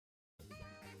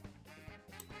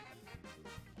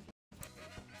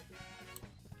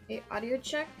Okay, audio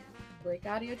check. Quick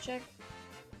audio check.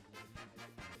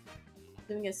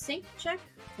 Doing a sync check.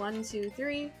 1, 2,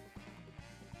 3.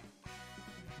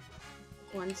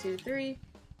 1, 2, 3.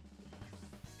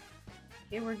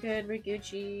 Okay, we're good. We're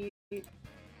Gucci.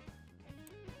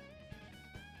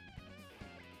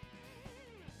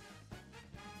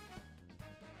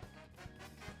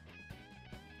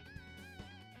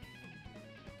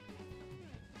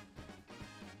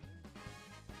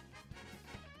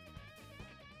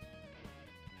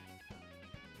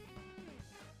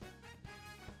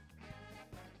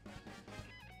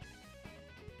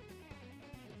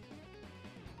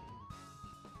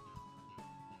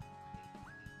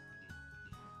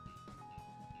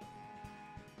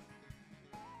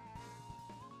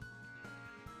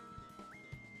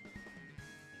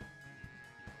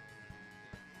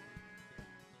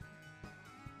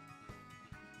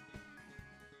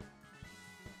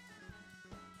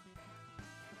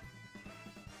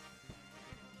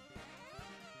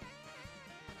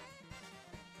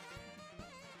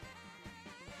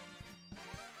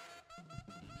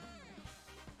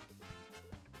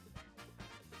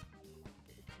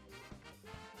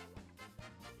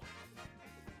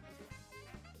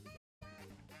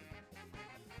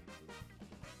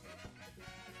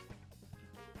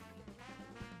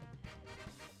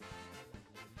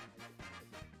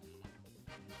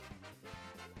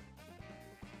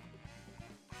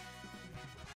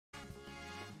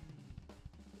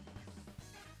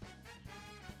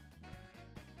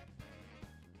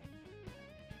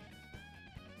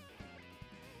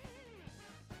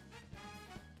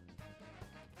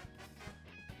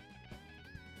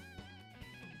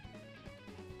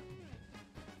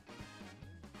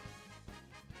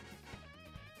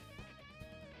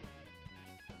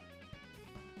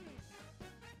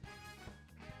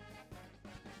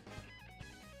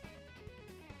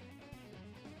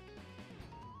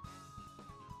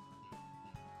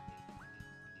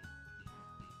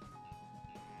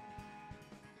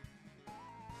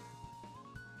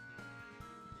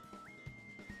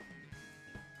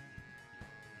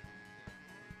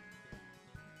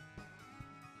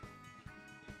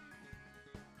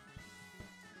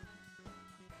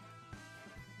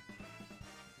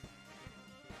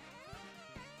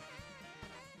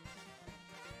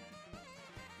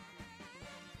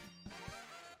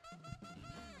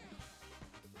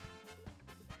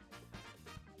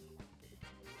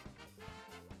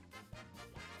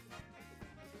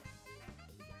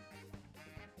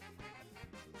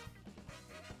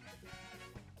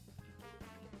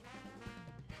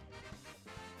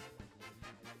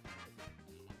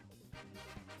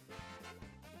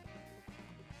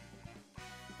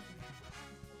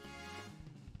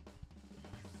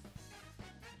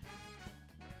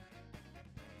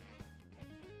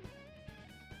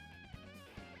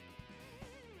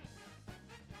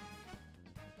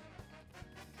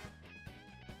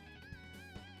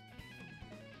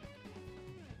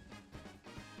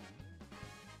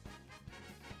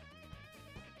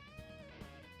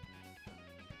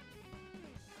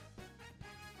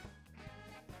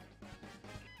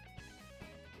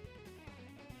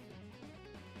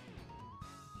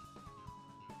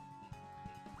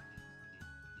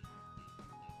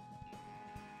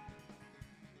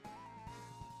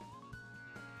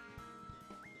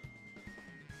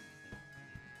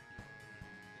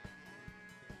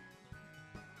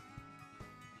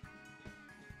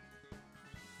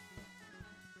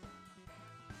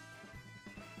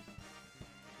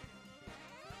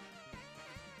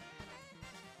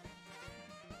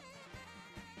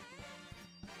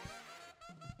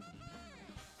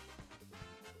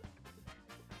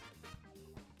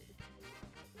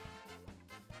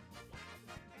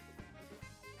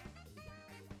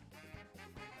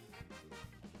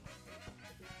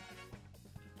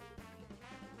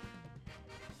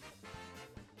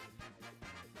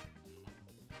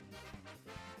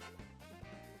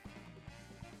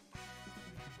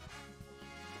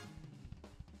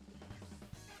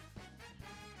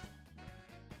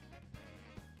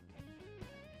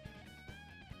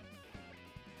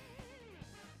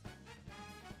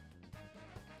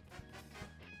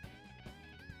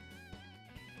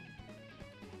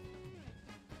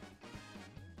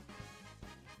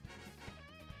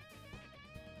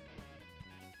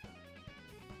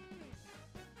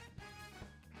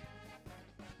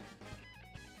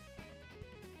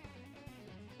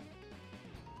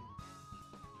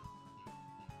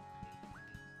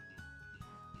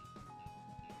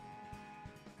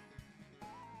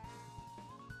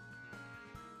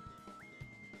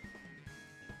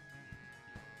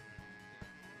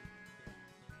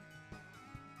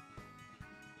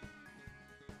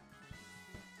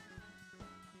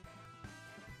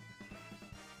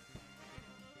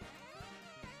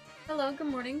 Hello, good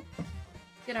morning.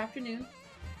 Good afternoon.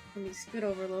 Let me scoot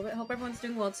over a little bit. Hope everyone's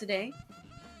doing well today.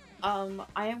 I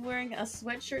am wearing a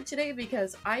sweatshirt today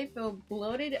because I feel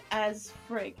bloated as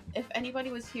frick. If anybody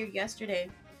was here yesterday,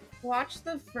 watch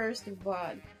the first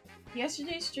VOD.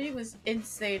 Yesterday's stream was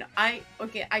insane. I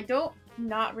don't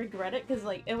not regret it because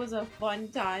like it was a fun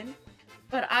time.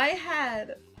 But I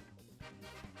had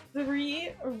 3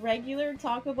 regular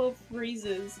Taco Bell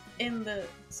freezes in the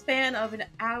span of an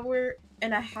hour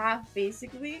and a half,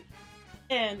 basically.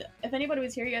 And if anybody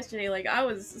was here yesterday, like, I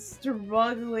was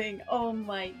struggling. Oh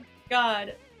my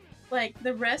god. Like,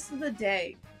 the rest of the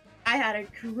day, I had a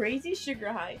crazy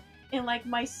sugar high, and, like,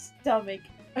 my stomach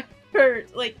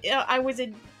hurt. Like, I was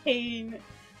in pain.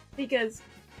 Because,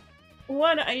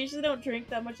 one, I usually don't drink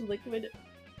that much liquid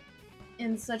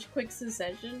in such quick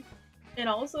succession. And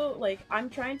also, like, I'm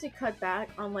trying to cut back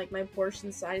on, like, my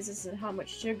portion sizes and how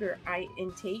much sugar I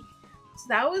intake. So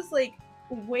that was, like,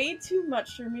 way too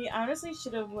much for me. I honestly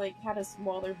should have, like, had a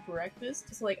smaller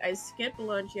breakfast. So, like, I skipped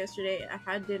lunch yesterday.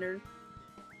 I had dinner.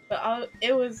 But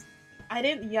I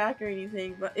didn't yak or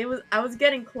anything, but I was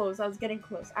getting close.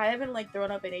 I haven't, like, thrown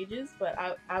up in ages, but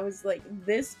I was, like,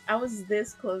 I was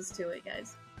this close to it,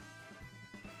 guys.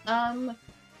 I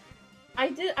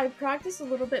practiced a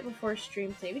little bit before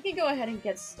stream today. We can go ahead and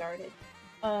get started.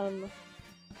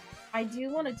 I do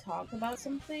want to talk about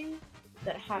something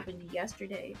that happened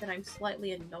yesterday that I'm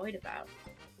slightly annoyed about.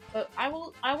 But I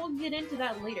will get into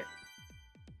that later.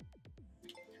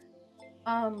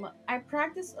 I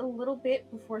practiced a little bit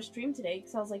before stream today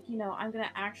because I was like, you know, I'm gonna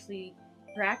actually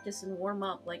practice and warm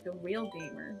up like a real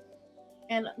gamer.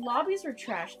 And lobbies are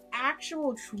trash.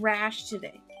 Actual trash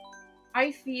today.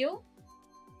 I feel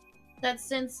that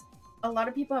since a lot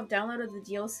of people have downloaded the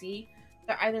DLC,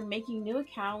 they're either making new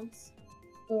accounts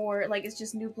or like it's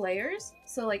just new players.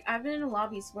 So like I've been in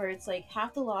lobbies where it's like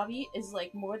half the lobby is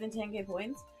like more than 10k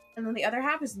points, and then the other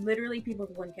half is literally people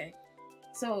with 1k.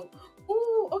 So,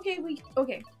 ooh, okay, we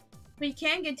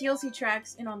can get DLC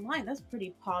tracks in online. That's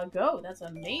pretty pogo. That's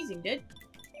amazing, dude.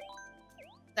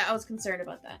 I was concerned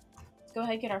about that. Let's go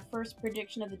ahead and get our first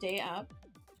prediction of the day up.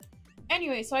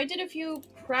 Anyway, so I did a few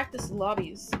practice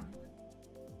lobbies,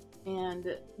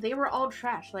 and they were all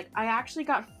trash. Like, I actually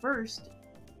got first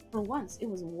for once. It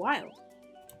was wild.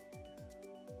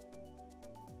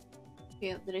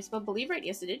 Okay, did I spell believe right?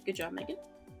 Yes, I did. Good job, Megan.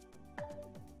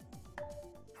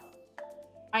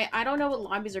 I don't know what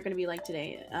lobbies are going to be like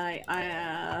today.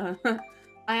 I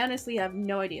honestly have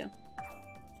no idea.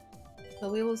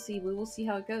 But we will see. We will see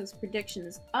how it goes. Prediction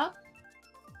is up.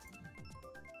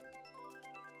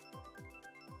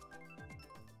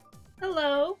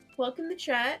 Hello. Welcome to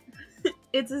chat.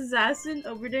 It's Assassin.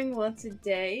 Hope we're doing well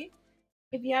today.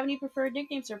 If you have any preferred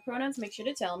nicknames or pronouns, make sure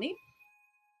to tell me.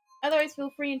 Otherwise, feel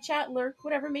free in chat, lurk,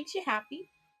 whatever makes you happy.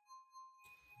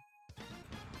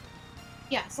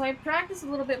 Yeah, so I practiced a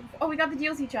little bit. Oh, we got the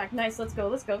DLC track. Nice, let's go,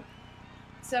 let's go.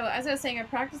 So, as I was saying, I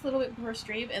practiced a little bit before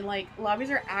stream, and, like, lobbies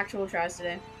are actual trash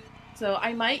today. So,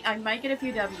 I might get a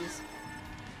few W's.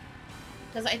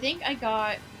 Because I think I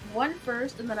got 1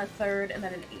 first, and then a 3rd, and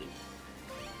then an 8th.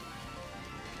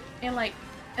 And, like,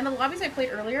 in the lobbies I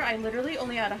played earlier, I literally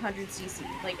only had 100cc.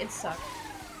 Like, it sucked.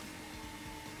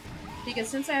 Because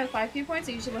since I have 5k points,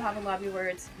 I usually will have a lobby where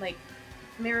it's, like,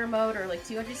 mirror mode or, like,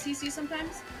 200cc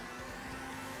sometimes.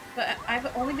 But I've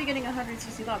only been getting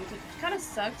 100cc lobbies, which kind of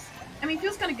sucks. I mean, it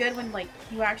feels kind of good when, like,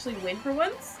 you actually win for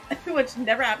once, which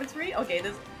never happens for me. Okay,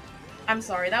 I'm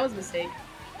sorry, that was a mistake.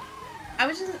 I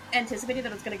was just anticipating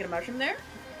that I was gonna get a mushroom there.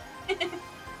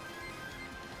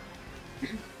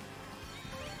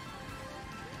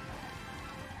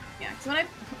 Yeah, because when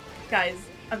guys,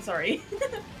 I'm sorry.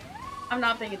 I'm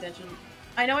not paying attention.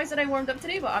 I know I said I warmed up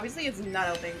today, but obviously it's not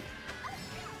helping.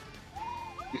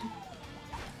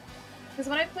 Because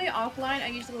when I play offline, I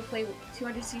usually will play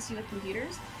 200cc with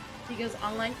computers, because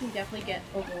online can definitely get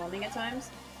overwhelming at times.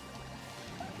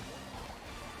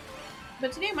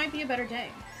 But today might be a better day.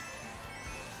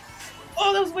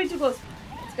 Oh, that was way too close!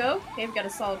 Let's go. Okay, we've got a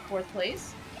solid 4th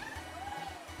place.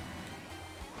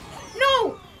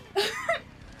 No!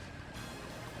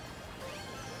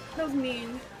 That was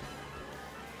mean.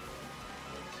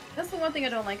 That's the one thing I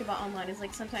don't like about online, is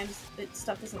like sometimes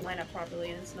stuff doesn't line up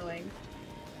properly and it's annoying.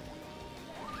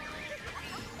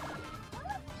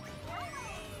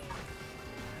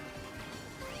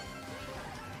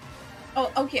 Oh,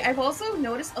 okay, I've also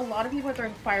noticed a lot of people are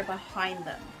throwing fire behind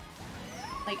them.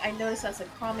 Like, I noticed that's a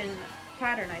common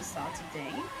pattern I saw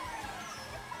today.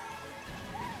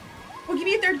 Oh, give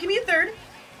me a 3rd, give me a 3rd!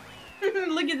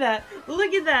 Look at that,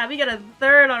 look at that! We got a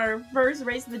 3rd on our first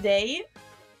race of the day!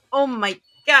 Oh my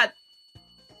god!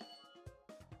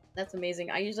 That's amazing.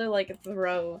 I usually like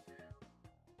throw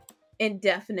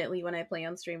indefinitely when I play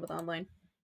on stream with online.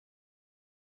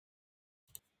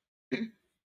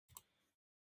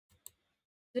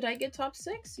 Did I get top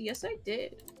 6? Yes, I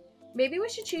did. Maybe we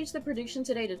should change the prediction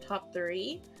today to top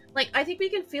 3. Like, I think we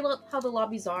can feel out how the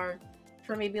lobbies are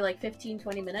for maybe like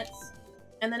 15-20 minutes.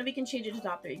 And then we can change it to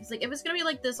top 3. Because like, if it's gonna be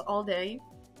like this all day,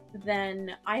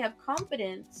 then I have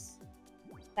confidence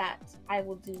that I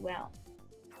will do well.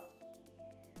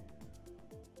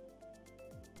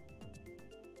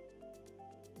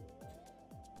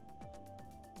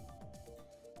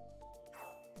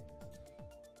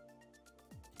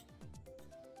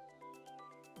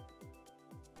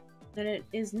 And it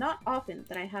is not often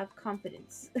that I have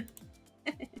confidence.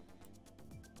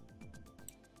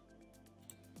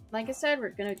 Like I said, we're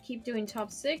gonna keep doing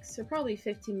top 6 for probably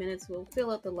 15 minutes. We'll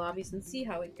fill out the lobbies and see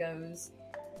how it goes.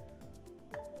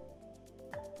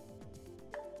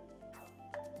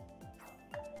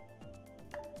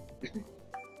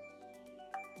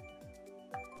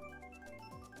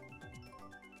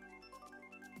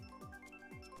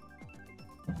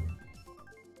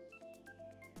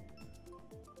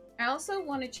 I also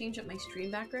want to change up my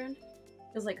stream background.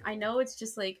 Because, like, I know it's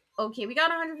just like, okay, we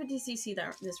got 150cc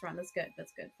this run. That's good.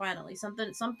 That's good. Finally.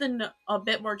 Something a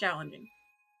bit more challenging.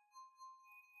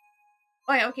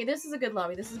 Oh, yeah, okay, this is a good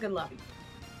lobby. This is a good lobby.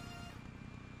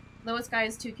 Lowest guy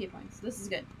is 2 key points. This is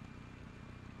good.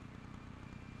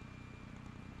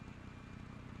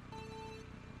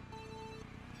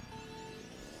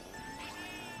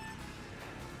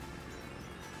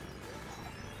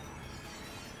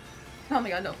 Oh my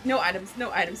god, no. No items.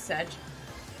 No items, Sedge.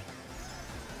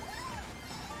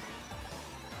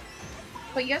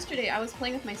 But yesterday, I was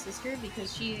playing with my sister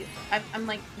because I'm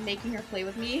like, making her play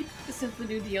with me since the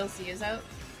new DLC is out.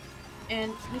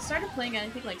 And we started playing at, I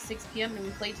think, like 6 p.m. and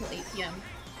we played till 8 p.m.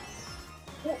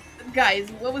 Oh, guys,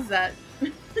 what was that?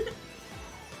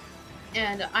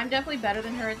 And I'm definitely better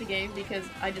than her at the game because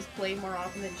I just play more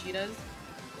often than she does.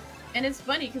 And it's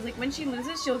funny because, like, when she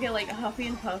loses, she'll get, like, huffy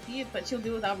and puffy, but she'll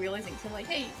do it without realizing. So I'm like,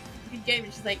 hey, good game.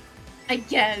 And she's like, I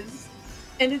guess.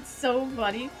 And it's so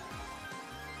funny.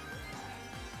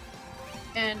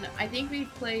 And I think we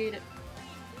played,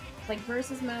 like,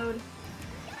 versus mode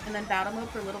and then battle mode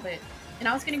for a little bit. And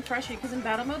I was getting frustrated because in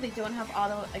battle mode, they don't have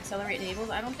auto accelerate enables,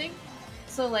 I don't think.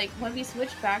 So, like, when we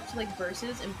switched back to, like,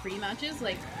 versus and pre-matches,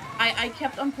 like, I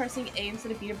kept on pressing A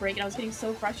instead of B to break, and I was getting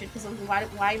so frustrated because I was like,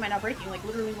 why am I not breaking? Like,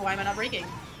 literally, why am I not breaking?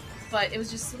 But it was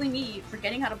just silly me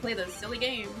forgetting how to play this silly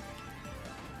game.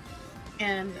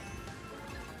 And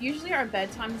usually our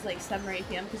bedtime is, like, 7 or 8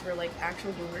 p.m. because we're, like,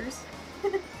 actual boomers.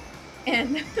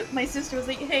 And my sister was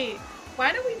like, hey,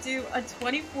 why don't we do a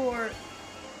 24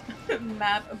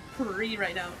 map pre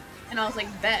right now? And I was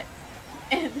like, bet.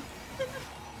 And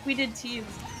we did teams,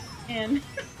 and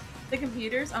the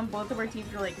computers on both of our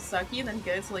teams were like sucky and then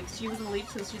good. So like she was in the lead,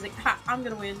 so she's like, ha, I'm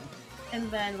gonna win. And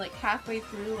then like halfway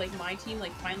through, like my team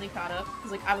like finally caught up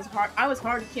because like I was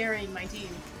hard carrying my team.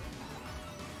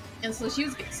 And so she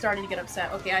was starting to get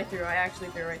upset. Okay, I actually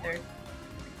threw right there.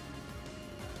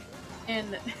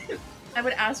 And I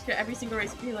would ask her every single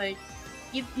race, be like,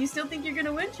 you still think you're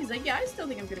gonna win? She's like, yeah, I still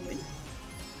think I'm gonna win.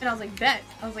 And I was like, bet.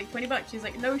 I was like, $20. She's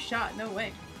like, no shot, no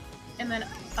way. And then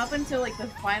up until like the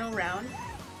final round,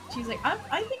 she's like,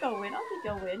 I think I'll win. I think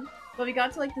I'll win. But we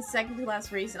got to like the second to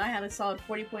last race, and I had a solid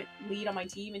 40-point lead on my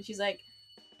team, and she's like,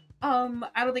 I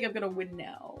don't think I'm gonna win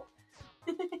now.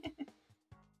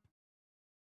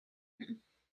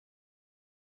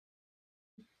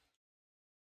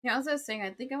 Yeah, as I was saying,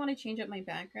 I think I want to change up my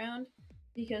background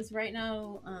because right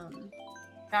now,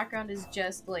 background is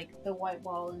just like the white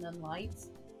wall and then lights.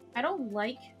 I don't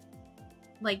like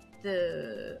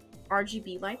the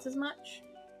RGB lights as much.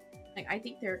 Like, I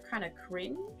think they're kind of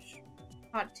cringe.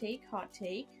 Hot take, hot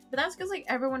take. But that's because, like,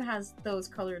 everyone has those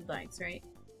colored lights, right?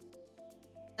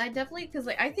 I definitely, because,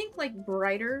 like, I think, like,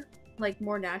 brighter, like,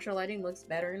 more natural lighting looks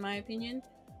better, in my opinion.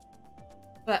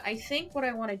 But I think what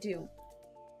I want to do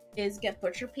is get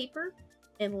butcher paper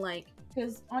and, like,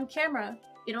 because on camera,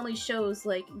 it only shows,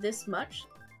 like, this much.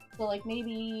 So, like,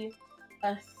 maybe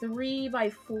a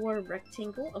 3x4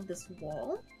 rectangle of this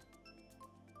wall.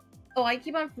 Oh, I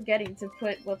keep on forgetting to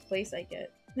put what place I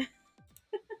get.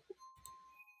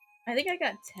 I think I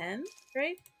got 10th,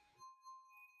 right?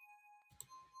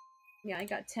 Yeah, I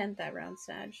got 10th that round,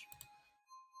 Sag.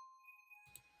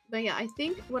 But yeah, I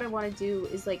think what I want to do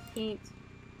is, like, paint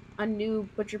a new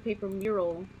butcher paper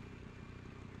mural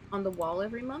on the wall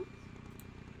every month.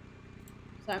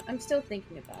 So I'm still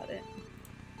thinking about it.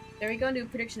 There we go, new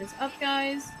prediction is up,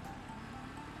 guys.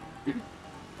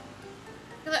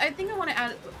 I think I want to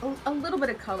add a little bit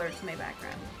of color to my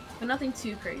background. but nothing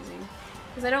too crazy.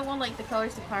 Because I don't want like the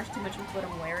colors to clash too much with what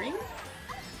I'm wearing.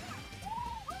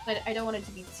 But I don't want it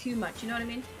to be too much, you know what I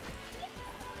mean?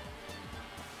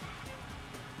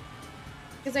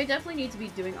 Because I definitely need to be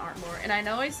doing art more. And I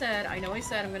know I said I'm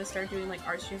gonna start doing like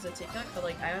art streams on TikTok, but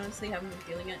like I honestly haven't been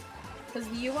feeling it. Because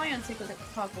the UI on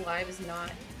TikTok Live is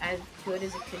not as good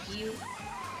as it could be.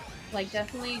 Like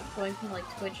definitely going from like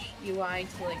Twitch UI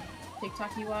to like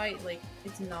TikTok UI, like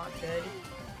it's not good.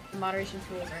 The moderation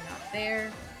tools are not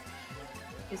there.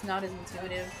 It's not as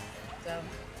intuitive. So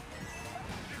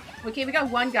okay, we got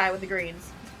one guy with the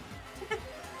greens.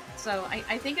 So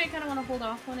I think I kind of want to hold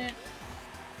off on it.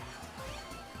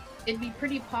 It'd be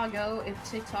pretty poggo if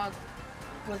TikTok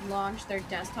would launch their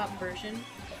desktop version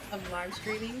of live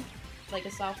streaming, like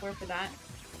a software for that,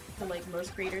 for like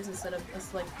most creators instead of a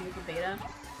select few for beta.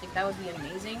 Like that would be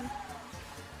amazing.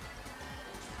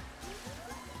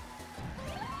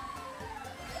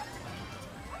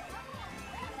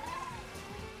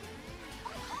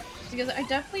 Because I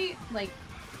definitely like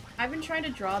I've been trying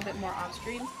to draw a bit more off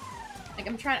stream. Like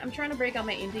I'm trying to break out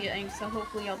my India ink, so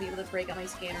hopefully I'll be able to break out my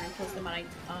scanner and post them on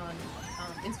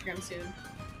Instagram soon.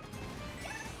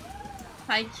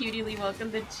 Hi Cutie Lee,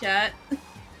 welcome to chat.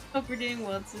 Hope we're doing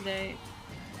well today.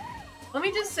 Let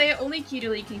me just say only Cutie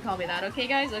Lee can call me that, okay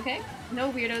guys? Okay? No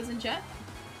weirdos in chat.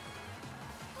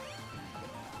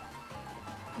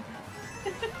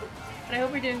 But I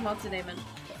hope we're doing well today, man.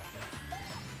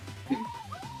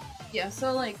 Yeah,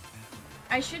 so like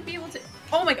I should be able to—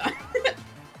 oh my god!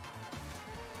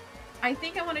 I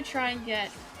think I want to try and get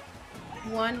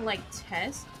one, like,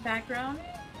 test background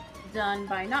done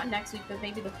by, not next week, but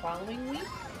maybe the following week.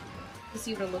 To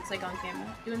see what it looks like on camera.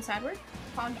 Doing side work?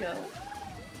 Go.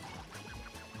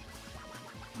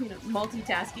 You know,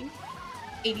 multitasking.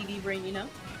 ADD brain, you know?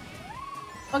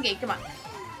 Okay, come on.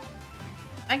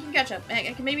 I can catch up.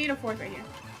 I can maybe get a fourth right here.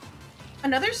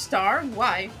 Another star?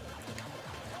 Why?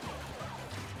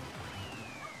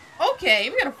 Okay,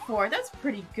 we got a fourth. That's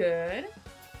pretty good.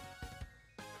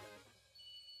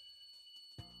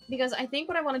 Because I think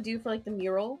what I want to do for, like, the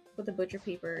mural with the butcher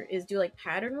paper is do, like,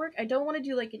 pattern work. I don't want to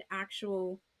do, like, an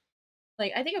actual...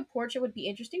 like, I think a portrait would be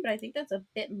interesting, but I think that's a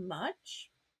bit much.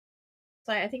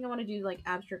 So I think I want to do, like,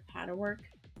 abstract pattern work.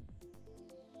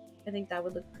 I think that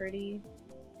would look pretty.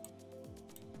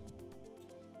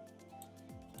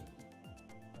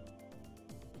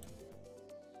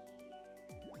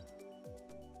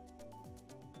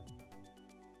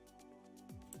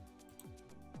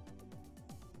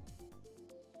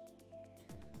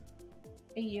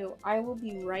 Hey, yo, I will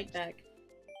be right back.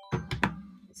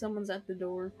 Someone's at the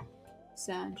door.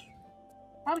 Sag.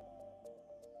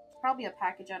 Probably a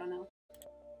package, I don't know.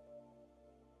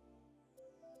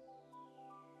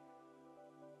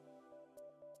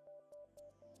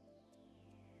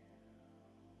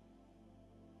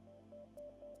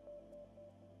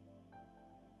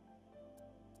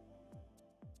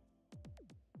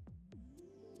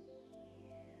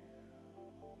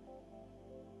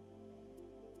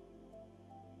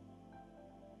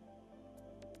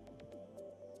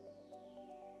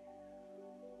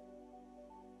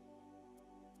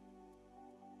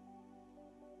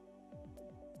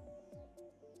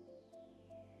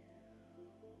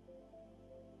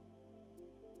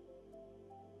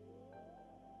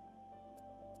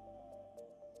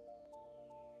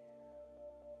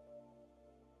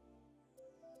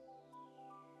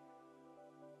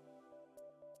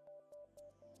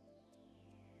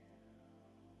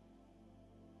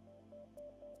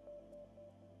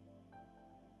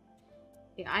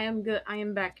 Okay, I am good. I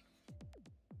am back.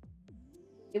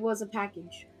 It was a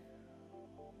package.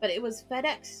 But it was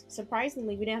FedEx.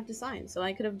 Surprisingly, we didn't have to sign, so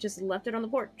I could have just left it on the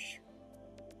porch.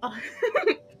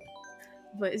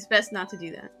 But it's best not to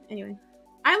do that. Anyway.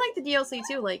 I like the DLC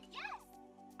too, like,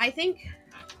 I think,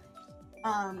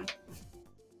 I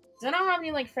don't have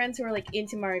any, like, friends who are, like,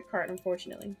 into Mario Kart,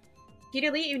 unfortunately.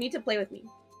 Peter Lee, you need to play with me.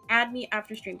 Add me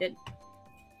after stream, did.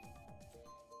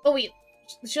 Oh, wait.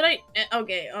 Should I?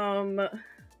 Okay,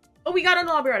 oh, we got on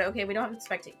the lobby already. Okay, we don't have to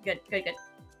spectate. Good, good, good.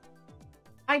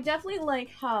 I definitely like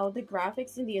how the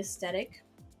graphics and the aesthetic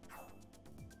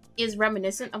is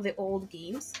reminiscent of the old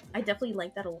games. I definitely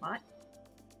like that a lot.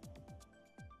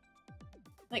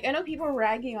 Like, I know people are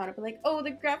ragging on it, but like, oh,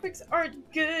 the graphics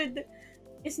aren't good.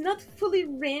 It's not fully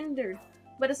rendered.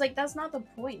 But it's like, that's not the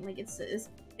point. Like, it's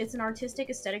an artistic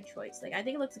aesthetic choice. Like, I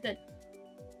think it looks good.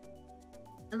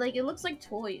 And like, it looks like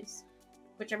toys.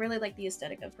 Which I really like the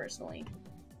aesthetic of, personally.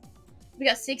 We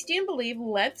got 60 and believe.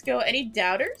 Let's go. Any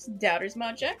doubters? Doubters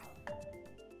mod check.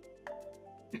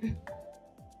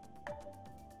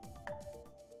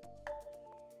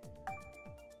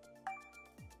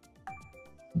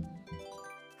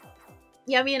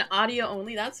 Yeah, me and audio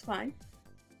only, that's fine.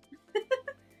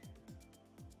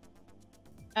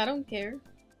 I don't care.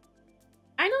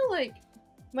 I know, like,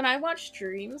 when I watch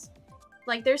streams,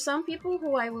 like, there's some people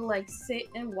who I will, like, sit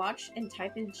and watch and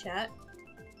type in chat.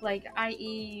 Like,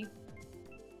 i.e.,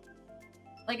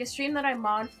 like, a stream that I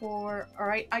mod for,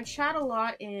 or I chat a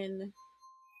lot in,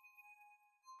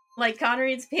 like, Connor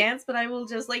Eats Pants, but I will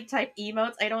just, like, type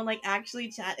emotes. I don't, like, actually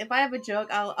chat. If I have a joke,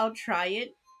 I'll try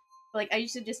it. But, like, I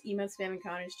used to just emote spam in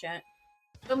Connor's chat.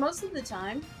 But most of the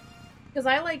time, because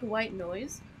I like white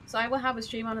noise, so I will have a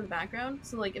stream on in the background.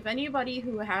 So, like, if anybody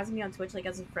who has me on Twitch, like,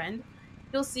 as a friend,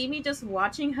 you'll see me just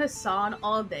watching Hassan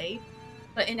all day.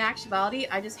 But in actuality,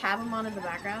 I just have him on in the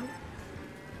background.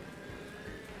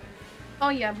 Oh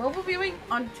yeah, mobile viewing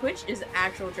on Twitch is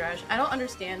actual trash. I don't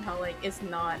understand how, like, it's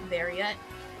not there yet.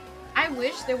 I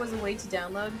wish there was a way to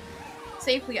download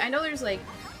safely. I know there's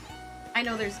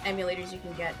emulators you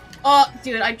can get. Oh,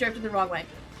 dude, I drifted the wrong way.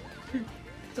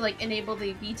 To, like, enable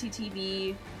the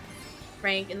BTTV,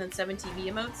 Frank, and then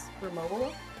 7TV emotes for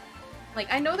mobile.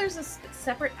 Like, I know there's a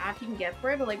separate app you can get for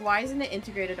it, but, like, why isn't it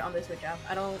integrated on the Switch app?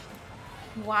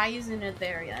 Why isn't it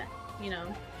there yet? You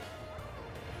know?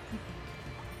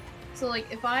 So,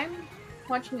 like, if I'm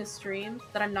watching a stream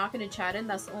that I'm not going to chat in,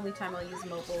 that's the only time I'll use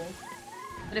mobile.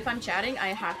 But if I'm chatting, I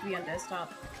have to be on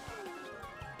desktop.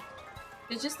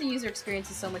 It's just the user experience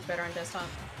is so much better on desktop.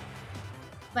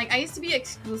 Like, I used to be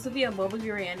exclusively a mobile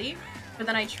viewer Andy, but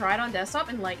then I tried on desktop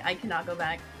and, like, I cannot go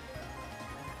back.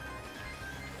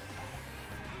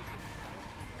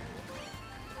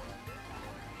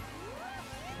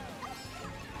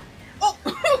 Oh!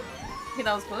 Okay,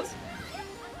 that was close.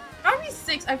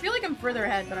 RB6, I feel like I'm further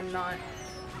ahead, but I'm not.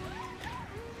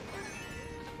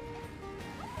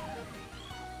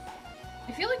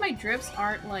 I feel like my drifts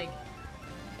aren't, like,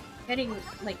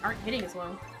 aren't hitting as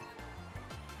well.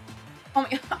 Oh my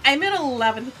god, I'm in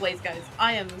 11th place, guys.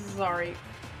 I am sorry.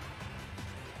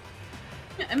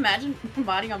 Imagine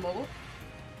modding on mobile.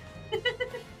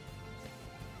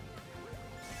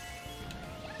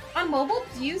 On mobile,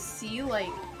 do you see,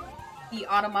 like, the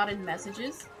automated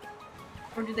messages?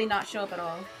 Or do they not show up at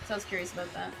all? So I was curious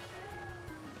about that.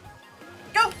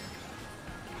 Go!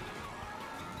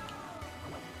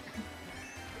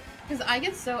 Because I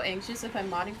get so anxious if I'm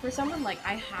modding for someone, like,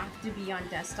 I have to be on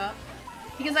desktop.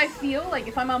 Because I feel like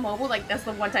if I'm on mobile, like, that's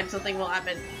the one time something will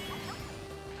happen.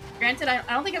 Granted, I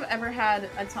don't think I've ever had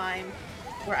a time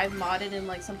where I've modded and,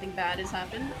 like, something bad has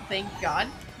happened. Thank God.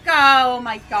 Oh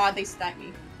my god, they stacked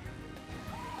me.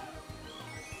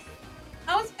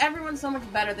 How is everyone so much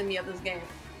better than me at this game?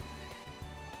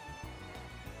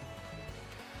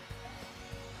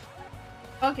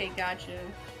 Okay, gotcha.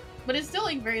 But it's still,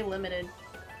 like, very limited.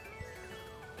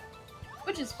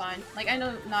 Which is fine. Like, I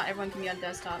know not everyone can be on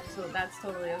desktop, so that's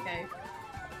totally okay.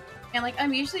 And, like,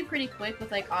 I'm usually pretty quick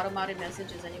with, like, automated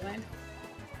messages anyway.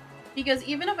 Because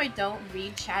even if I don't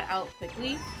read chat out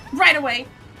quickly, right away,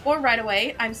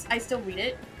 I still read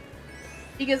it.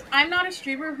 Because I'm not a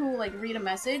streamer who will, like, read a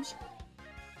message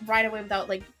right away without,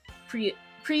 like,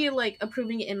 like,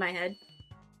 approving it in my head.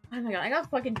 Oh my god, I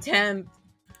got fucking temp.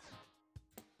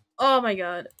 Oh my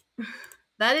god.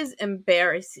 That is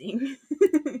embarrassing.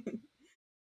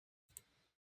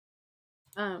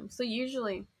 So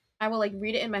usually, I will, like,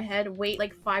 read it in my head, wait,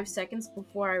 like, 5 seconds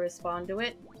before I respond to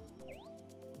it.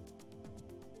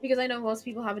 Because I know most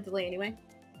people have a delay anyway.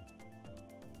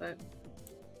 But...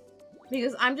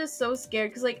 because I'm just so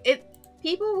scared, because, like,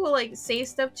 people will, like, say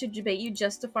stuff to debate you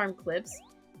just to farm clips.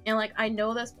 And, like, I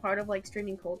know that's part of, like,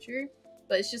 streaming culture.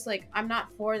 But it's just, like, I'm not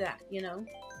for that, you know?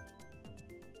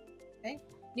 Okay.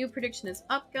 New prediction is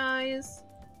up, guys.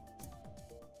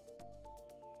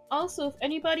 Also, if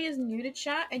anybody is new to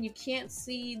chat and you can't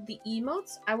see the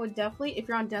emotes, I would definitely, if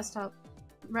you're on desktop,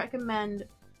 recommend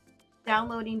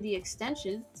downloading the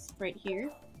extensions right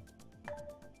here.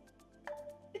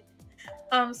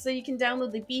 So you can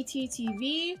download the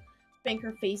BTTV,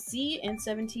 Banker Face Z, and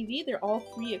 7TV. They're all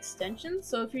free extensions.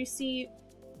 So if you see,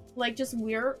 like, just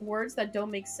weird words that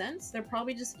don't make sense, they're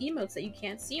probably just emotes that you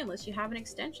can't see unless you have an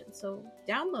extension. So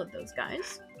download those,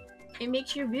 guys. It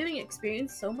makes your viewing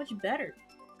experience so much better.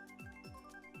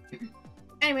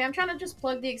 Anyway, I'm trying to just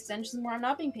plug the extensions more. I'm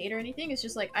not being paid or anything. It's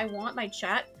just, like, I want my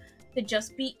chat to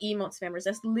just be emote spammers.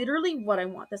 That's literally what I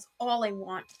want. That's all I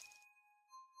want.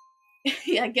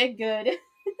 Yeah, get good.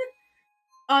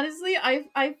 Honestly,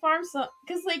 I farm some,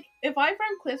 because, like, if I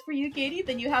farm clips for you, Katie,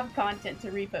 then you have content to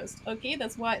repost. Okay,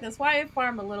 that's why I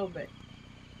farm a little bit.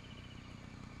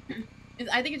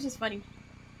 I think it's just funny.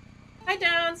 Hi,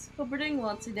 Downs. Hope we're doing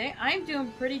well today. I'm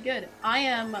doing pretty good. I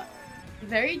am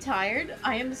very tired.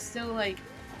 I am still, like,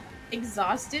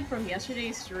 exhausted from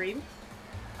yesterday's stream.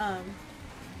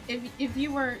 if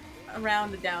you weren't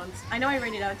around the Downs, I know I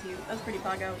rated out to you. That was pretty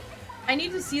poggo. I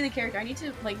need to see the character. I need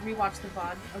to like rewatch the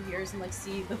VOD of yours and like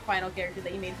see the final character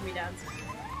that you made for me, Downs.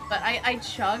 But I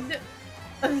chugged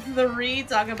 3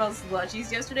 Taco Bell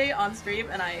slushies yesterday on stream,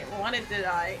 and I wanted to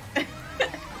die.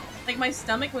 Like my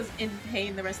stomach was in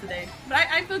pain the rest of the day. But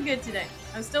I feel good today.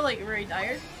 I'm still like very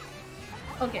tired.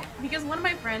 Okay, because one of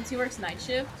my friends, he works night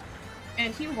shift,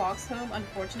 and he walks home,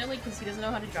 unfortunately, because he doesn't know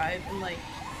how to drive, and like,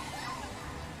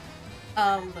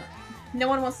 no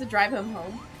one wants to drive him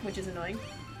home, which is annoying.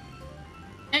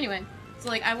 Anyway, so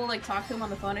like, I will like talk to him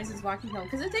on the phone as he's walking home,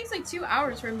 because it takes like 2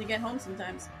 hours for him to get home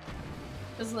sometimes.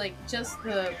 Because like, just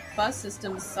the bus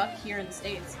systems suck here in the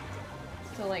States.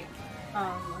 So like,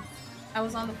 I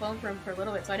was on the phone for him for a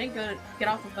little bit, so I didn't get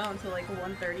off the phone until like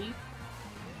 1:30.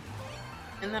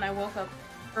 And then I woke up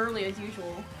early as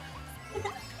usual.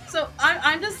 So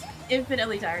I'm just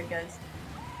infinitely tired, guys.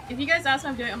 If you guys ask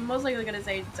what I'm doing, I'm most likely gonna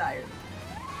say tired.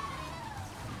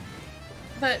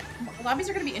 But lobbies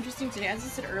are gonna be interesting today. As I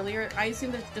said earlier, I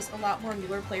assume there's just a lot more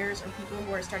newer players or people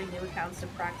who are starting new accounts to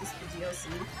practice the DLC.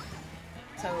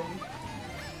 So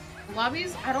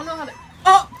lobbies, I don't know how to—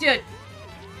 Oh, dude!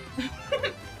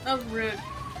 That was rude.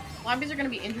 Lobbies are gonna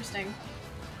be interesting.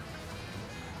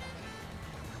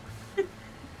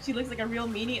 She looks like a real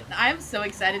meanie. I'm so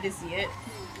excited to see it.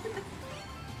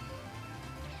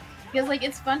 Because, like,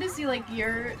 it's fun to see, like,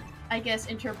 your, I guess,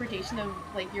 interpretation of,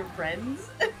 like, your friends.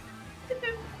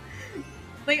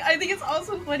 Like, I think it's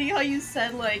also funny how you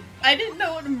said, like, I didn't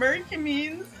know what merc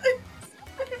means.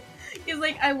 Because,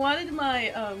 like, I wanted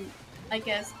my, I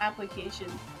guess, application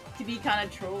to be kind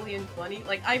of trolly and funny.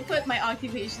 Like, I put my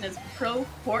occupation as pro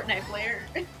Fortnite player.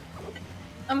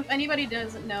 If anybody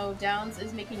doesn't know, Downs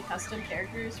is making custom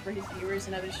characters for his viewers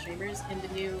and other streamers in the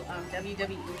new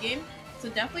WWE game. So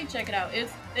definitely check it out.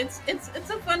 It's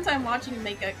a fun time watching him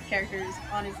make characters,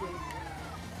 honestly.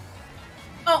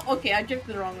 Oh, okay, I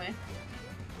drifted the wrong way.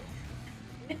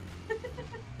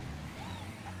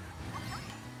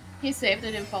 He's safe,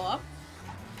 they didn't fall off.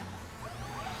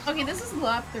 Okay, this is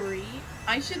lap 3.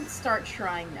 I should start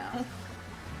trying now.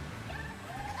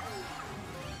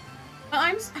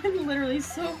 I'm literally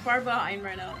so far behind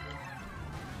right now.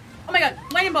 Oh my god,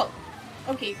 lightning bolt!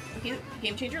 Okay,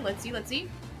 game changer, let's see.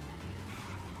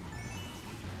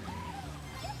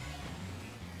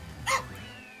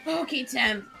 Okay,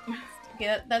 10.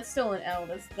 Okay, that's still an L.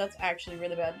 That's actually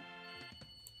really bad.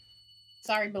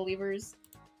 Sorry, believers.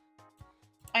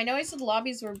 I know I said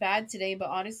lobbies were bad today, but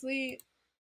honestly,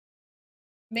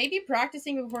 maybe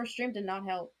practicing before stream did not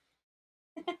help.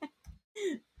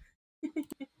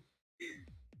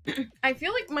 I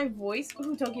feel like my voice—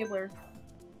 Ooh, Tokyo Blur.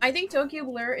 I think Tokyo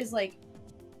Blur is like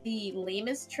the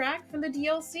lamest track from the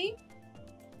DLC.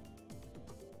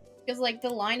 Because like the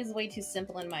line is way too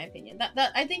simple in my opinion.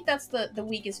 I think that's the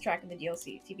weakest track in the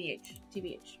DLC.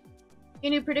 TBH. Your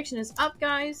new prediction is up,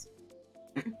 guys.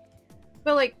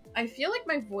 But like, I feel like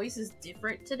my voice is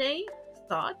different today.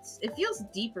 Thoughts? It feels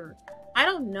deeper. I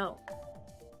don't know.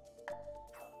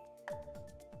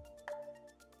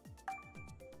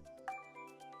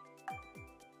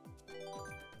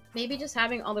 Maybe just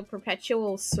having all the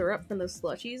perpetual syrup from the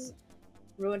slushies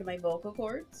ruined my vocal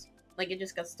cords. Like it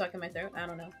just got stuck in my throat. I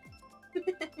don't know.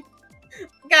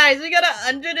 Guys, we got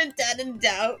 110 in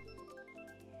doubt.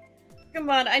 Come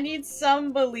on, I need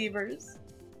some believers.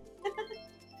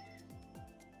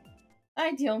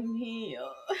 Ay, Dios mío.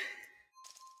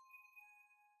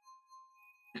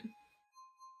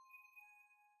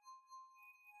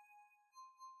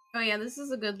 Oh yeah, this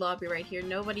is a good lobby right here.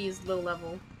 Nobody is low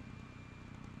level.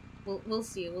 We'll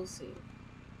see.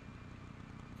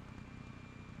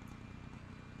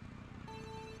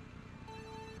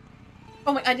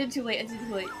 Oh my, I did too late.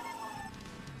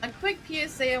 A quick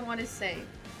PSA I want to say,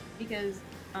 because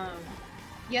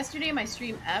yesterday my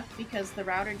stream F'd because the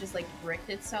router just like bricked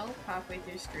itself halfway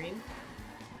through stream,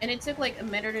 and it took like a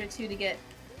minute or two to get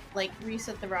like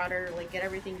reset the router, like get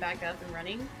everything back up and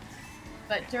running.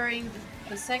 But during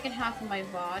the second half of my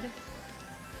VOD,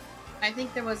 I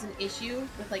think there was an issue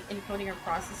with like encoding or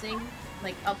processing,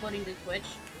 like uploading to Twitch.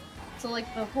 So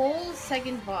like the whole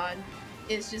second VOD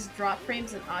is just drop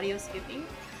frames and audio skipping,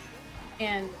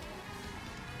 and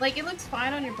like it looks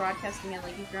fine on your broadcasting end.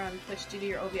 Like if you're on Twitch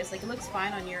Studio or OBS, like it looks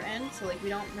fine on your end. So like we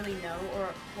don't really know or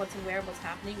what's aware of what's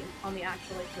happening on the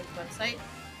actual like Twitch website.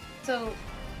 So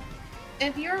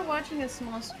if you're watching a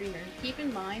small streamer, keep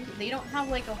in mind they don't have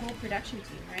like a whole production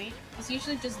team, right? It's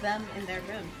usually just them in their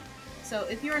room. So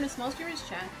if you're in a small streamer's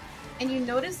chat and you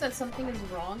notice that something is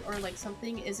wrong or like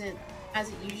something isn't as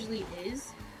it usually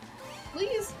is,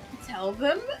 please tell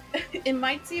them. It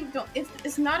might seem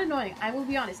it's not annoying. I will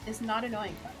be honest, it's not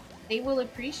annoying. They will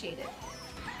appreciate it.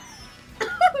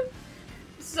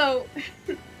 So,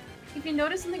 if you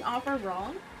notice something off or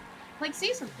wrong, like,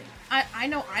 say something. I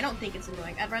know I don't think it's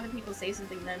annoying. I'd rather people say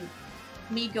something than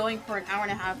me going for an hour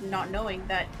and a half not knowing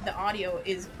that the audio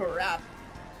is crap.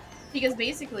 Because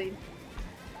basically,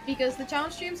 because the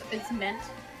challenge streams, it's meant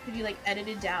to be, like,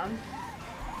 edited down.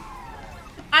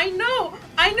 I know,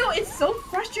 it's so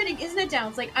frustrating, isn't it,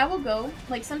 Downs? Like, I will go,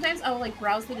 like, sometimes I will, like,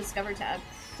 browse the Discover tab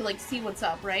to, like, see what's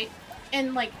up, right?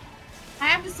 And, like, I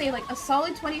have to say, like, a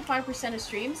solid 25% of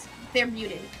streams, they're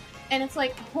muted. And it's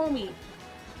like, homie,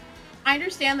 I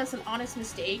understand that's an honest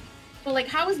mistake, but, like,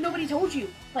 how has nobody told you?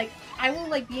 Like, I will,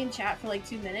 like, be in chat for, like,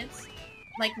 2 minutes,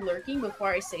 like, lurking before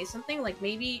I say something. Like,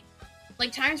 maybe,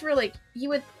 like, times where, like, you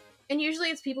would, and usually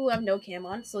it's people who have no cam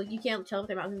on, so, like, you can't tell if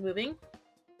their mouth is moving.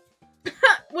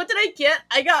 What did I get?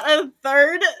 I got a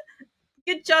 3rd.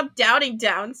 Good job doubting,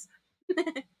 Downs.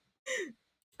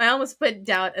 I almost put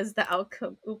doubt as the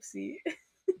outcome. Oopsie.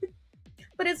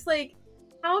 But it's like,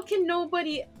 how can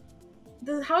nobody...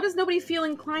 How does nobody feel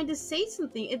inclined to say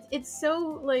something? It's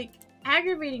so, like,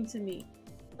 aggravating to me.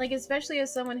 Like, especially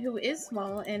as someone who is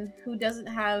small and who doesn't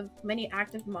have many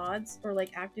active mods or, like,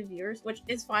 active viewers, which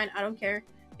is fine. I don't care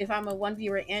if I'm a 1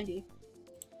 viewer Andy.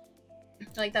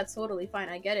 Like, that's totally fine.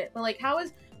 I get it. But, like, how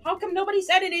come nobody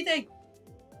said anything?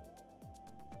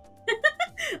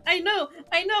 I know.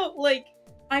 Like,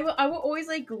 I will always,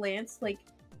 like, glance. Like,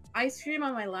 I stream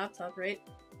on my laptop, right?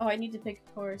 Oh, I need to pick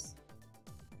a course.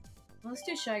 Let's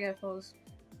do Shy Guy Falls.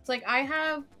 It's like, I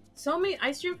have so many...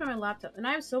 I stream from my laptop, and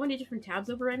I have so many different tabs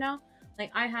over right now.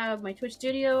 Like, I have my Twitch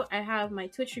studio, I have my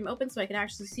Twitch stream open so I can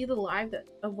actually see the live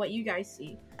of what you guys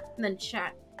see. And then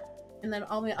chat. And then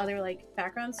all my other, like,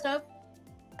 background stuff.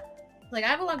 Like, I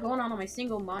have a lot going on my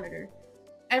single monitor.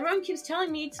 Everyone keeps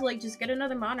telling me to, like, just get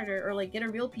another monitor or, like, get a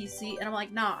real PC. And I'm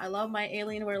like, nah, I love my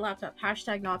Alienware laptop.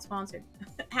 Hashtag not sponsored.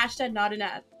 Hashtag not an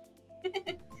ad.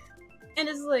 And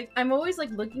it's like, I'm always, like,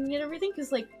 looking at everything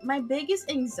because, like, my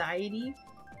biggest anxiety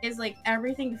is, like,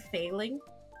 everything failing.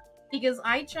 Because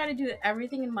I try to do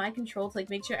everything in my control to, like,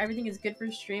 make sure everything is good for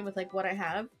stream with, like, what I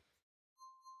have.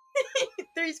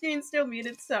 3 screens still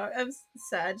muted, so I'm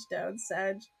Sag down,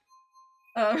 Sag.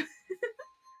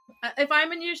 If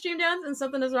I'm in your stream, Downs, and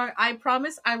something is wrong, I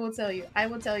promise I will tell you. I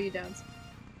will tell you, Downs.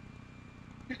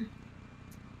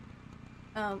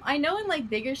 I know in, like,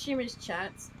 bigger streamers'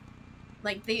 chats,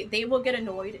 like, they will get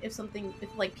annoyed if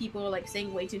like, people are, like,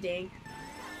 saying way too dank,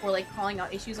 or, like, calling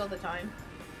out issues all the time.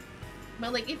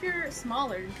 But, like, if you're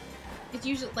smaller, it's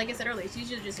usually, like I said earlier, it's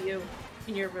usually just you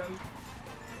in your room.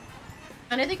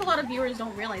 And I think a lot of viewers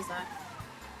don't realize that.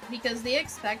 Because they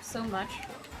expect so much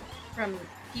from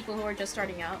people who are just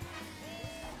starting out.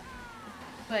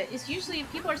 But it's usually,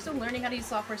 people are still learning how to use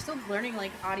software, still learning,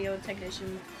 like, audio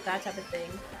technician, that type of thing.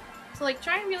 So, like,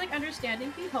 try and be, like,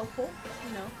 understanding, be helpful,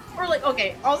 you know? Or, like,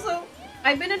 okay, also,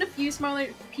 I've been in a few smaller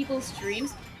people's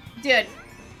streams. Dude.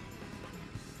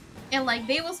 And, like,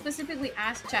 they will specifically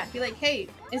ask chat, be like, hey,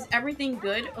 is everything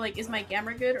good? Or, like, is my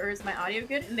camera good? Or is my audio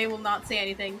good? And they will not say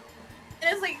anything.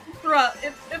 And it's like, bruh,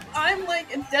 if I'm, like,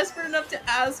 desperate enough to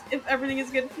ask if everything is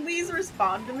good, please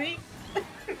respond to me.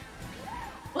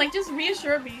 Like, just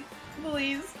reassure me,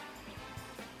 please.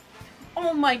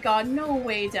 Oh my god, no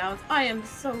way, Downs. I am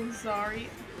so sorry.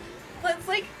 Let's,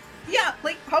 like, yeah,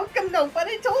 like, how come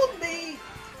nobody told me?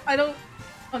 I don't...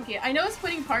 Okay, I know it's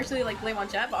putting partially, like, blame on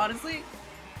chat, but honestly,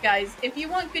 guys, if you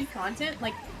want good content,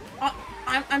 like,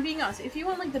 I'm being honest, if you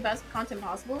want, like, the best content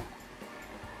possible,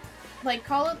 like,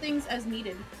 call out things as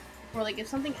needed. Or, like, if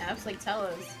something F's, like, tell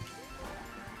us.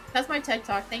 That's my TED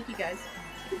Talk. Thank you, guys.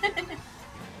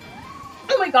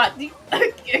 Oh my god.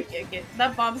 Okay.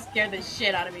 That bomb scared the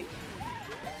shit out of me.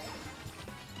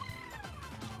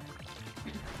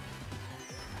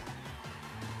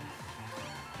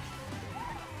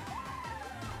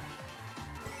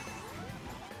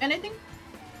 And I think,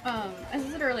 as I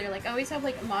said earlier, like, I always have,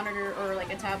 like, a monitor or,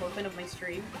 like, a tab open of my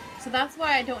stream. So that's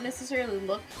why I don't necessarily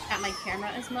look at my camera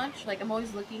as much. Like, I'm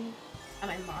always looking at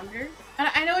my monitor. And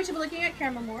I know I should be looking at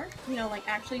camera more. You know, like,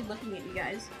 actually looking at you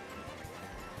guys.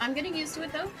 I'm getting used to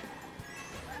it, though.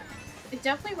 It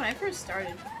definitely, when I first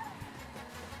started,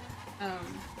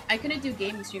 I couldn't do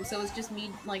gaming streams, so it was just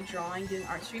me, like, drawing, doing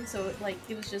art streams. So, like,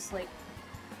 it was just, like,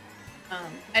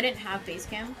 I didn't have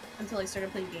Basecam until I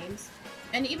started playing games.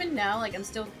 And even now, like, I'm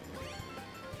still...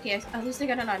 Okay, at least I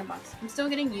got an item box. I'm still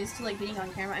getting used to, like, being on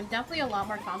camera. I'm definitely a lot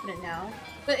more confident now.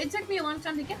 But it took me a long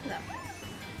time to get to that.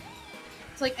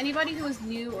 So, like, anybody who is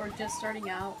new or just starting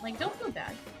out, like, don't feel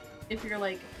bad if you're,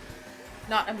 like,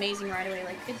 not amazing right away.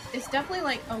 Like, it's definitely,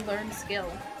 like, a learned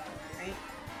skill, right?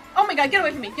 Oh my god, get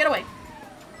away from me! Get away!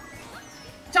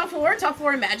 Top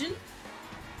four, imagine.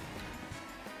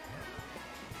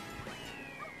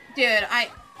 Dude, I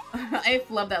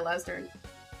flubbed that last turn.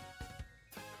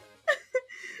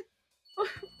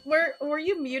 Were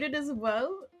you muted as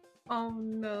well? Oh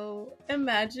no.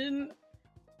 Imagine.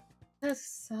 That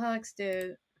sucks,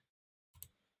 dude.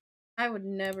 I would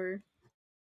never.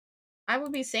 I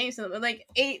would be saying something like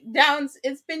 8 downs.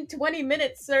 It's been 20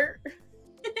 minutes, sir.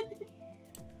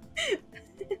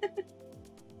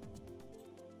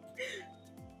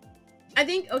 I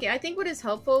think what is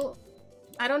helpful,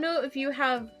 I don't know if you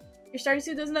have, your starting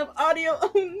student doesn't have audio.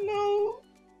 Oh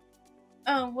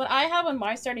no. What I have on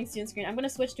my starting student screen, I'm gonna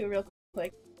switch to it real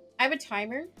quick. I have a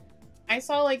timer. I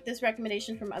saw like this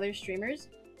recommendation from other streamers.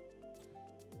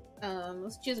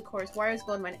 Let's choose a course. Wires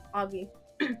Gold Mine, Obvi.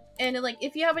 And like,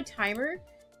 if you have a timer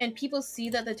and people see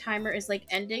that the timer is like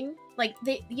ending, like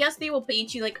they will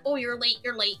bait you like, oh, you're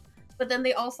late. But then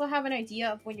they also have an idea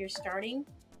of when you're starting.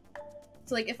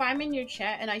 So like, if I'm in your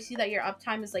chat and I see that your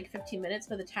uptime is like 15 minutes,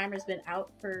 but the timer's been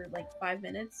out for like 5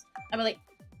 minutes, I'm like,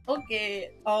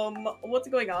 okay, what's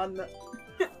going on?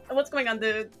 What's going on,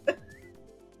 dude?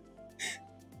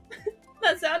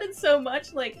 That sounded so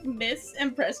much like Miss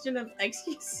Impression of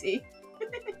XQC.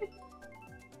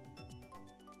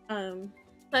 So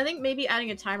I think maybe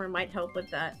adding a timer might help with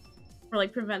that. Or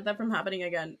like prevent that from happening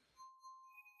again.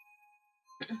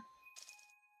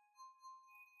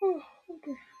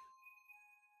 Okay.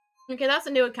 Okay, that's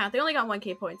a new account. They only got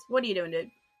 1k points. What are you doing, dude?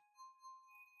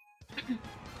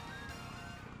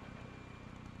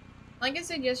 Like I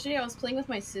said yesterday, I was playing with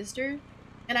my sister,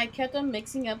 and I kept on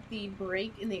mixing up the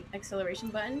brake and the acceleration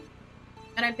button,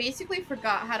 and I basically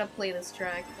forgot how to play this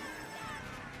track.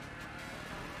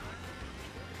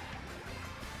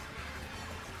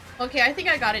 Okay, I think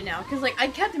I got it now, because like I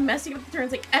kept messing up the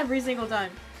turns like every single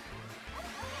time.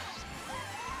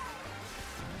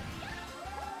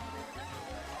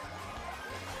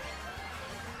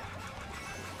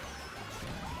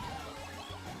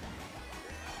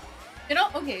 You know,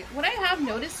 okay, what I have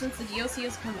noticed since the DLC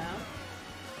has come out,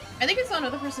 I think I saw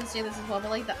another person say this as well, but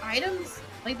like the items,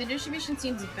 like the distribution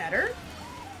seems better.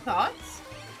 Thoughts?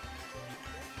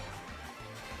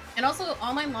 And also,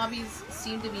 online lobbies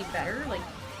seem to be better, like,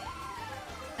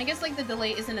 I guess like the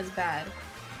delay isn't as bad.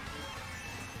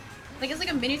 Like it's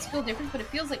like a minuscule difference, but it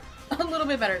feels like a little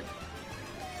bit better.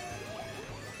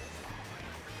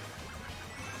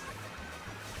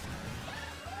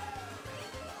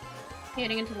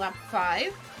 Heading into lap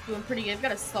 5. Doing pretty good.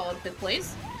 Got a solid 5th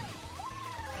place.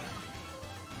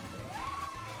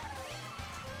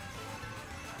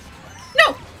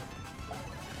 No!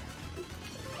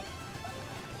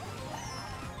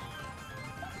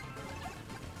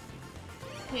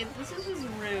 Okay, this is just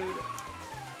rude.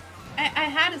 I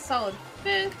had a solid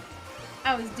 5th.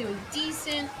 I was doing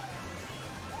decent.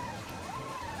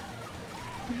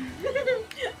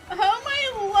 How am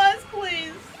I in last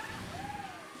place?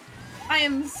 I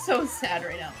am so sad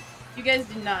right now. You guys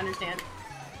did not understand.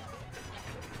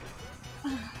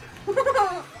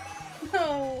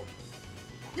 No.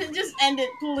 Just end it,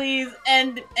 please.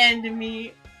 End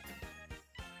me.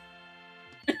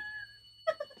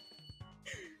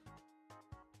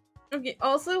 Okay,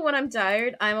 also when I'm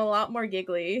tired, I'm a lot more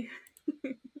giggly.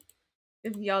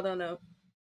 If y'all don't know.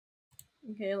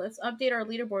 Okay, let's update our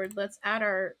leaderboard. Let's add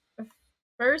our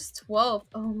first 12th.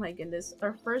 Oh my goodness.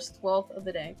 Our first 12th of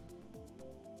the day.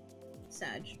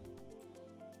 Sag.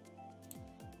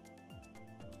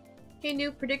 Okay,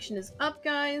 new prediction is up,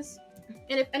 guys.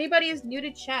 And if anybody is new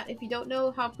to chat, if you don't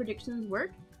know how predictions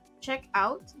work, check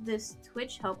out this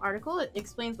Twitch help article. It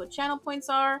explains what channel points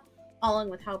are, along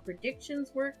with how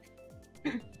predictions work.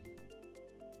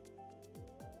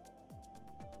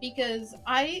 Because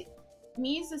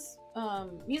me as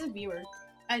a viewer,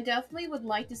 I definitely would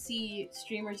like to see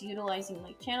streamers utilizing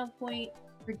like channel point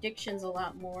predictions a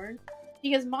lot more.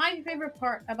 Because my favorite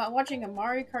part about watching a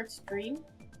Mario Kart stream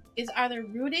is either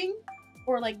rooting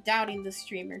or like doubting the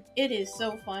streamer. It is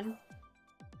so fun.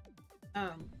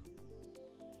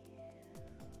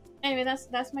 Anyway,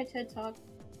 that's my TED Talk.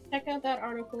 Check out that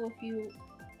article if you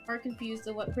are confused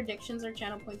of what predictions or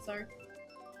channel points are.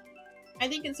 I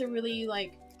think it's a really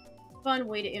like fun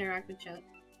way to interact with chat.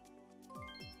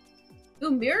 Ooh,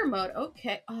 mirror mode.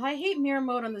 Okay. Oh, I hate mirror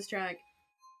mode on this track.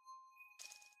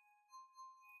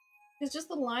 It's just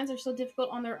the lines are so difficult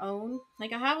on their own.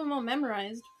 Like, I have them all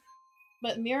memorized.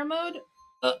 But mirror mode?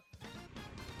 I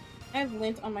have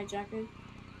lint on my jacket.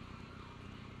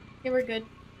 Okay, we're good.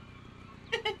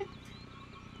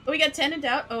 Oh, we got 10 in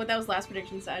doubt? Oh, that was last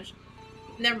prediction, Sag.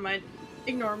 Never mind.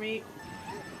 Ignore me.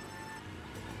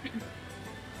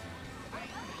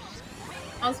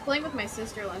 I was playing with my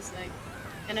sister last night,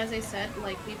 and as I said,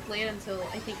 like, we played until,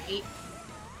 I think,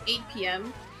 8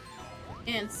 p.m.,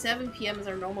 and 7 p.m. is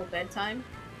our normal bedtime.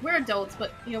 We're adults,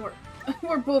 but, you know,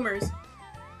 we're boomers.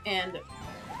 And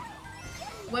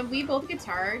when we both get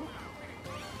tired,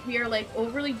 we are, like,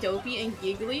 overly dopey and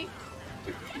giggly.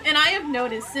 And I have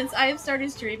noticed, since I have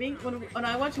started streaming, when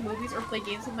I watch movies or play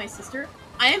games with my sister,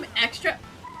 I am extra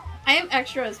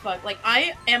as fuck. Like,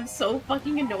 I am so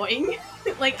fucking annoying.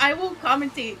 Like, I will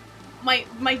commentate my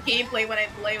gameplay when I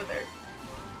play with her.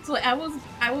 So like, I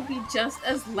will be just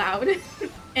as loud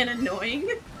and annoying.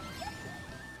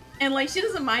 And like, she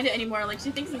doesn't mind it anymore. Like,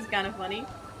 she thinks it's kind of funny.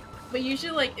 But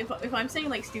usually, like, if I'm saying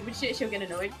like stupid shit, she'll get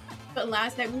annoyed. But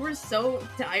last night we were so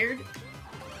tired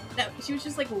that she was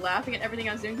just like laughing at everything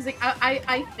I was doing. Cause like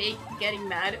I fake getting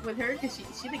mad with her because she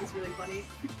thinks it's really funny.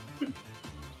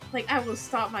 Like, I will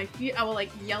stop my feet. I will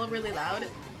like yell really loud.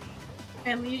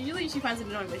 And usually she finds it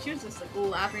annoying, but she was just like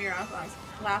laughing her ass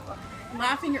off,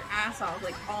 laughing her ass off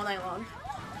like all night long.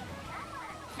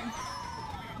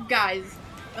 Guys,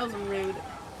 that was rude.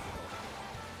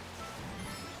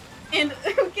 And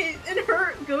okay, and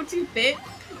her go-to bit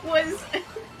was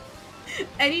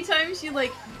anytime she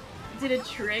like did a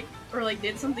trick or like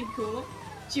did something cool,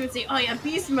 she would say, "Oh yeah,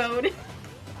 beast mode."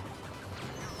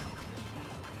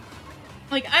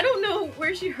 Like, I don't know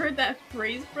where she heard that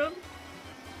phrase from.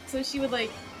 So she would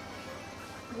like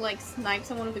snipe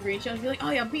someone with a green shell and be like, "Oh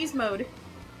yeah, beast mode."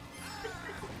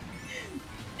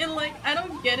 And like, I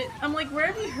don't get it. I'm like, where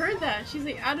have you heard that? She's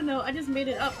like, I don't know, I just made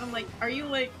it up. I'm like, are you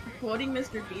like quoting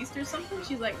Mr. Beast or something?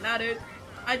 She's like, nah dude,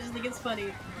 I just think it's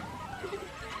funny.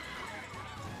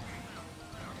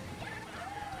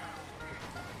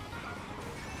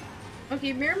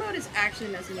 Okay, mirror mode is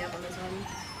actually messing me up on this one.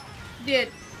 Dude.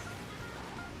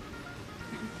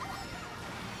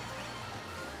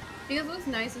 Because what's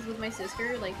nice is with my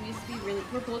sister, like, we used to be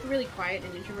we're both really quiet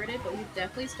and introverted, but we've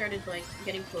definitely started, like,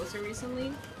 getting closer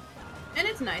recently. And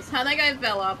it's nice. How that guy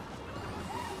fell off.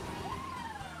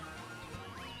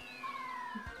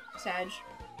 Sag.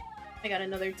 I got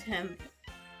another 10.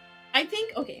 I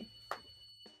think, okay.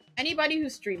 Anybody who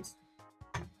streams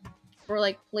or,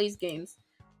 like, plays games,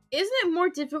 isn't it more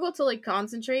difficult to, like,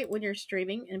 concentrate when you're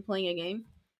streaming and playing a game?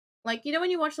 Like, you know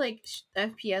when you watch, like,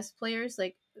 FPS players,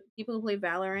 like, people who play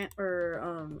Valorant or,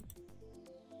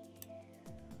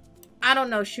 I don't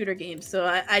know shooter games, so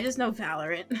I just know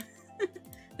Valorant.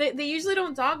 they usually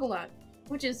don't talk a lot,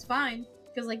 which is fine,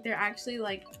 because, like, they're actually,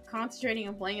 like, concentrating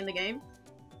on playing in the game.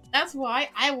 That's why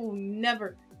I will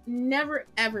never,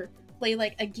 ever play,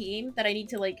 like, a game that I need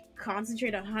to, like,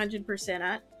 concentrate 100%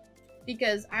 at,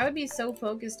 because I would be so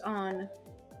focused on,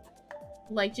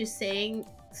 like, just saying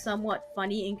somewhat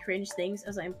funny and cringe things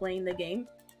as I'm playing the game.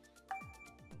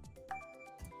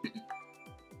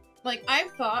 Like,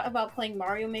 I've thought about playing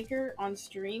Mario Maker on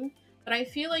stream, but I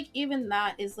feel like even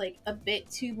that is, like, a bit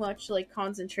too much, like,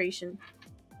 concentration.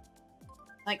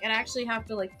 Like, I'd actually have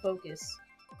to, like, focus.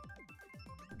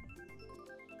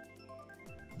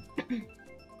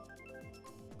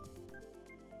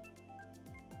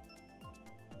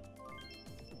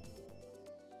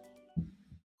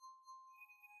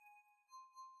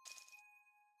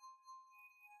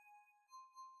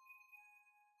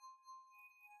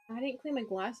 I didn't clean my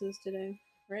glasses today.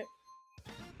 Rip.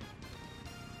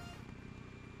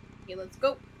 Okay, let's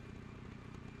go.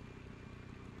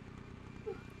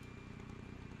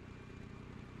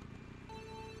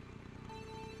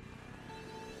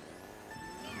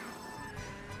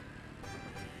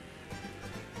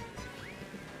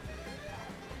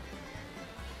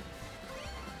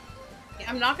 Okay,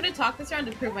 I'm not gonna talk this round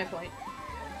to prove my point.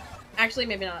 Actually,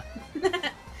 maybe not.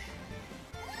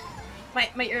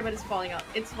 My earbud is falling off.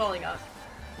 It's falling off.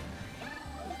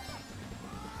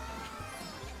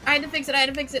 I had to fix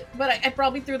it, but I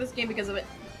probably threw this game because of it.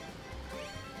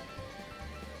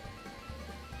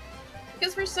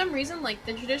 Because for some reason, like,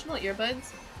 the traditional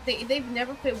earbuds, they've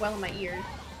never fit well in my ear.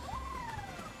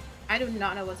 I do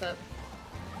not know what's up.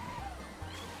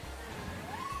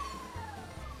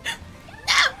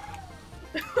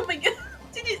 Oh my god.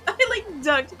 I like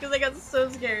ducked because I got so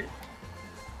scared.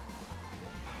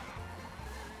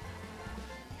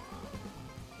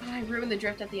 Oh, I ruined the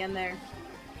drift at the end there.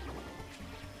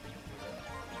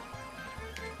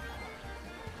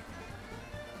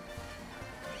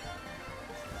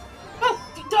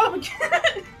 Oh, dog!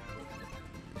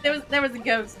 there was a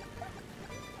ghost.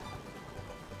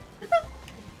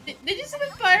 Did you see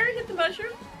the fire hit the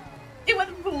mushroom? It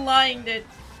went blinded.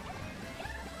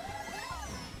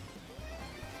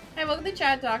 Hey, welcome to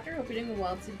Chat Doctor. Hope you're doing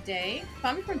well today.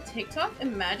 Found me from TikTok.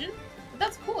 Imagine. But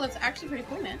that's cool. That's actually pretty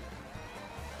cool, man.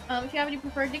 If you have any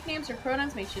preferred nicknames or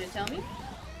pronouns, make sure to tell me.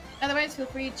 Otherwise, feel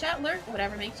free to chat, lurk,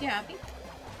 whatever makes you happy.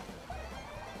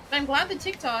 But I'm glad that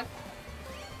TikTok.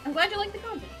 I'm glad you like the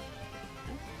content.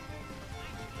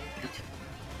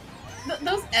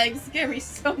 Those eggs scare me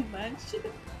so much.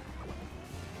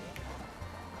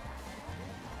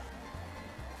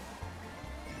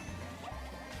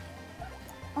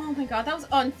 Oh my god, that was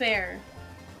unfair.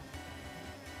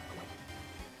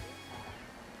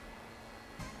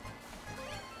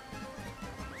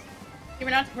 Okay,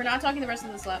 we're not talking the rest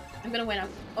of this lap. I'm gonna win.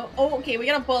 Oh, okay, we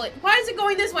got a bullet. Why is it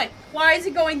going this way? Why is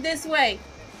it going this way?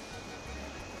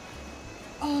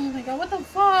 Oh my god, what the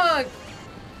fuck?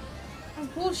 That's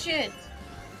bullshit.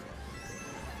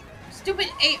 Stupid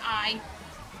AI.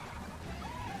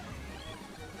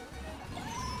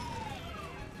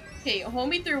 Okay,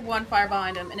 homie threw one fire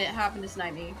behind him and it happened to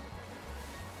snipe me.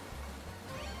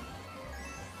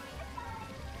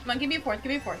 Come on, give me a fourth,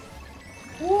 give me a fourth.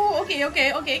 Ooh,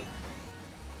 okay.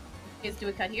 Let's do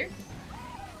a cut here.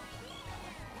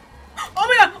 Oh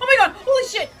my god, holy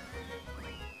shit!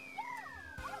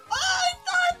 Oh,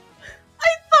 I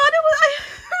thought it was,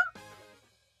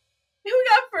 Who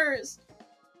got first?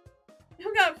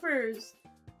 Who got first?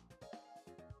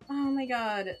 Oh my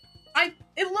god.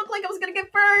 It looked like I was gonna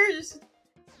get first!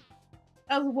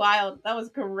 That was wild. That was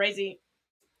crazy.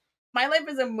 My life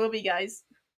is a movie, guys.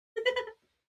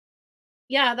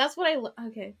 Yeah, that's what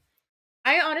okay.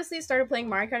 I honestly started playing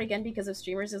Mario Kart again because of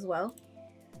streamers as well.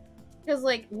 Because,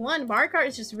 like, one, Mario Kart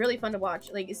is just really fun to watch.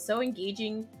 Like, it's so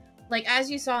engaging. Like, as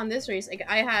you saw in this race, like,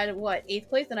 I had, what, 8th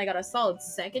place, and I got a solid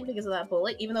 2nd because of that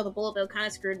bullet, even though the bullet bill kind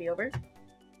of screwed me over.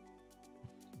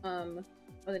 What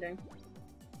are they doing?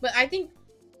 But I think,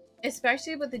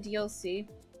 especially with the DLC,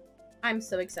 I'm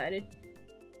so excited.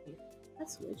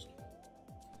 That's switched.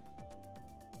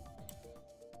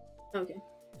 Okay.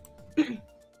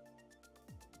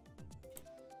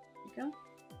 Go.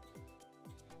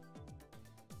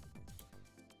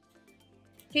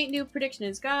 Kate new prediction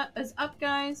is up,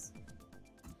 guys.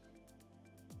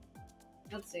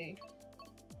 Let's see.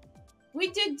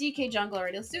 We did DK Jungle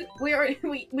already. Let's do. We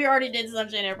already did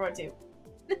Sunshine Airport too.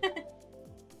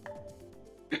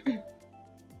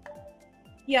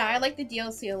 Yeah, I like the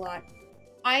DLC a lot.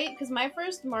 Because my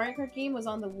first Mario Kart game was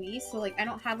on the Wii, so like I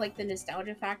don't have like the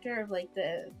nostalgia factor of like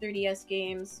the 3DS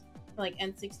games, or, like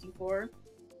N64.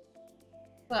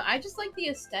 But I just like the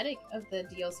aesthetic of the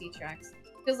DLC tracks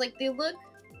because like they look,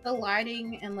 the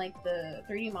lighting and like the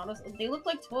 3D models, they look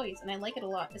like toys, and I like it a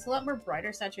lot. It's a lot more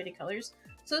brighter, saturated colors,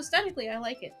 so aesthetically I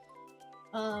like it.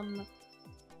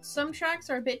 Some tracks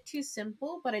are a bit too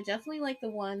simple, but I definitely like the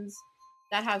ones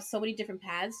that have so many different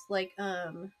paths, like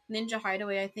Ninja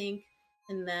Hideaway, I think.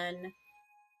 And then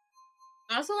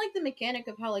I also like the mechanic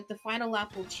of how like the final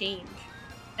lap will change.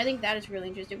 I think that is really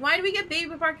interesting. Why do we get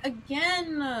Baby Park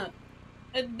again?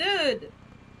 Dude.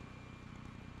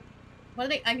 What are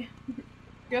they? I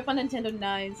grew up on Nintendo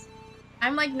 9s.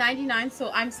 I'm like 99,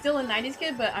 so I'm still a 90s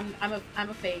kid, but I'm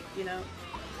a fake, you know.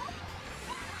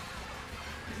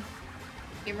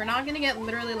 Okay, we're not gonna get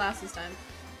literally last this time.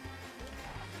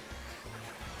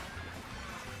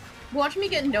 Watch me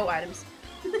get no items.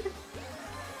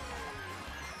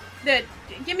 Dude,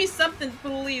 give me something,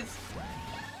 please.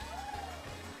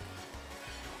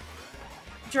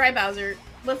 Dry Bowser.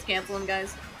 Let's cancel him,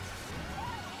 guys.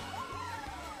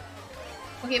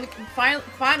 Okay, we can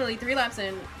finally 3 laps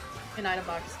in an item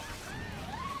box.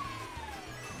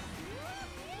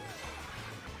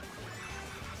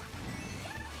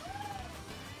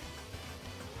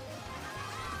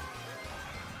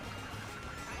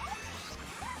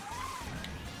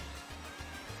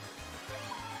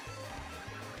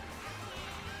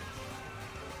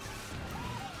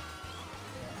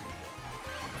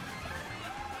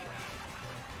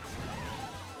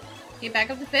 Okay,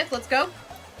 back up to 5th. Let's go.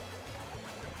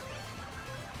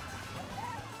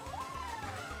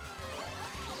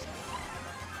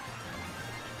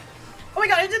 Oh my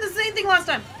god, I did the same thing last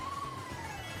time.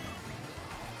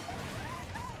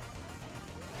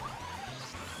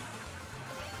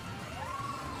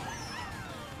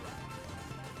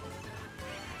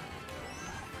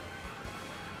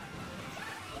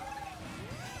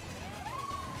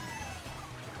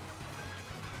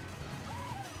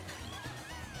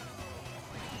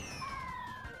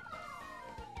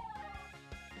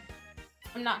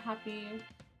 I'm not happy.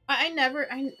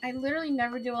 I literally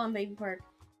never do well on Baby Park.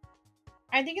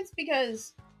 I think it's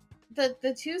because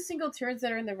the 2 single turns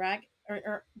that are in the rack,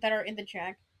 or that are in the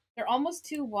track, they're almost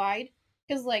too wide.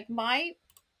 Because like my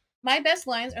best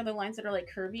lines are the lines that are like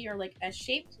curvy or like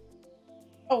S-shaped.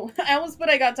 Oh, I almost put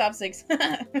I got top 6.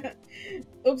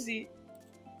 Oopsie.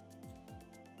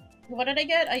 What did I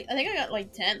get? I think I got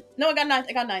like 10. No, I got 9.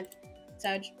 I got 9.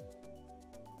 Sag.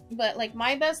 But like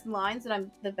my best lines that I'm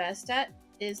the best at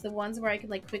is the ones where I can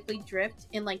like quickly drift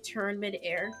and like turn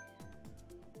mid-air.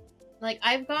 Like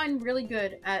I've gotten really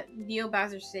good at Neo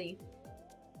Bowser City.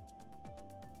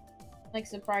 Like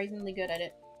surprisingly good at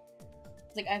it.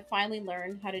 It's like I finally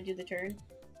learned how to do the turn.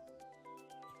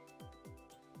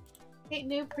 Okay,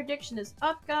 new prediction is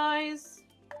up, guys.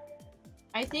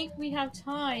 I think we have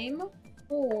time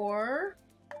for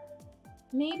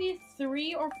maybe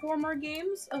 3 or 4 more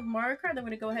games of Mario Kart. Then I'm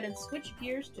going to go ahead and switch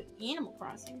gears to Animal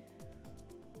Crossing.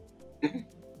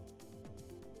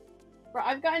 Bro,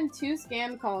 I've gotten 2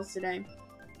 scam calls today.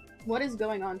 What is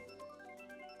going on?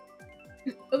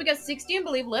 Oh, we got 60 and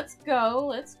Believe. Let's go.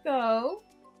 Let's go.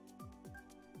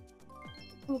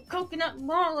 Oh, Coconut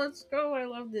Mall. Let's go. I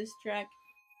love this track.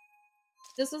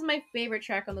 This was my favorite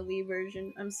track on the Wii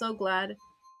version. I'm so glad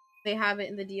they have it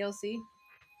in the DLC.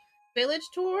 Village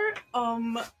tour?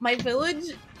 My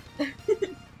village...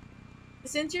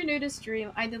 Since you're new to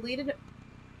stream, I deleted...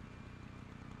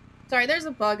 Sorry, there's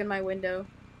a bug in my window.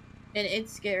 And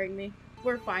it's scaring me.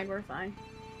 We're fine, we're fine.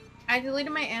 I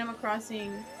deleted my Animal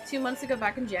Crossing 2 months ago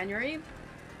back in January.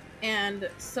 And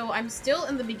so I'm still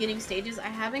in the beginning stages. I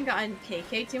haven't gotten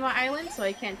KK to my island, so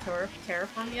I can't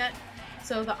terraform yet.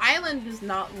 So the island does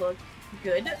not look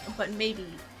good, but maybe...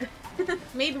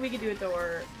 maybe we can do it though,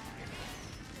 or...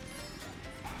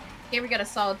 Okay, we got a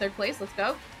solid 3rd place. Let's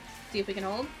go. See if we can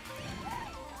hold.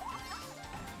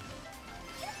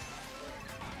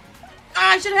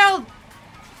 Ah, I should have held!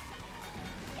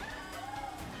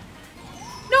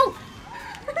 No!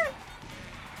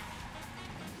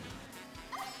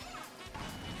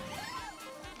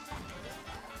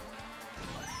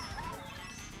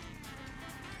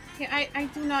 Okay, I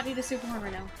do not need a super horn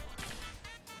right now.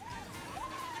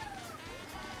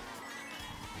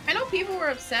 I know people were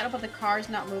upset about the cars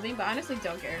not moving, but honestly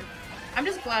don't care. I'm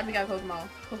just glad we got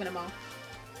Coconut Mall.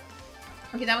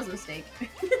 Okay, that was a mistake.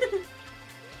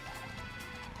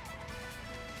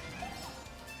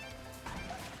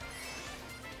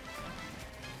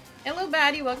 Hello,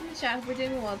 Baddie. Welcome to chat. We're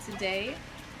doing well today.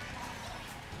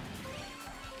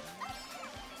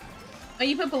 Oh,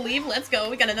 you put Believe? Let's go.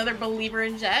 We got another Believer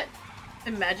in Jet.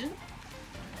 Imagine.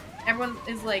 Everyone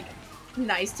is, like,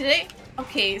 nice today.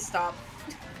 Okay, stop.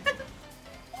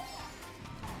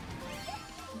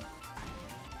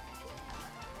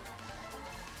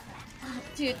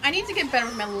 Dude, I need to get better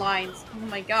with my lines. Oh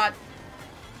my god.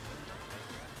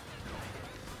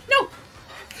 No!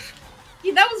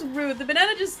 Yeah, that was rude. The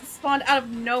banana just spawned out of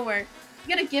nowhere.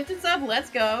 You got a gift and sub? Let's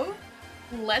go.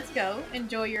 Let's go.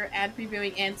 Enjoy your ad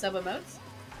previewing and sub emotes.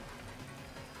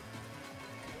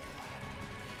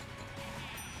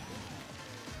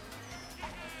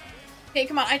 Okay,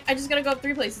 come on. I just gotta go up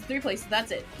 3 places. 3 places.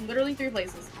 That's it. Literally 3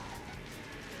 places.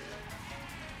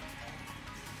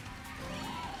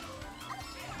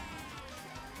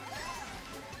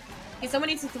 Okay, someone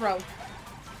needs to throw.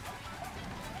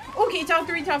 Okay, top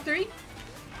 3, top 3.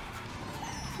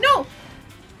 No!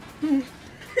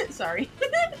 Sorry.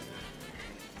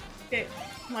 Okay,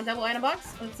 come on, double item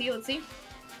box. Let's see, let's see.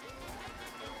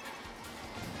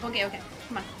 Okay, okay,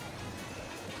 come on.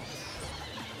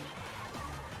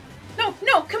 No,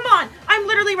 no, come on! I'm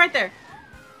literally right there.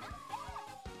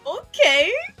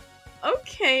 Okay.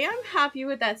 Okay, I'm happy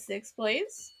with that 6th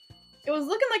place. It was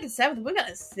looking like a 7th. We got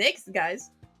a 6th, guys.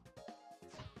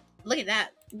 Look at that.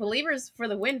 Believers for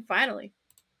the win, finally.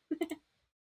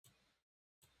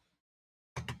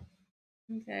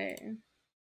 Okay.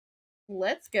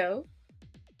 Let's go.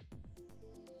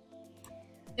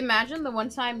 Imagine the one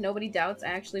time nobody doubts I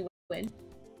actually win.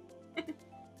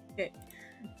 Okay.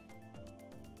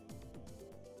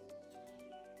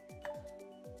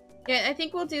 Yeah, I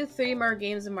think we'll do 3 more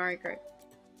games of Mario Kart.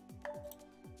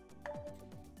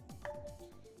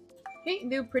 Okay,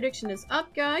 new prediction is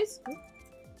up, guys.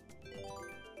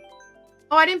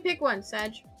 Oh, I didn't pick one,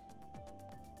 Sag.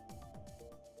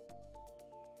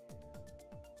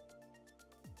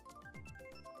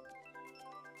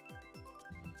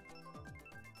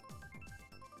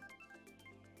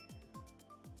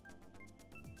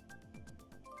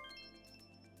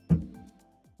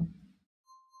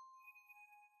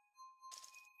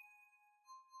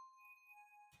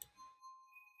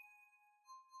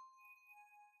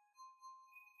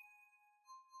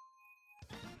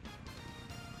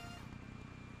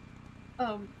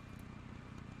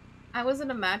 I was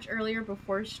in a match earlier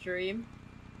before stream,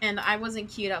 and I wasn't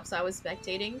queued up, so I was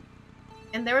spectating.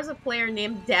 And there was a player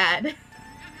named Dad.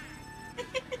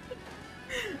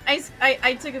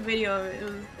 I took a video of it.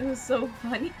 It was so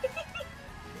funny.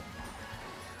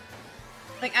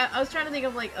 Like, I was trying to think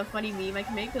of, like, a funny meme I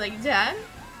can make. Like, Dad?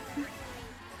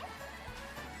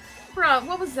 Bruh,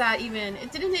 what was that even?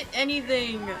 It didn't hit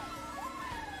anything.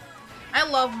 I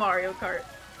love Mario Kart.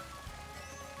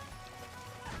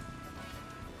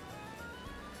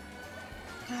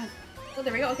 God. Oh,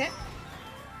 there we go, okay.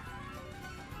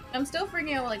 I'm still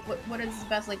figuring out, like, what is the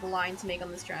best, like, line to make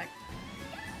on this track.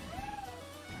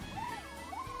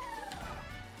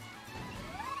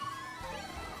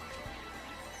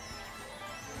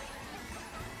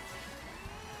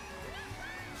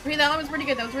 Okay, that one was pretty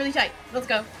good. That was really tight. Let's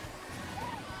go.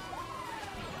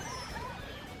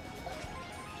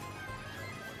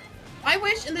 I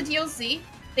wish in the DLC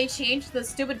they changed the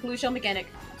stupid blue shell mechanic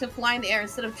to fly in the air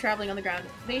instead of traveling on the ground.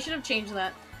 They should have changed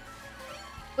that.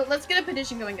 But let's get a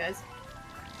petition going, guys.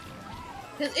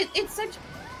 Because it's such...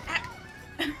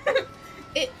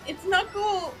 it's not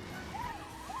cool.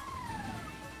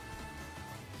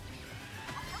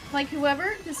 Like,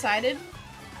 whoever decided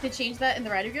to change that in the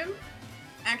writer room,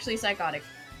 actually psychotic.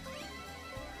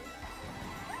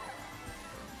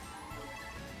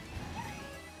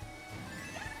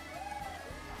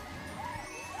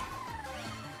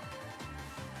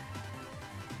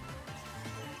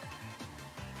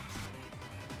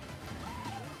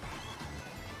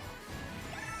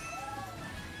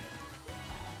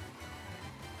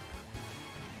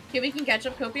 Okay, we can catch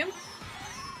up Copium.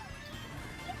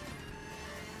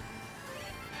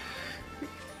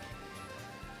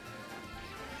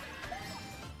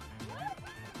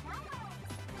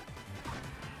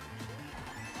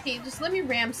 Okay, just let me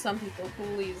ram some people,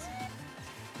 please.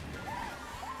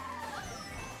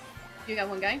 You got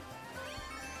one guy.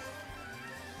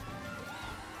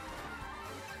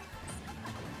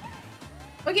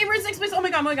 Okay, we're in 6th place. Oh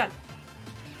my god, oh my god.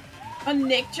 A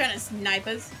Nick trying to snipe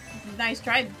us. Nice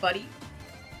try, buddy.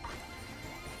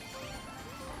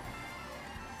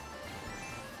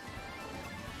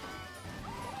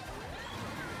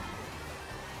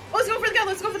 Oh, let's go for the gun.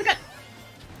 Let's go for the gun.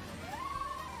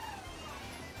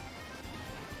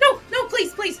 No,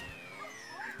 please, please.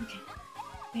 Okay.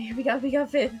 Okay, we got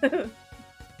 5th.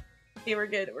 Okay, we're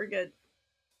good. We're good.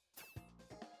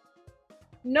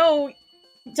 No,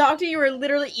 Doctor, you are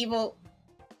literally evil.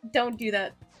 Don't do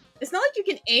that. It's not like you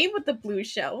can aim with the blue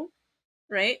shell,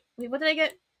 right? Wait, what did I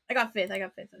get? I got 5th. I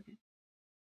got 5th. Okay.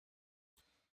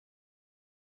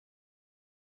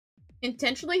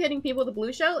 Intentionally hitting people with a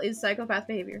blue shell is psychopath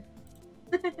behavior.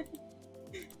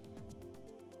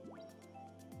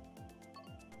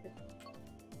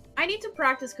 I need to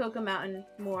practice Cocoa Mountain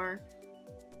more.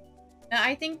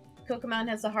 I think Cocoa Mountain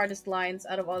has the hardest lines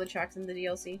out of all the tracks in the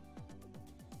DLC.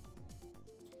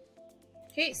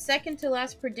 Okay, second to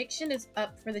last prediction is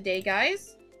up for the day,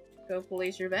 guys. Go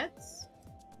place your bets.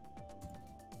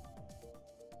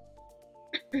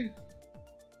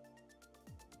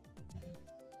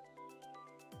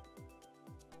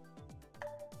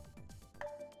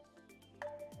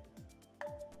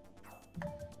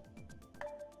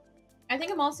 I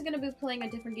think I'm also gonna be playing a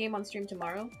different game on stream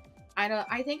tomorrow.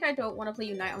 I think I don't want to play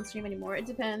Unite on stream anymore. It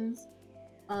depends.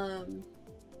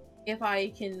 If I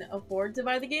can afford to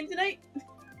buy the game tonight.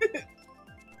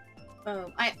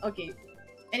 Okay.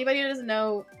 Anybody who doesn't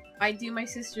know, I do my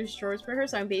sister's chores for her,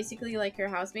 so I'm basically like her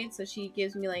housemate, so she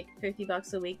gives me like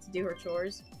 $50 a week to do her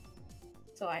chores.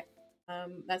 So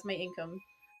that's my income.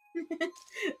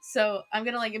 So I'm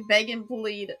gonna like beg and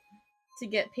plead to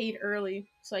get paid early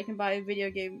so I can buy a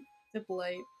video game to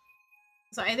play.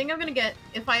 So I think I'm gonna get,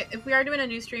 if we are doing a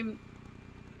new stream,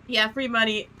 yeah, free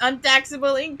money,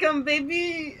 untaxable income,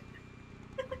 baby.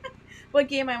 What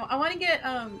game I want to get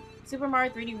Super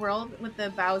Mario 3D World with the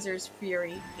Bowser's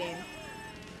Fury game.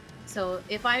 So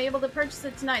if I'm able to purchase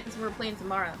it tonight, this is what we're playing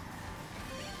tomorrow.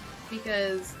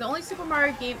 Because the only Super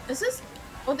Mario game this is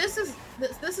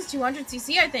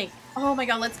 200cc, I think. Oh my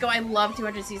god, let's go! I love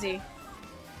 200cc.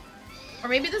 Or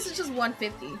maybe this is just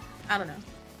 150. I don't know.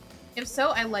 If so,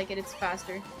 I like it. It's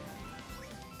faster.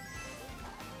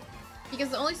 Because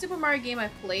the only Super Mario game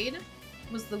I've played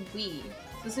was the Wii.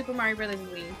 The Super Mario Brothers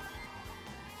Wii.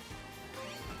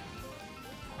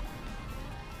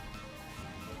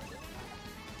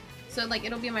 So, like,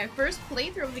 it'll be my first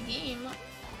playthrough of the game.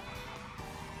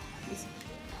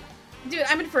 Dude,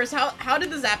 I'm in first. How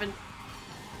did this happen?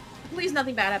 Please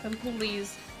nothing bad happen,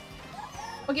 please.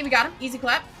 Okay, we got him. Easy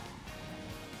clap.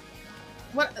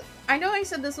 What? I know I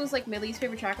said this was, like, my least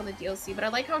favorite track on the DLC, but I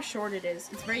like how short it is.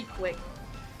 It's very quick.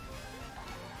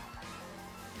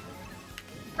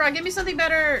 Bro, give me something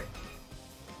better!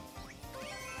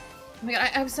 Oh my god, I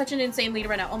have such an insane lead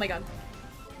right now. Oh my god.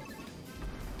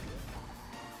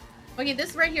 Okay,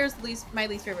 this right here is my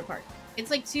least favorite part.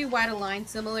 It's like too wide a line,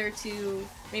 similar to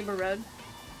Rainbow Road.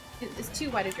 It's too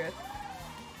wide a drift.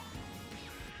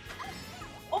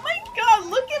 Oh my god,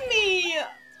 look at me!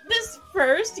 This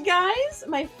first, guys!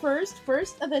 My first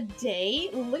of the day?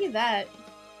 Look at that.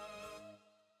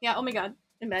 Yeah, oh my god.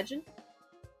 Imagine.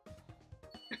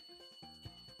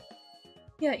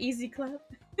 Yeah, easy clap.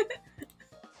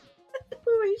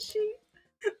 Who is she?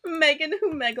 Megan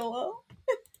Humegalo.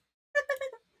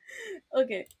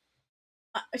 Okay.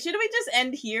 Should we just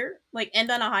end here? Like,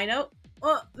 end on a high note?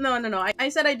 Oh, no. I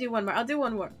said I'd do one more. I'll do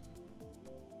one more.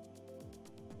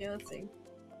 Yeah, let's see.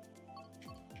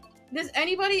 Does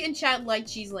anybody in chat like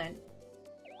Cheeseland?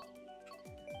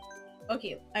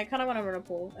 Okay, I kind of want to run a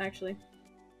poll, actually.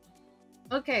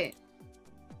 Okay.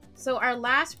 So our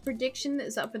last prediction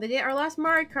is up for the day. Our last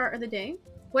Mario Kart of the day.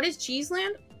 What is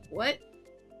Cheeseland? What?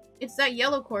 It's that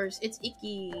yellow course. It's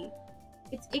icky.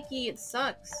 It's icky. It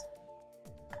sucks.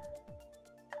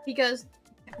 Because,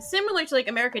 similar to, like,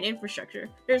 American infrastructure,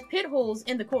 there's pit holes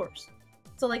in the course.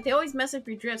 So, like, they always mess up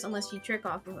your drifts unless you trick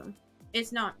off of them.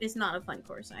 It's not a fun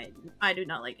course. I do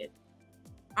not like it.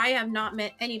 I have not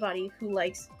met anybody who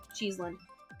likes Cheeseland.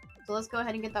 So let's go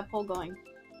ahead and get that poll going.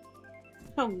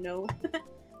 Oh no.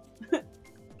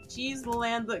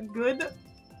 Cheeseland good?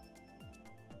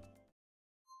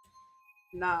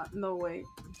 Nah, no way.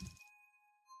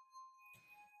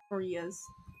 Or yes.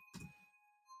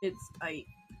 It's aight.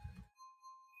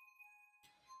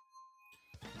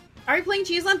 Are we playing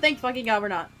Cheeseland? Thank fucking god we're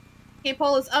not. Okay,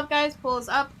 poll is up, guys. Poll is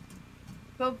up.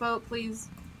 Go vote, please.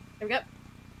 There we go.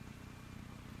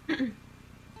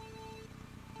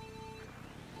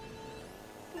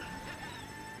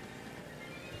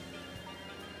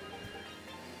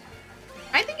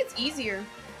 I think it's easier.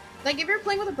 Like, if you're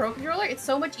playing with a Pro Controller, it's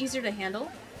so much easier to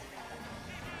handle.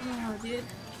 Oh, dude.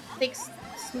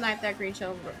 Snipe that green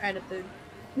shell right at the...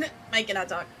 I cannot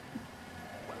talk.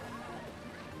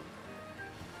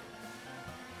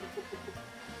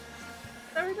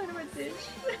 Are we talking about dish?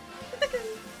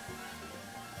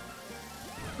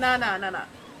 No.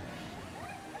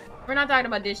 We're not talking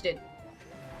about dish, dude.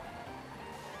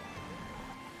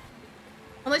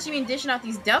 Unless you mean dishing out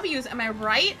these W's, am I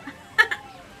right?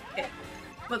 Okay,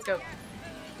 let's go.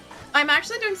 I'm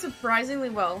actually doing surprisingly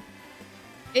well.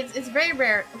 It's very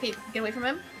rare. Okay, get away from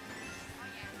him.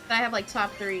 That I have like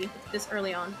top 3 this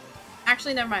early on.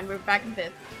 Actually, never mind. We're back in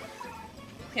 5th.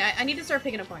 Okay, I need to start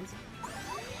picking up points.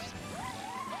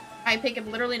 I pick up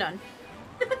literally none.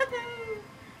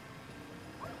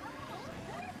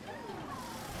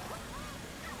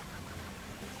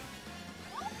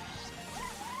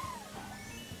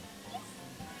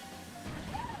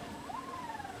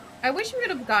 I wish we would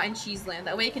have gotten Cheeseland.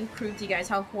 That way I can prove to you guys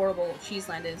how horrible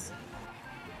Cheeseland is.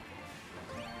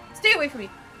 Stay away from me.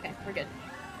 Okay, we're good.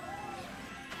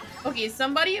 Okay,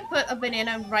 somebody put a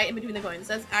banana right in between the coins.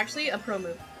 That's actually a pro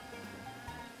move.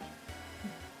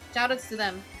 Shoutouts to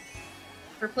them.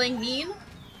 For playing mean,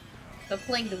 but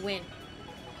playing to win.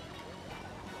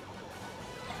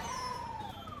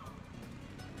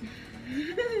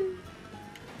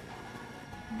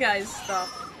 Guys, stop.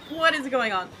 What is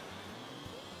going on?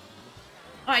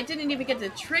 Oh, I didn't even get to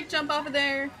trick jump off of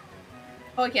there.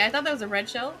 Oh, okay, I thought that was a red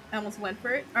shell. I almost went for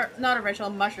it. Or, not a red shell,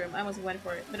 a mushroom. I almost went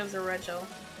for it, but it was a red shell.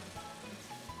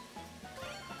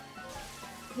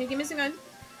 Can you give me some gun?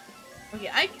 Okay,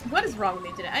 what is wrong with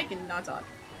me today? I cannot talk.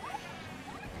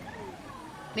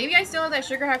 Maybe I still have that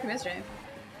sugar hack from yesterday.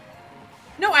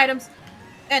 No items.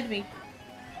 End me.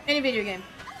 Any video game.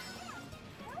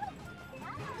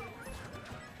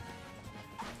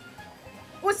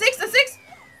 Oh, a 6! A 6!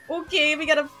 Okay, we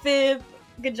got a 5th.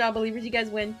 Good job, believers. You guys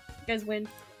win. You guys win.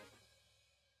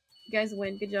 You guys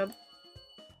win. Good job.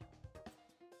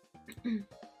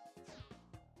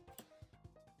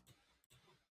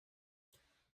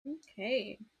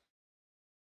 Okay.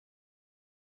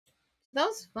 That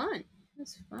was fun. That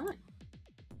was fun.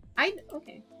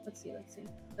 Okay. Let's see.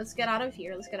 Let's get out of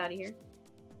here. Let's get out of here.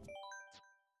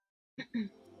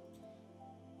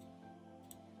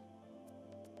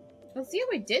 Let's see how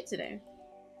I did today.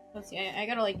 Let's see. I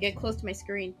gotta like get close to my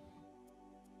screen.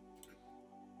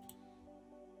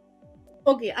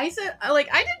 Okay, I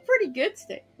did pretty good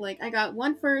today. Like, I got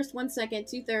 1 first, 1 second,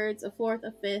 2 thirds, a 4th,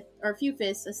 a 5th, or a few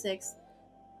 5ths, a 6th.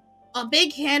 A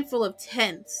big handful of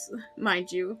 10ths,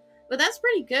 mind you. But that's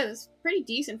pretty good. It's pretty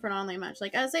decent for an online match.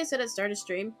 Like, as I said at start of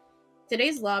stream,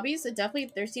 today's lobbies,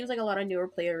 there seems like a lot of newer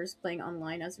players playing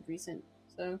online as of recent.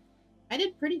 So, I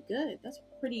did pretty good. That's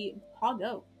pretty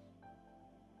hoggo.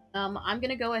 I'm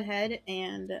gonna go ahead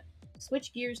and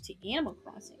switch gears to Animal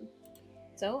Crossing.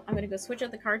 So, I'm gonna go switch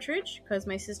out the cartridge, because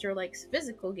my sister likes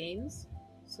physical games.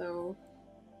 So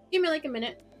give me like a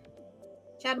minute.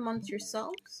 Chat amongst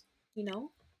yourselves, you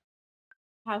know.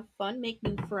 Have fun, make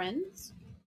new friends.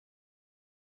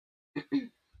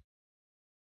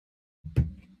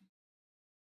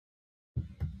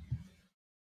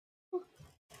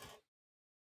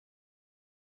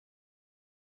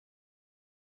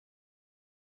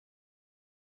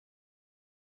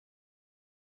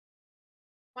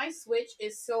 My Switch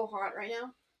is so hot right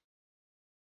now.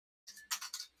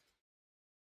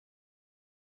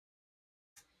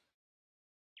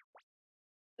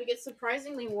 Like, it's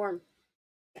surprisingly warm.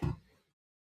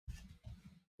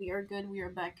 We are good, we are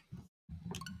back.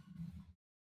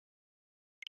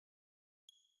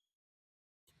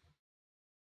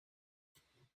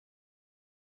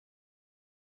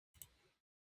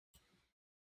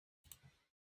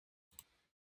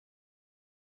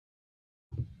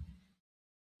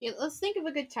 Yeah, let's think of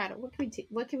a good title.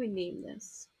 What can we name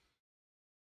this?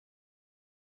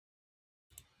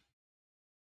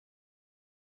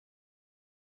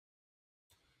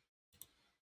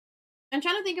 I'm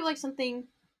trying to think of like something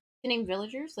to name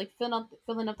villagers, like filling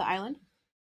up the island.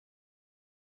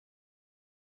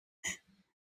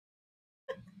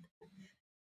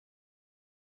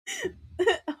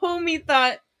 Homie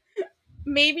thought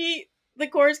maybe the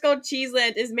course called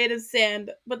Cheeseland is made of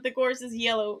sand, but the course is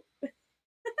yellow.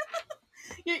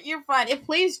 You're fine. It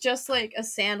plays just like a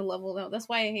sand level though. That's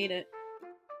why I hate it.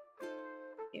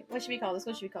 Okay, what should we call this?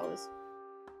 What should we call this?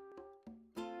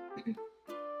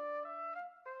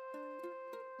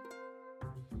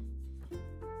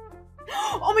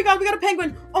 Oh my god, we got a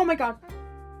penguin! Oh my god.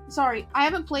 Sorry, I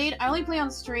haven't played. I only play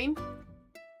on stream.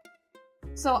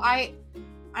 So I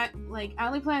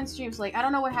only play on streams. Like, I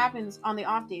don't know what happens on the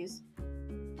off days.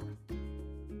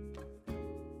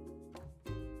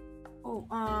 Oh,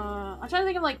 I'm trying to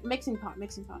think of like mixing pot.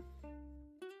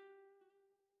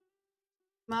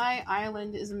 My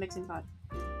island is a mixing pot.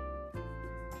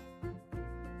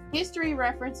 History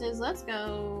references. Let's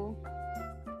go.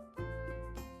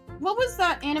 What was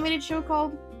that animated show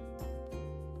called?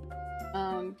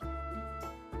 Oh,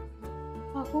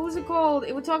 what was it called?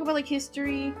 It would talk about like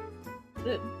history.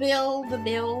 The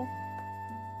Bill.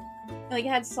 Like, it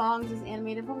had songs as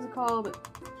animated. What was it called?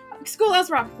 Schoolhouse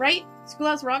Rock, right?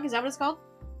 Schoolhouse Rock, is that what it's called?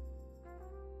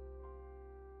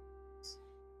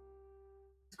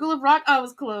 School of Rock? Oh, I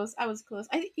was close. I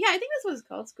think that's what it's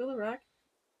called. School of Rock.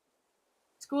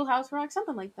 Schoolhouse Rock,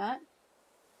 something like that.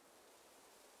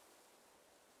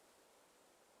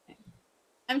 Okay.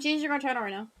 I'm changing our title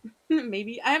right now.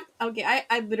 Maybe. I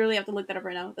literally have to look that up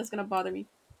right now. That's gonna bother me.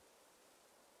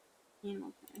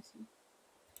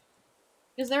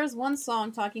 Because there was one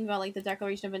song talking about like the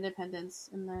Declaration of Independence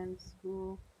and then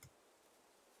school.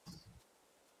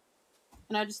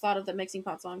 And I just thought of the mixing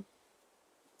pot song.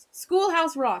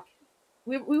 Schoolhouse Rock.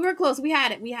 We were close. We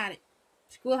had it.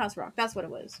 Schoolhouse Rock. That's what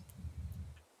it was.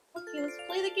 Okay, let's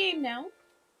play the game now.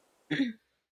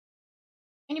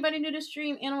 Anybody new to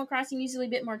stream? Animal Crossing usually a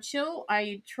bit more chill.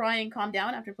 I try and calm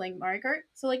down after playing Mario Kart.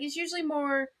 So like, it's usually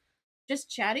more just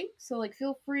chatting. So like,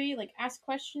 feel free, like, ask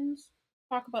questions,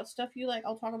 talk about stuff you like.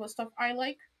 I'll talk about stuff I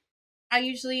like. I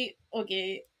usually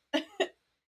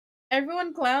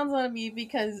everyone clowns on me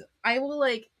because I will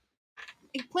like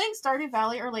playing Stardew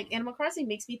Valley or like Animal Crossing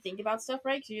makes me think about stuff,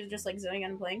 right? Because you're just like zoning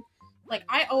out and playing. Like,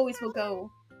 I always will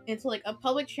go into like a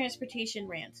public transportation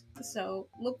rant. So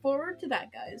look forward to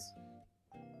that, guys.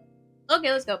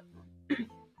 Okay, let's go.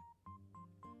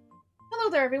 Hello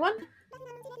there, everyone.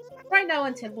 Right now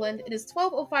in Timbaland, it is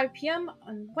 12:05 p.m.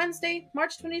 on Wednesday,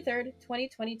 March 23rd,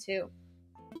 2022.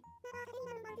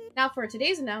 Now for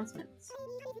today's announcements.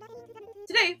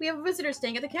 Today, we have a visitor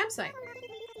staying at the campsite.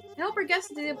 I hope our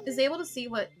guest is able to see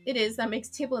what it is that makes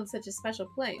Timbaland such a special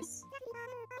place.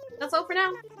 That's all for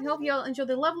now. I hope you all enjoy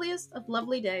the loveliest of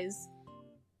lovely days.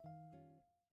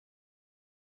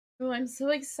 Oh, I'm so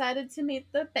excited to meet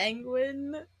the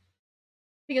penguin.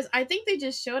 Because I think they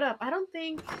just showed up. I don't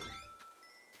think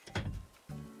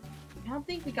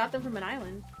we got them from an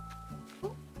island.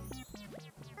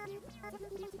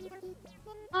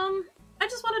 I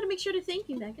just wanted to make sure to thank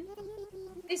you, Megan.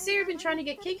 They say you've been trying to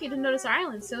get Kiki to notice our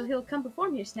island, so he'll come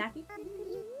perform here, Snacky.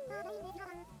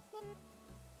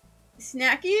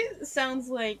 Snacky sounds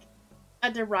like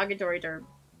a derogatory term.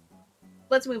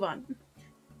 Let's move on.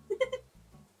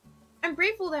 I'm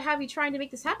grateful to have you trying to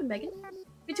make this happen, Megan.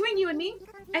 Between you and me,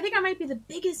 I think I might be the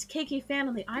biggest KK fan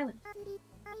on the island.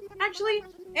 Actually,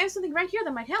 I have something right here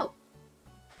that might help.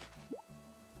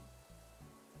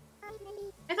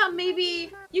 I thought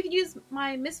maybe you could use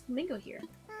my Miss Flamingo here.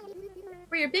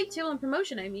 For your big Timbaland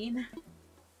promotion, I mean.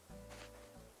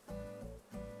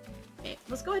 Okay,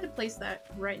 let's go ahead and place that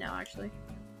right now, actually.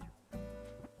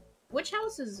 Which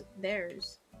house is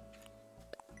theirs?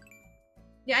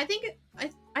 Yeah, I think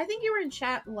you were in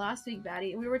chat last week,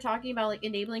 Batty, and we were talking about like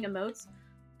enabling emotes.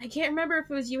 I can't remember if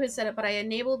it was you who said it, but I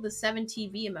enabled the 7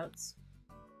 TV emotes.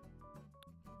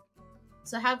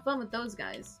 So have fun with those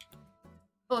guys.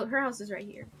 Oh, her house is right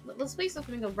here. Let's place the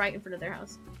flamingo right in front of their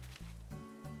house.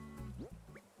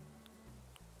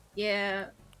 Yeah,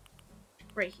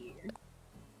 right here.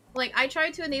 Like, I try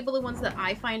to enable the ones that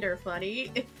I find are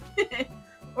funny.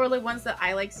 Or the ones that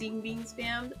I like seeing being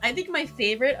spammed. I think my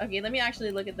favorite... Okay, let me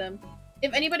actually look at them.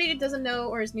 If anybody doesn't know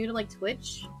or is new to, like,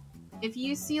 Twitch, if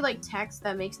you see, like, text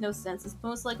that makes no sense, it's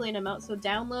most likely an emote. So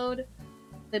download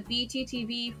the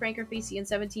BTTV, Frankerfacey, and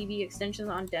 7TV extensions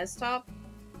on desktop.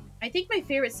 I think my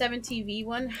favorite 7TV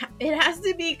one, it has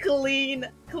to be Colleen.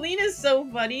 Colleen is so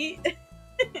funny.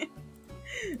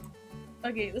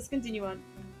 Okay, let's continue on.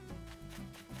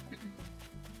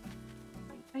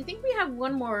 I think we have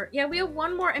one more. Yeah, we have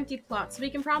one more empty plot, so we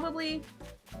can probably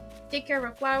take care of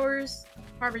our flowers,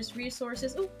 harvest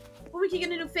resources. Oh, we can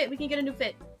get a new fit. We can get a new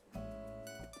fit.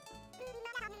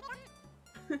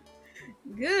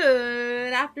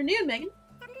 Good afternoon, Megan.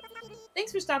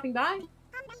 Thanks for stopping by.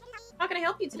 How can I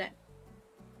help you today?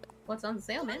 What's on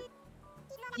sale, man?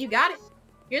 You got it.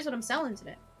 Here's what I'm selling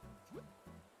today.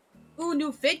 Ooh,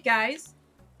 new fit, guys.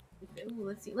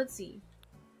 Ooh, let's see.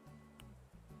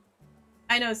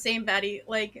 I know, same, Betty.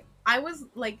 Like, I was,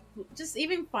 like, just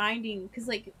even finding, because,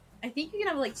 like, I think you can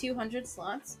have, like, 200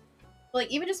 slots. But,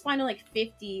 like, even just finding, like,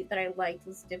 50 that I liked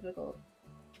was difficult.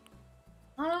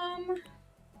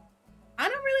 I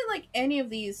don't really like any of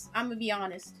these, I'm gonna be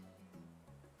honest.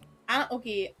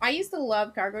 Okay, I used to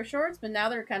love cargo shorts, but now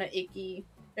they're kind of icky.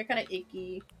 They're kind of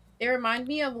icky. They remind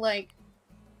me of, like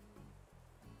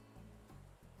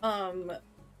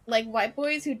white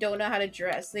boys who don't know how to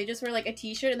dress. They just wear like a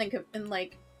t-shirt and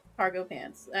like cargo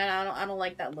pants, and I don't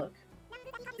like that look.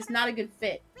 It's not a good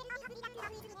fit.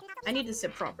 I need to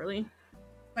sit properly.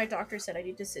 My doctor said I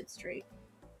need to sit straight.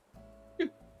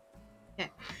 Okay.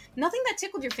 Nothing that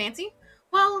tickled your fancy?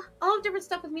 Well, I'll have different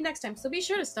stuff with me next time, so be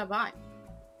sure to stop by.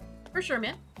 For sure,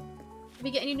 man. Did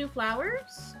we get any new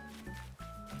flowers?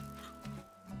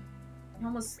 I'm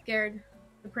almost scared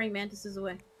the praying mantises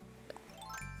away.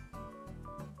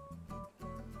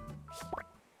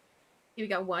 Here we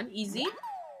got one. Easy.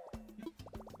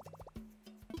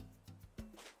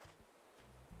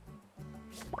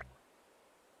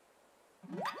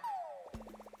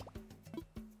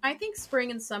 I think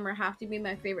spring and summer have to be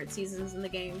my favorite seasons in the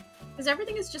game. Because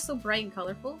everything is just so bright and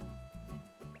colorful.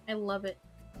 I love it.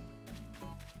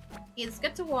 Okay, let's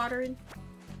get to watering.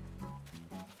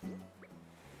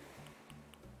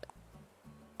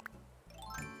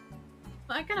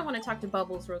 I kind of want to talk to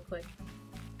Bubbles real quick.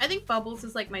 I think Bubbles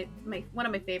is like one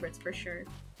of my favorites for sure.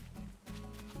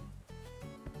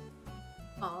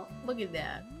 Oh, look at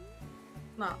that.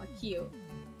 Aw, cute.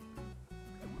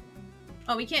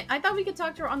 Oh, we can't- I thought we could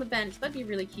talk to her on the bench. That'd be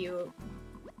really cute.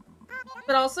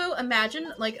 But also,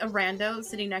 imagine, like, a rando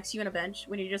sitting next to you on a bench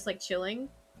when you're just, like, chilling.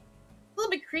 A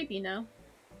little bit creepy, no?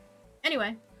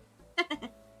 Anyway.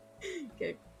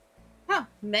 Good. Huh,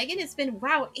 Megan, it's been,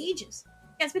 wow, ages.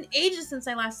 Yeah, it's been ages since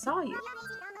I last saw you.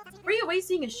 Were you away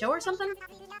seeing a show or something?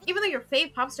 Even though your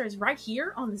fave pop star is right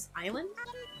here on this island?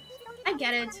 I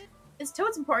get it. It's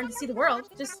totes important to see the world.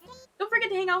 Just don't forget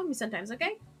to hang out with me sometimes,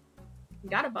 okay? You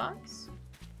got a box?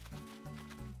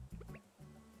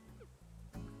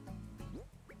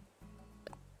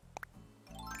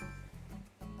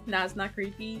 Nah, it's not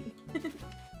creepy.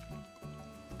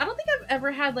 I don't think I've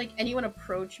ever had, like, anyone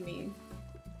approach me.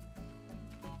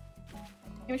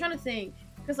 I'm trying to think.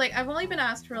 Because, like, I've only been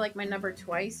asked for, like, my number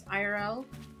twice, IRL.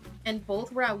 And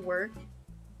both were at work.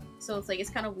 So it's, like,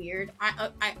 it's kind of weird.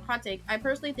 Hot take, I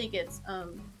personally think it's,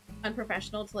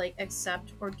 unprofessional to, like,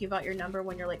 accept or give out your number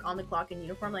when you're, like, on the clock in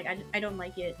uniform. Like, I don't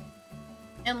like it.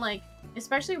 And, like,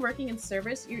 especially working in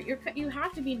service, you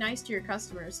have to be nice to your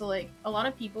customers. So, like, a lot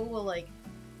of people will, like,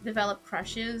 develop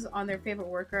crushes on their favorite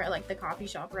worker at, like, the coffee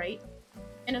shop, right?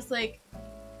 And it's like,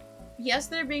 yes,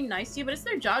 they're being nice to you, but it's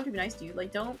their job to be nice to you.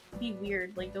 Like, don't be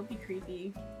weird. Like, don't be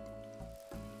creepy.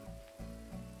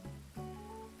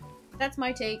 That's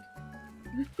my take.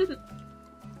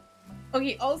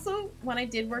 Okay, also, when I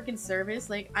did work in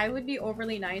service, like, I would be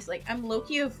overly nice. Like, I'm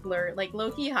low-key a flirt. Like,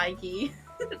 low-key, high-key.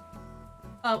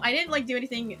 I didn't, like, do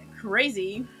anything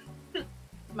crazy.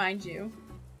 Mind you.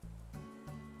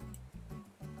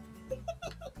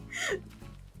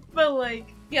 But,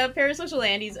 like, yeah, parasocial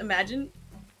Andes, imagine.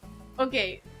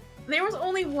 Okay, there was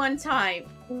only one time,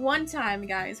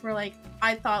 guys, where, like,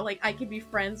 I thought, like, I could be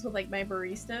friends with, like, my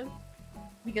barista.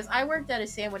 Because I worked at a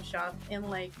sandwich shop, and,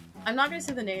 like, I'm not gonna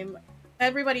say the name.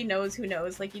 everybody knows who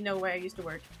knows, like, you know where I used to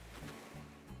work.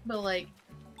 But like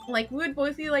we would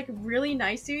both be like really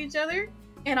nice to each other,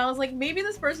 and I was like, maybe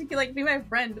this person could like be my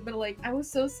friend, but like I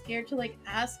was so scared to like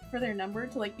ask for their number,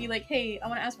 to like be like, hey, I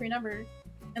want to ask for your number,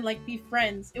 and like be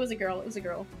friends. It was a girl.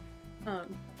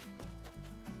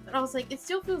 But I was like, it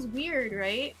still feels weird,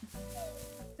 right?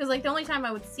 Because like the only time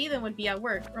I would see them would be at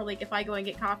work, or like if I go and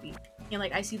get coffee and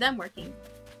like I see them working.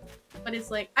 But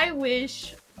it's like, I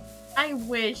wish,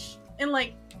 and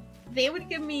like they would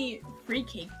give me free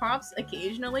cake pops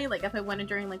occasionally, like if I went in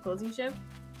during like closing shift,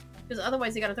 because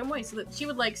otherwise they gotta throw them away. So that she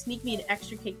would like sneak me an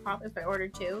extra cake pop if I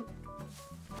ordered two.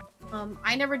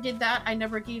 I never did that. I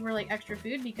never gave her like extra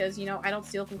food because, you know, I don't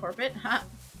steal from corporate.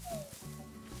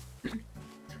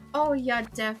 Oh yeah,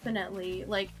 definitely.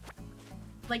 Like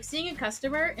seeing a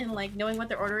customer and like knowing what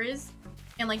their order is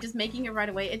and like just making it right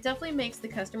away, it definitely makes the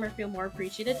customer feel more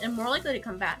appreciated and more likely to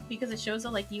come back, because it shows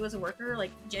that like you as a worker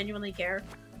like genuinely care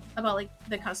about like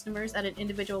the customers at an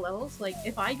individual level. So like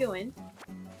if I go in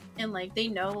and like they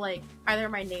know like either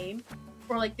my name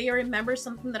or like they remember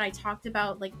something that I talked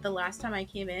about like the last time I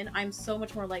came in, I'm so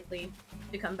much more likely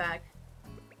to come back.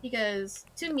 Because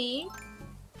to me,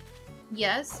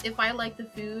 yes, if I like the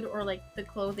food or like the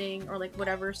clothing or like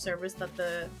whatever service that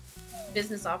the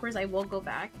business offers, I will go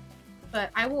back. But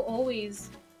I will always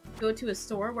go to a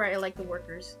store where I like the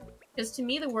workers. Because to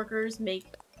me, the workers make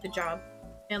the job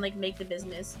and like make the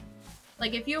business.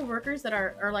 Like if you have workers that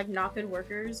are like not good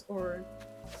workers or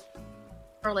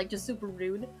like just super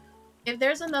rude, if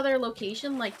there's another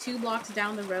location like 2 blocks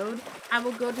down the road, I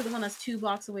will go to the one that's 2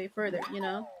 blocks away further, you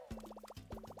know?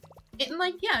 And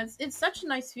like, yeah, it's such a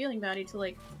nice feeling, Maddie, to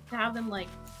like to have them like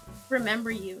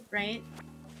remember you, right?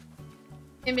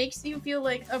 It makes you feel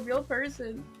like a real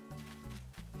person.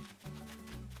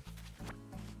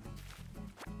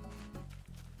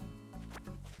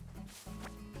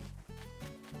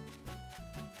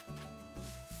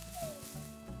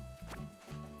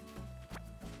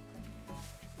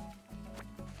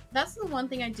 That's the one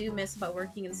thing I do miss about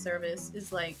working in service,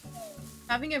 is like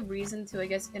having a reason to, I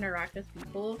guess, interact with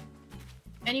people.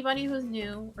 Anybody who's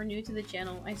new or new to the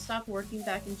channel, I stopped working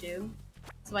back in June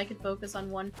so I could focus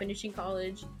on one, finishing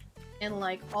college, and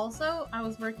like also I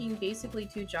was working basically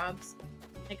 2 jobs.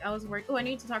 Like I was oh, I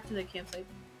need to talk to the campsite.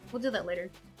 We'll do that later.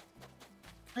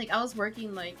 Like I was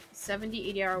working like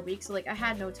 70-80 hour weeks, so like I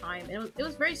had no time, and it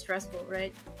was very stressful,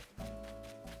 right?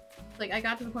 Like I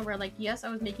got to the point where like, yes, I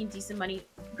was making decent money,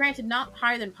 granted not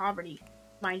higher than poverty,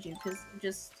 mind you, because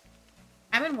just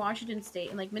I'm in Washington State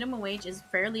and like minimum wage is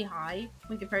fairly high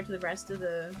when compared to the rest of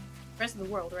the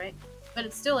world, right? But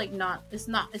it's still like it's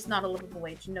not a livable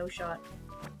wage, no shot.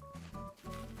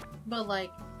 But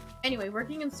like anyway,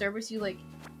 working in service,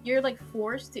 you're like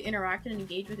forced to interact and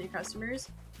engage with your customers,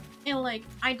 and like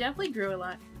I definitely grew a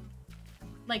lot.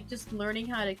 Like just learning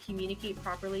how to communicate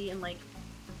properly and like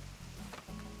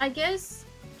I guess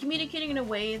communicating in a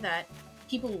way that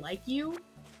people like you.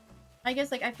 I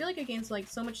guess like I feel like I gained like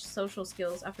so much social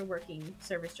skills after working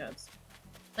service jobs.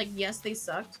 Like yes, they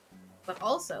sucked, but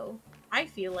also I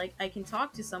feel like I can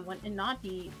talk to someone and not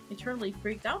be internally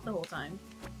freaked out the whole time.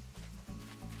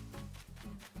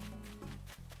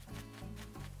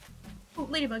 Oh,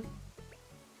 ladybug.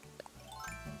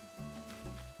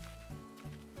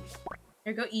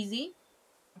 There you go, easy.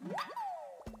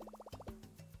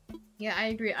 Yeah, I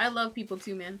agree. I love people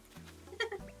too, man.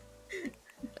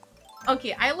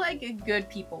 Okay, I like good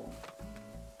people.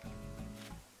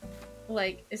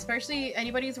 Like, especially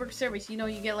anybody who's worked service, you know,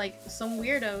 you get like some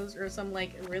weirdos or some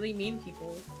like really mean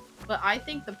people. But I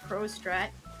think the pro strat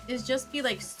is just be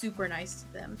like super nice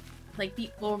to them. Like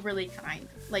be overly kind.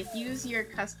 Like use your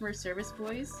customer service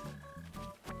voice.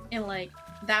 And like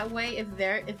that way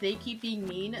if they keep being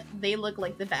mean, they look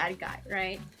like the bad guy,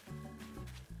 right?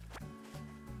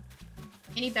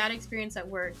 Any bad experience at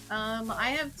work?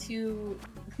 I have 2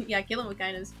 yeah, kill him with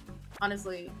kindness.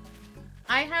 Honestly.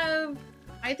 I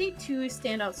think 2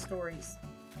 standout stories.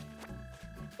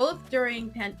 Both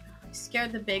during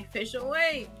scared the big fish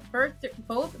away.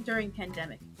 Both during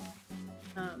pandemic.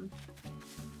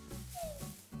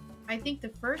 I think the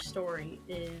first story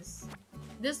is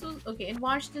this was okay in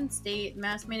Washington State.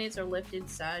 Mask mandates are lifted.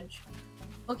 Sag.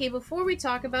 Okay, before we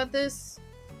talk about this,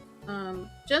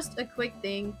 just a quick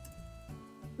thing.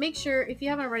 Make sure if you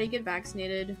haven't already, get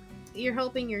vaccinated. You're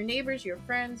helping your neighbors, your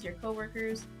friends, your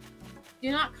coworkers. Do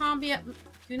not combat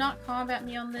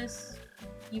me on this.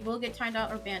 You will get timed out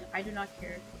or banned. I do not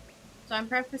care. So I'm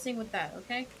prefacing with that,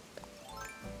 okay?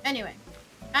 Anyway,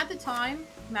 at the time,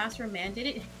 masks were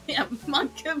mandated. Yeah,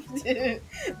 monk.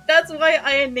 That's why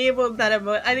I enabled that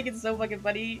emote. I think it's so fucking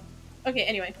funny. Okay,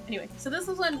 anyway. So this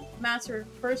was when masks were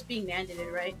first being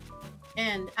mandated, right?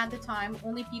 And at the time,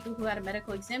 only people who had a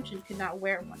medical exemption could not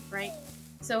wear one, right?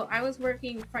 So I was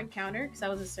working front counter because I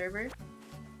was a server.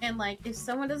 And, like, if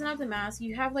someone doesn't have the mask,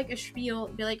 you have, like, a spiel.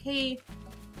 Be like, hey,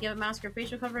 you have a mask or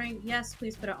facial covering? Yes,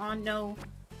 please put it on. No,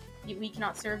 we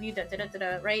cannot serve you,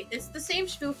 da-da-da-da-da, right? It's the same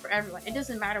spiel for everyone. It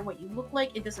doesn't matter what you look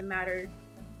like. It doesn't matter,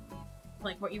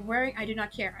 like, what you're wearing. I do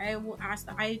not care. I will ask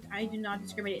that. I do not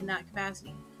discriminate in that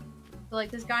capacity. So,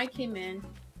 like, this guy came in,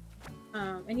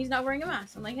 and he's not wearing a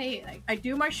mask. I'm like, hey, I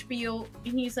do my spiel,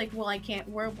 and he's like, well, I can't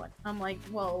wear one. I'm like,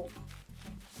 well,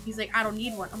 he's like, I don't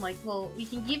need one. I'm like, well, we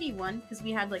can give you one, because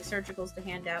we had, like, surgicals to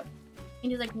hand out.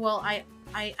 And he's like, well, I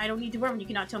don't need to wear one. You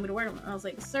cannot tell me to wear one. And I was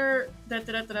like, sir,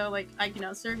 da-da-da-da-da, like, I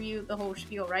cannot serve you, the whole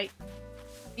spiel, right?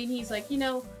 And he's like, you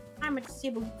know, I'm a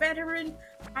disabled veteran.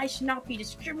 I should not be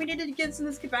discriminated against in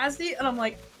this capacity. And I'm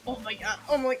like, oh my god.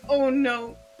 I'm like, oh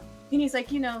no. And he's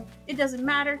like, you know, it doesn't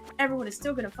matter. Everyone is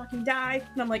still gonna fucking die.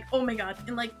 And I'm like, oh my god.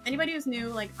 And, like, anybody who's new,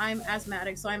 like, I'm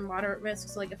asthmatic, so I'm moderate risk.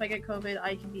 So, like, if I get COVID,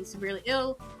 I can be severely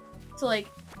ill. So, like,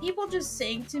 people just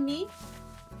saying to me,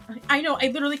 I know, I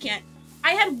literally can't.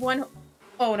 I had one.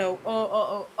 Oh no.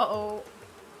 Oh.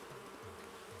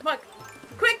 Fuck.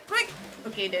 Quick.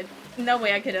 Okay, dude. No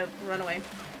way I could have run away.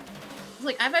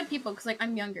 Like, I've had people, because, like,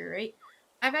 I'm younger, right?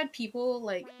 I've had people,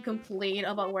 like, complain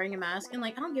about wearing a mask, and,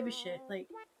 like, I don't give a shit. Like,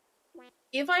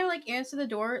 if I, like, answer the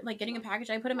door, like, getting a package,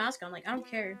 I put a mask on. Like, I don't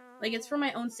care. Like, it's for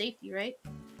my own safety, right?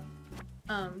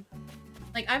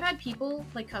 Like, I've had people,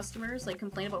 like, customers, like,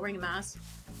 complain about wearing a mask.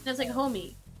 And it's like,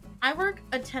 homie, I work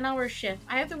a 10-hour shift.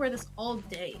 I have to wear this all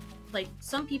day. Like,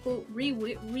 some people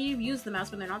reuse the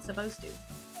mask when they're not supposed to.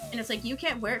 And it's like, you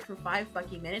can't wear it for 5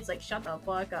 fucking minutes. Like, shut the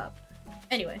fuck up.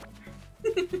 Anyway.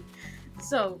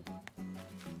 So,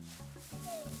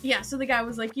 yeah, so the guy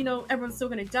was like, you know, everyone's still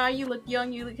gonna die. You look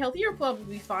young, you look healthy, you're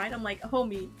probably fine. I'm like,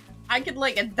 homie, I could,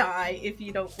 like, die if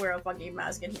you don't wear a fucking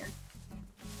mask in here.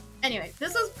 Anyway,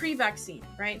 this was pre-vaccine,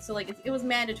 right? So, like, it was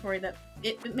mandatory that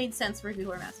it made sense for people to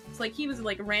wear masks. So, like, he was,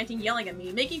 like, ranting, yelling at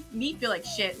me, making me feel like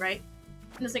shit, right?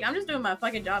 And it's like, I'm just doing my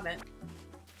fucking job, man.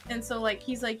 And so, like,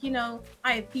 he's like, you know,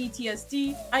 I have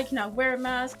PTSD, I cannot wear a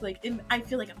mask, like, I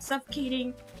feel like I'm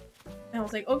suffocating. And I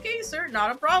was like, okay, sir,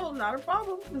 not a problem.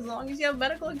 As long as you have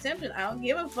medical exemption, I don't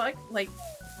give a fuck. Like,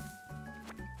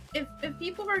 if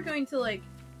people are going to, like,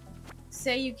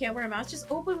 say you can't wear a mask, just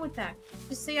open with that.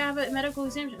 Just say I have a medical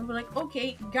exemption. And we're like,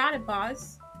 okay, got it,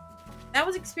 boss. That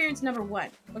was experience number 1,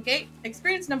 okay?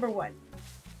 Experience number 1.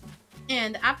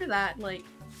 And after that, like,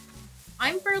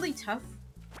 I'm fairly tough.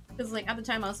 Because, like, at the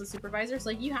time I was a supervisor, so,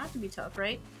 like, you have to be tough,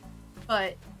 right?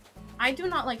 But I do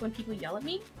not like when people yell at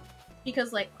me.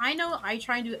 Because, like, I know I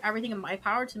try and do everything in my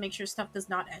power to make sure stuff does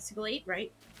not escalate,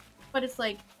 right? But it's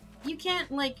like, you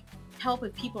can't, like, help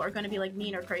if people are gonna be, like,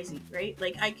 mean or crazy, right?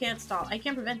 Like, I can't stop. I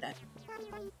can't prevent that.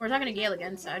 We're talking to Gale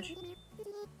again, Sag.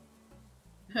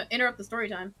 Interrupt the story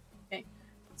time. Okay.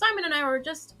 Simon and I were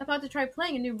just about to try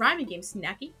playing a new rhyming game,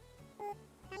 Snacky.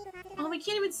 Oh, we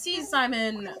can't even see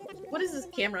Simon! What is this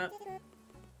camera?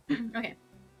 Okay.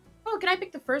 Oh, can I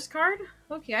pick the first card?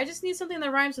 Okay, I just need something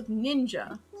that rhymes with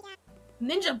ninja.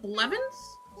 Ninja Blevins?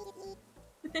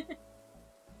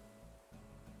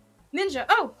 Ninja.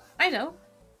 Oh, I know.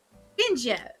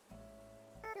 Ninja.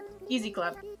 Easy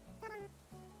club.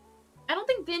 I don't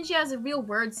think Ninja is a real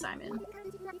word, Simon.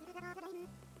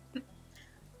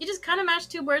 You just kind of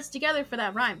mashed 2 words together for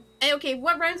that rhyme. Hey, okay,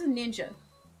 what rhymes with ninja?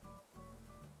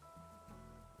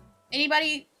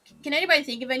 Anybody? Can anybody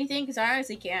think of anything? Because I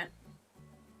honestly can't.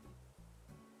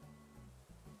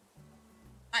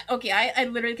 I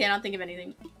literally cannot think of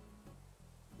anything.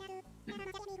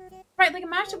 Right, like a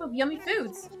mashup of yummy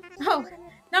foods. Oh,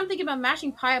 now I'm thinking about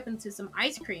mashing pie up into some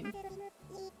ice cream.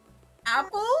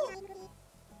 Apple?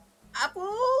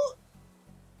 Apple?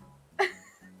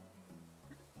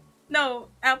 No,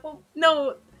 apple.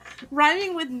 No,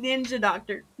 rhyming with ninja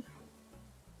doctor.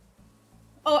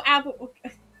 Oh, apple.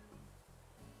 Okay.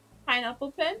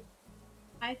 Pineapple pen?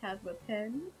 I have a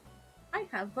pen. I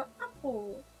have an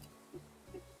apple.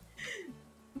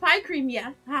 Pie cream,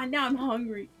 yeah. Ah, now I'm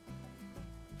hungry.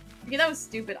 Okay, that was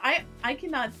stupid. I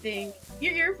cannot think.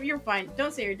 You're fine.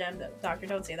 Don't say you're dumb, doctor.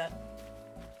 Don't say that.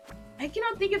 I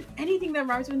cannot think of anything that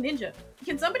rhymes with ninja.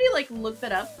 Can somebody, like, look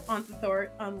that up on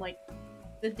like,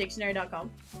 the dictionary.com?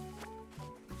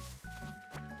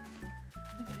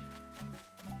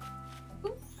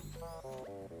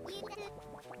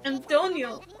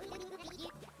 Antonio!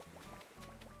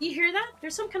 You hear that?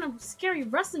 There's some kind of scary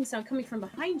rustling sound coming from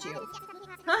behind you.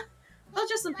 Huh? Oh,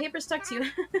 just some paper stuck to you.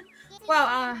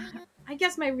 Wow, I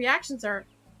guess my reactions are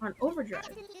on overdrive.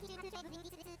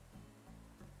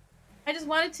 I just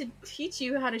wanted to teach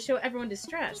you how to show everyone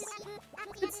distress.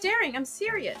 Quit staring, I'm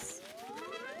serious.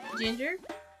 Ginger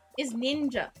is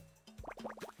ninja.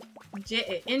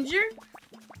 Injure?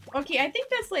 Okay, I think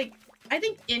that's like... I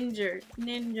think injure.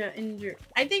 Ninja, injure.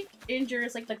 I think injure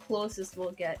is like the closest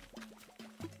we'll get.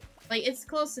 Like, it's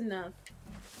close enough.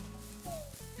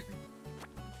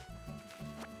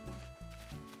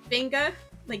 Finger?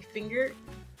 Like, finger?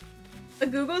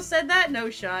 Google said that? No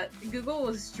shot. Google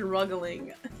was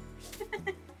struggling.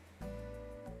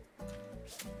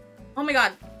 Oh my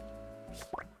god.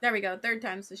 There we go. Third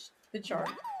time's the charm.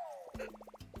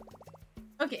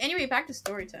 Okay, anyway, back to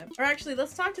story time. Or actually,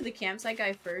 let's talk to the campsite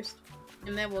guy first.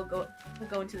 And then we'll go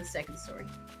into the second story.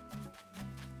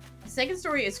 The second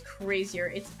story is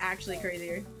crazier. It's actually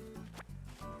crazier.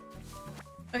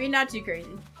 Okay, not too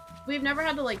crazy. We've never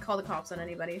had to, like, call the cops on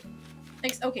anybody.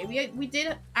 Like, okay, we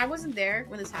did... I wasn't there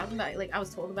when this happened, but, like, I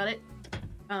was told about it.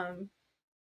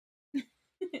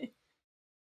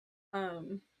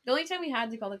 The only time we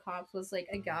had to call the cops was, like,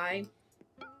 a guy...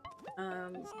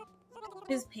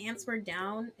 his pants were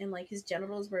down and, like, his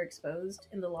genitals were exposed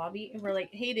in the lobby. And we're like,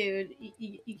 hey, dude,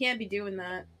 you can't be doing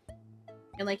that.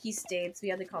 And, like, he stayed, so we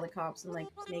had to call the cops and, like,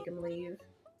 make him leave.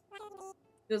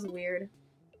 It was weird.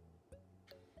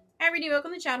 Hi, everybody,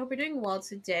 welcome to the chat. Hope you're doing well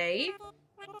today.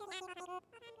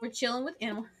 We're chilling with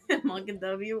Animal Monk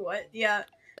W. What? Yeah,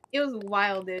 it was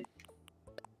wild, dude.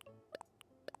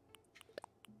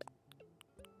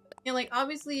 Yeah, like,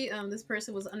 obviously, this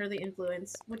person was under the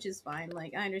influence, which is fine.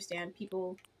 Like, I understand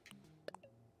people...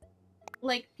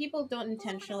 Like, people don't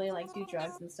intentionally, like, do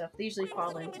drugs and stuff. They usually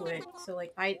fall into it. So,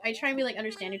 like, I try and be, like,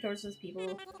 understanding towards those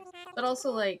people. But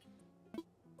also, like...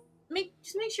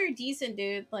 Just make sure you're decent,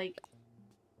 dude. Like...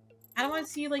 I don't want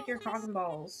to see, like, your cock and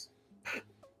balls.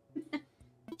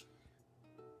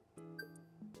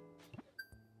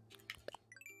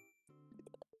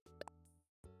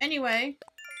 Anyway...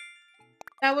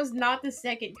 That was not the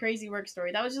second crazy work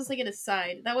story. That was just, like, an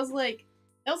aside. That was, like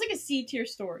a C-tier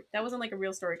story. That wasn't, like, a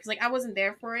real story. Because, like, I wasn't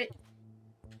there for it.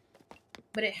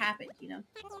 But it happened, you know?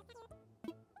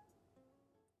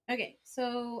 Okay,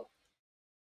 so...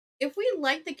 If we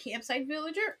like the campsite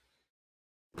villager...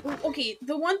 Okay,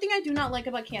 the one thing I do not like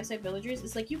about campsite villagers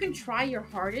is, like, you can try your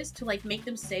hardest to, like, make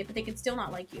them safe, but they can still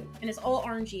not like you. And it's all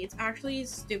RNG. It's actually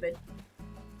stupid.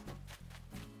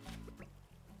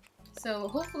 So,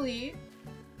 hopefully...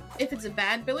 If it's a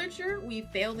bad villager, we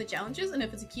fail the challenges, and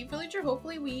if it's a cute villager,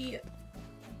 hopefully we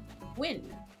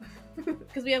win.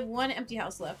 Because we have one empty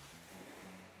house left.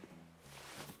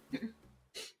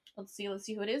 Let's see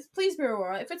who it is. Please be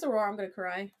Aurora. If it's Aurora, I'm gonna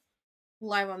cry.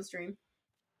 Live on stream.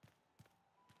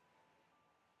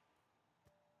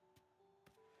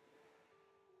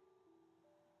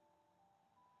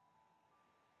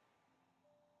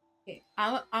 Okay,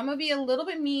 I'm gonna be a little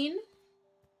bit mean.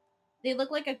 They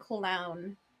look like a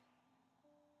clown.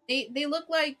 They look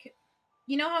like...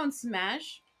 You know how in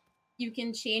Smash, you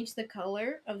can change the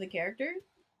color of the character?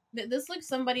 This looks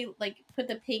somebody, like, put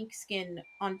the pink skin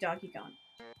on Donkey Kong.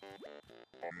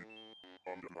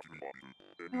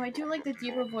 Oh, I do like the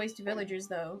deeper voiced villagers,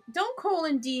 though. Don't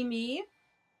colon D me!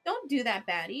 Don't do that,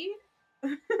 baddie.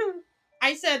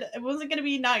 I said it wasn't gonna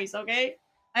be nice, okay?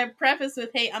 I preface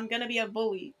with, hey, I'm gonna be a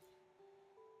bully.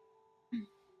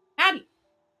 Howdy!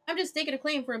 I'm just taking a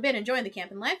claim for a bit, enjoying the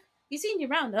camping life. You seen you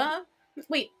around, huh?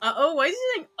 Wait, uh-oh? Why is he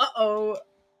saying uh-oh?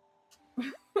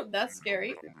 That's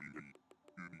scary.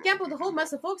 Camp with a whole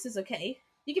mess of folks is okay.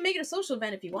 You can make it a social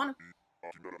event if you want to.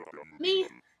 Me?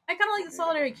 I kind of like the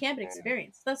solitary camping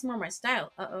experience. That's more my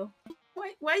style. Uh-oh.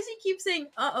 Why does he keep saying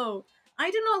uh-oh? I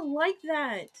do not like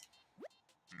that.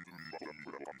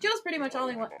 Chill's pretty much all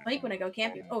I like when I go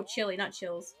camping. Oh, chilly, not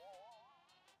chills.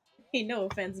 Hey, no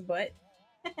offense, but...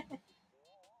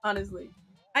 Honestly.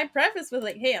 I preface with,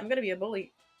 like, hey, I'm gonna be a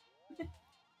bully.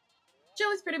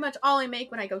 Chill is pretty much all I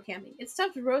make when I go camping. It's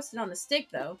tough to roast it on the stick,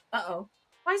 though. Uh-oh.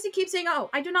 Why does he keep saying, oh,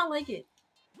 I do not like it.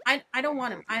 I don't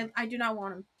want him. I do not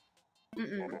want him.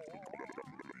 Mm-mm.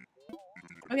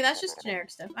 Okay, that's just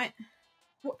generic stuff.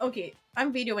 Okay,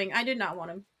 I'm vetoing. I did not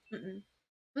want him. Mm-mm.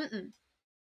 Mm-mm.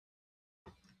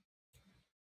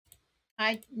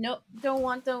 Don't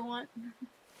want.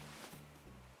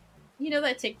 You know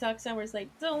that TikTok sound where it's like,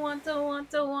 don't want.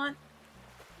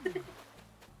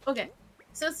 Okay,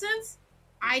 so since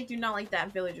I do not like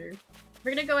that villager,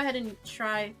 we're gonna go ahead and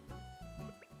try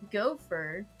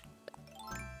Gopher,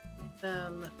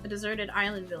 a deserted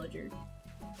island villager.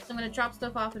 So I'm gonna drop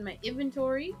stuff off in my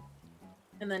inventory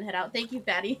and then head out. Thank you,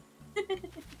 Fatty.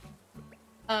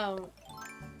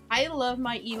 I love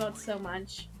my emotes so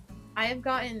much. I have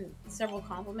gotten several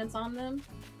compliments on them.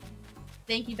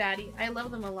 Thank you, Batty. I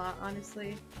love them a lot,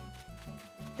 honestly.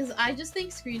 Because I just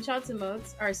think screenshots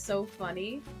emotes are so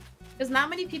funny. Because not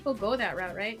many people go that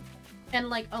route, right? And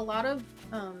like a lot of,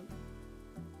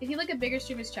 if you look at bigger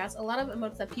streamers' chats, a lot of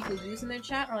emotes that people use in their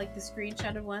chat are like the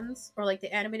screenshotted ones, or like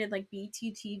the animated like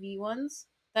BTTV ones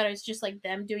that is just like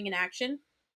them doing an action,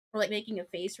 or like making a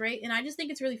face, right? And I just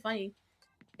think it's really funny.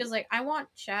 Because like I want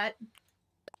chat,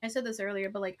 I said this earlier,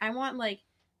 but like I want like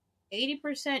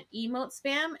 80% emote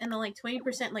spam and then like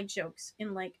 20% like jokes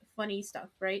and like funny stuff,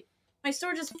 right? My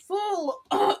storage is full!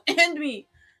 End me!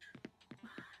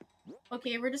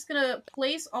 Okay, we're just gonna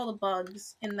place all the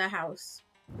bugs in the house.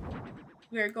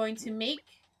 We're going to make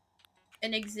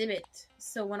an exhibit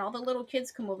so when all the little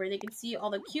kids come over, they can see all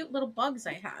the cute little bugs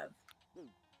I have.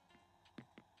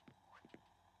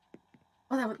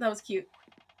 Oh, that was cute.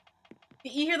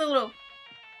 You hear the little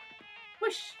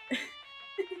whoosh.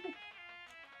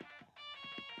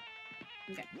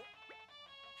 Okay.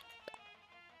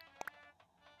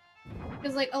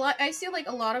 Because like I see like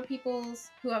a lot of people's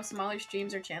who have smaller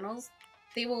streams or channels,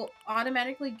 they will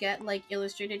automatically get like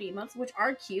illustrated emotes, which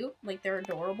are cute, like they're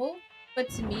adorable. But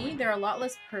to me, they're a lot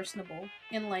less personable,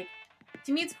 and like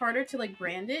to me, it's harder to like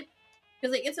brand it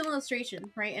because like it's an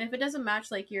illustration, right? And if it doesn't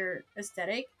match like your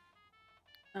aesthetic,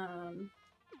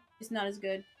 it's not as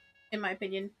good, in my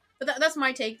opinion. But that's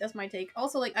my take. That's my take.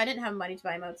 Also, like I didn't have money to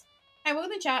buy emotes. Hi,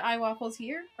 welcome to chat. iWaffles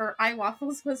here, or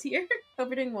iWaffles was here. Hope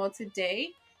you're doing well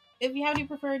today. If you have any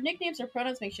preferred nicknames or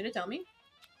pronouns, make sure to tell me.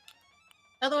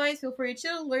 Otherwise, feel free to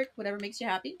chill, lurk, whatever makes you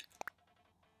happy.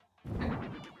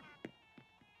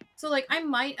 So, like, I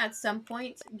might at some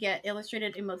point get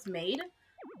illustrated emotes made,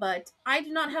 but I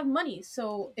do not have money.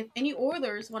 So, if any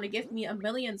Oilers want to give me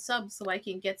 1,000,000 subs so I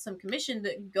can get some commission,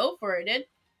 to go for it.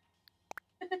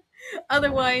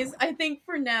 Otherwise, I think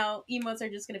for now, emotes are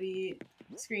just gonna be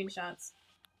screenshots.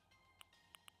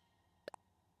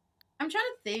 I'm trying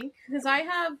to think, because I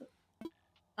have,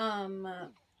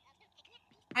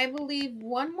 I believe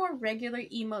one more regular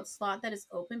emote slot that is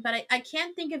open, but I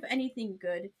can't think of anything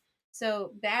good.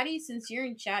 So, Batty, since you're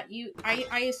in chat,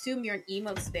 I assume you're an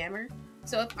emote spammer.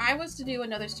 So if I was to do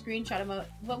another screenshot emote,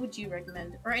 what would you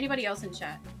recommend? Or anybody else in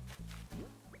chat?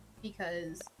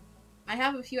 Because I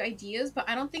have a few ideas, but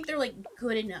I don't think they're, like,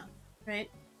 good enough, right?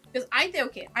 Because I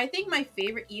think my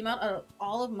favorite emote out of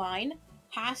all of mine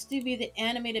has to be the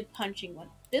animated punching one.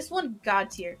 This one, god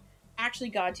tier. Actually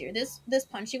god tier. This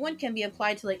punching one can be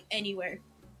applied to, like, anywhere.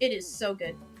 It is so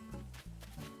good.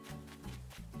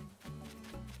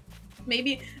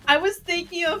 Maybe, I was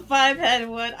thinking of 5-head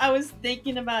one. I was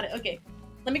thinking about it. Okay,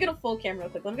 let me go to full cam real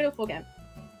quick. Let me go to full cam.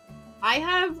 I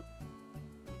have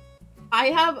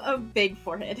a big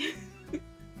forehead.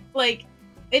 Like,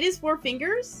 it is 4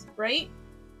 fingers, right?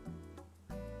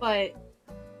 But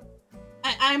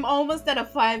I'm almost at a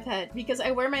 5-head because I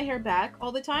wear my hair back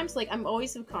all the time. So like I'm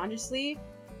always subconsciously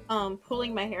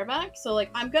pulling my hair back. So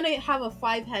like I'm gonna have a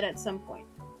 5-head at some point.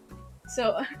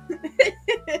 So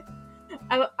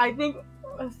I think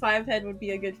a 5-head would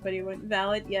be a good funny one.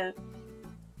 Valid, yeah.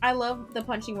 I love the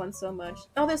punching one so much.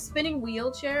 Oh, the spinning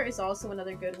wheelchair is also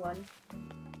another good one.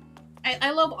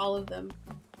 I love all of them.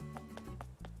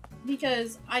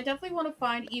 Because I definitely want to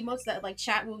find emotes that like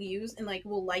chat will use and like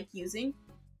will like using.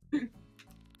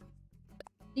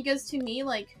 Because to me,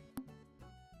 like,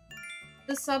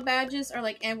 the sub badges are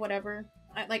like, and whatever.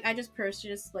 I just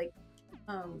purchased like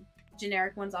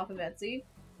generic ones off of Etsy.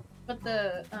 But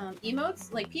the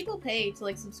emotes, like, people pay to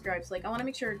like subscribe. So like I want to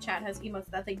make sure chat has emotes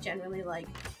that they genuinely like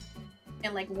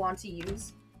and like want to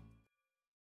use.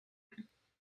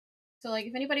 So like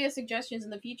if anybody has suggestions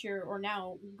in the future or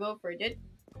now, go for it.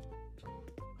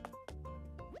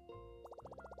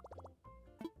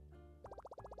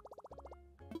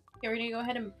 Okay, we're gonna go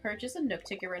ahead and purchase a Nook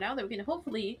ticket right now that we can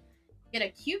hopefully get a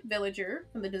cute villager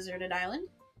from the deserted island.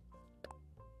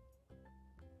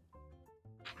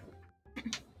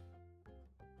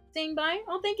 Saying bye.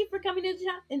 Oh, thank you for coming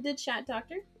into chat,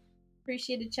 Doctor.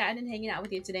 Appreciated chatting and hanging out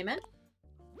with you today, man.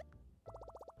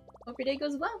 Hope your day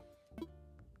goes well.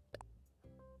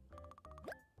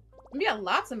 We got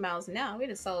lots of miles now. We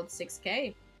had a solid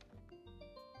 6K.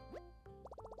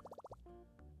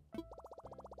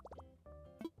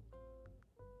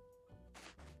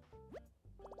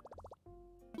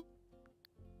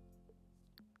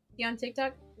 You on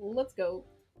TikTok? Let's go.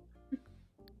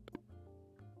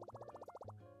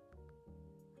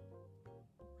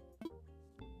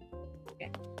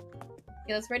 Okay.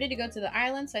 Okay, let's ready to go to the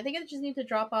island. So I think I just need to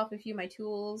drop off a few of my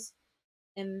tools.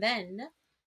 And then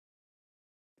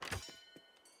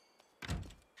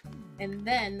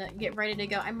get ready to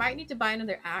go. I might need to buy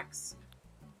another axe.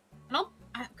 I don't,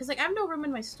 because like I have no room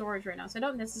in my storage right now, so I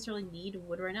don't necessarily need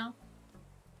wood right now.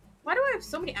 Why do I have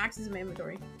so many axes in my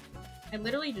inventory? I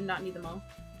literally do not need them all.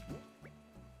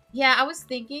 Yeah, I was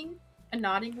thinking a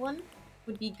nodding one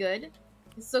would be good.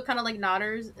 It's still kind of like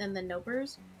nodders and then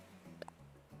nopers.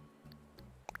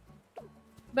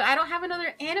 But I don't have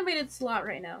another animated slot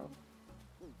right now.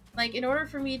 Like, in order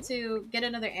for me to get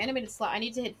another animated slot, I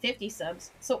need to hit 50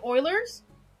 subs. So, Oilers,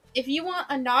 if you want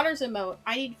a Nodders emote,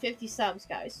 I need 50 subs,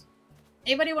 guys.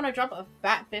 Anybody want to drop a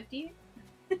fat 50?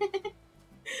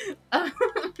 I'm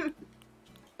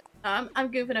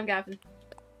goofing, I'm gaffing.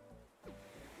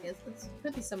 Yes, let's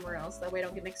put these somewhere else. That way I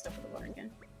don't get mixed up with the water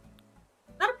again.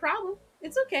 Not a problem.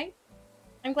 It's okay.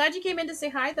 I'm glad you came in to say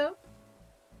hi, though.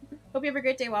 Hope you have a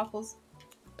great day, Waffles.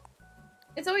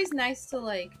 It's always nice to,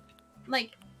 like,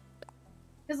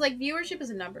 because, like, viewership is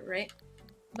a number, right?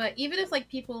 But even if, like,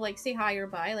 people, like, say hi or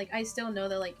bye, like, I still know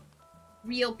that, like,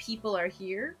 real people are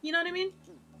here. You know what I mean?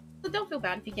 So don't feel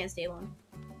bad if you can't stay long.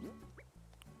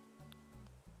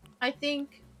 I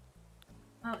think...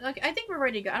 okay, I think we're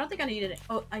ready to go. I don't think I needed it.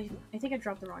 Oh, I think I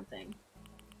dropped the wrong thing.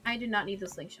 I do not need the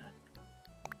slingshot.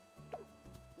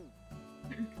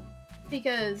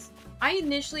 Because I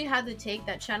initially had to take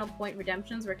that channel point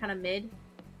redemptions were kind of mid.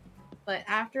 But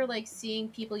after, like, seeing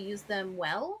people use them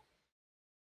well,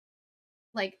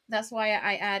 like, that's why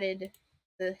I added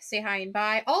the say hi and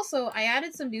bye. Also, I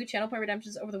added some new channel point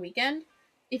redemptions over the weekend.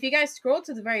 If you guys scroll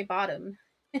to the very bottom,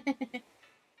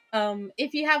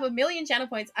 if you have 1 million channel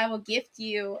points, I will gift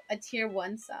you a tier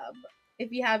 1 sub.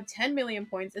 If you have 10 million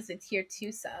points, it's a tier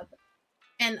 2 sub.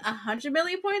 And 100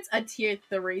 million points, a tier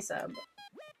 3 sub.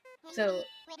 So,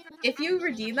 if you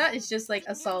redeem that, it's just, like,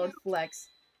 a solid flex.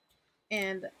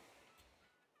 And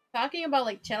talking about,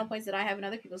 like, channel points that I have in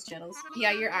other people's channels.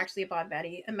 Yeah, you're actually a bot,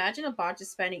 Betty. Imagine a bot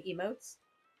just spamming emotes.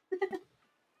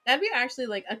 That'd be actually,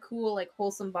 like, a cool, like,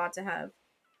 wholesome bot to have.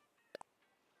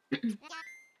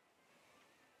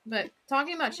 But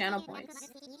talking about channel points,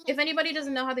 if anybody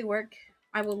doesn't know how they work,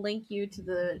 I will link you to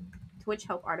the Twitch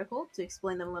help article to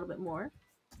explain them a little bit more.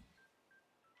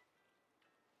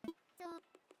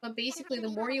 But basically, the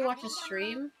more you watch a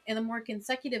stream, and the more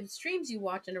consecutive streams you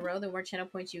watch in a row, the more channel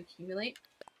points you accumulate.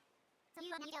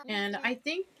 And I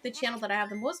think the channel that I have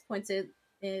the most points in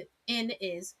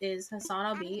is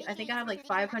Hassan LB. I think I have like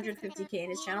 550k in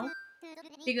his channel.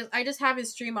 Because I just have his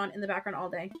stream on in the background all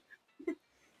day.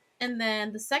 And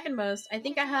then the second most, I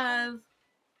think I have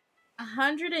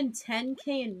 110k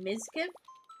in Mizkif.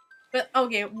 But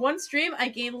okay, one stream I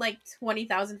gained like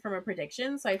 20,000 from a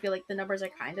prediction, so I feel like the numbers are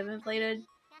kind of inflated.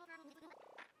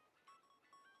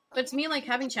 But to me, like,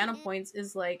 having channel points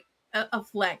is like a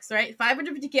flex, right?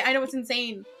 550k, I know it's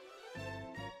insane.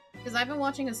 Because I've been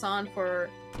watching Hassan for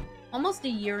almost a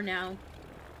year now.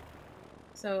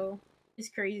 So, it's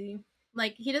crazy.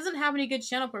 Like, he doesn't have any good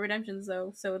channel point redemptions,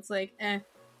 though, so it's like, eh.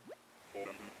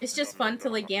 It's just fun to,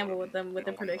 like, gamble with them, with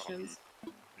the predictions.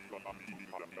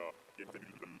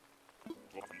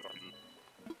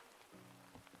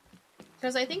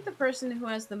 Because I think the person who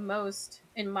has the most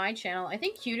in my channel, I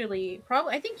think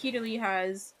Cuterly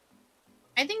has,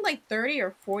 I think, like, 30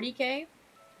 or 40k.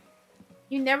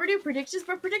 You never do predictions,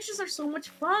 but predictions are so much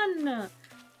fun!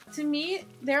 To me,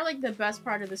 they're, like, the best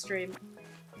part of the stream.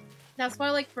 That's why,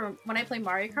 like, for when I play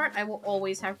Mario Kart, I will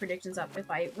always have predictions up if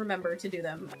I remember to do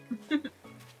them.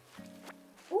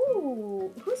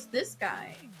 Ooh, who's this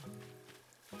guy?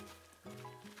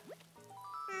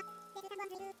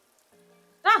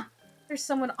 Ah! There's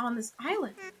someone on this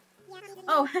island.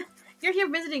 Oh, you're here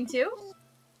visiting too?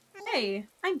 Hey,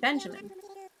 I'm Benjamin.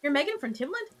 You're Megan from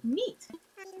Timland? Neat!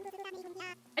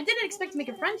 I didn't expect to make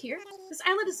a friend here. This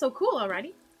island is so cool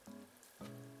already.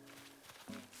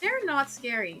 They're not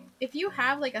scary. If you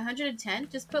have like 110,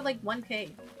 just put like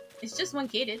 1k. It's just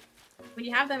 1k'd. When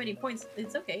you have that many points,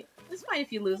 it's okay. It's fine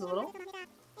if you lose a little.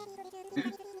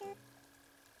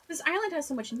 This island has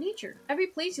so much nature. Every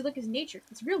place you look is nature.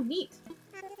 It's real neat.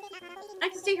 I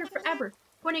can stay here forever,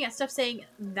 pointing at stuff saying,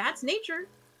 that's nature.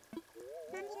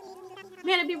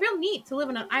 Man, it'd be real neat to live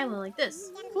on an island like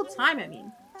this. Full time, I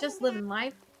mean. Just living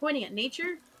life, pointing at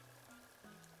nature.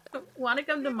 Wanna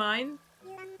come to mine?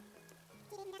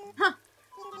 Huh.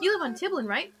 You live on Tiblin,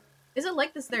 right? Is it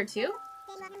like this there too?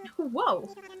 Whoa.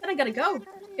 Then I gotta go.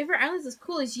 If your island's as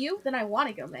cool as you, then I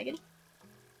wanna go, Megan.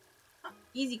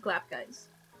 Easy clap, guys.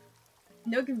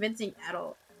 No convincing at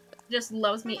all. Just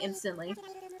loves me instantly.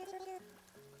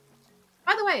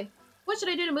 By the way, what should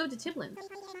I do to move to Tiblin?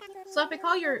 So if I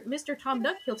call your Mr. Tom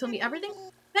Nook, he'll tell me everything?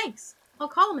 Thanks. I'll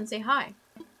call him and say hi.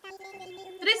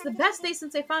 Today's the best day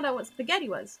since I found out what spaghetti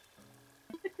was.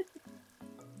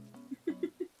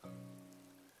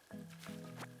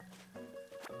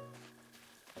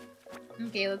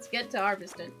 Okay, let's get to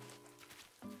harvesting.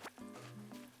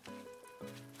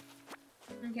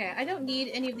 Okay, I don't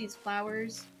need any of these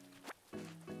flowers.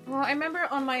 Well, I remember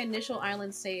on my initial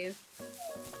island save,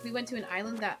 we went to an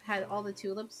island that had all the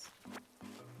tulips.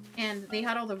 And they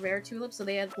had all the rare tulips, so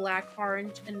they had black,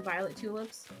 orange, and violet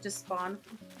tulips just spawn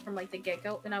from like the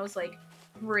get-go, and I was like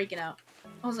freaking out.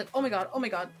 I was like, oh my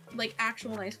god, like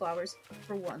actual nice flowers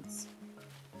for once.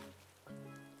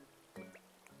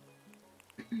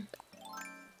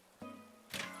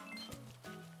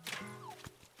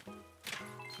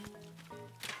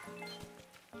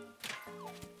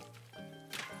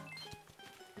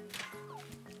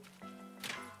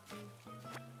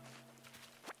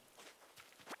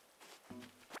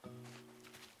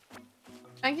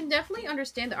 I can definitely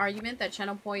understand the argument that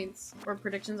channel points or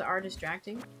predictions are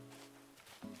distracting.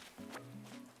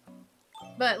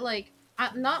 But, like,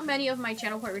 not many of my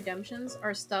channel point redemptions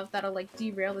are stuff that'll, like,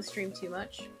 derail the stream too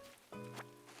much.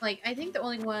 Like, I think the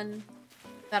only one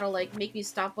that'll, like, make me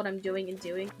stop what I'm doing and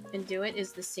do it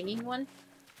is the singing one.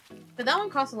 But that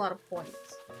one costs a lot of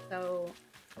points, so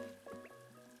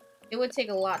it would take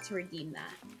a lot to redeem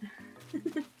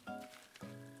that.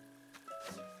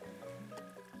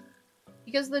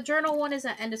 Because the journal one is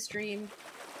at end of stream,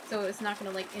 so it's not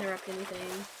gonna, like, interrupt anything.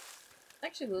 It's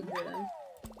actually a little good, though.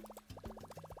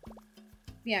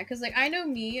 Yeah, because, like, I know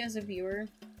me as a viewer,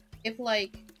 if,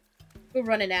 like, we'll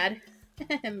run an ad.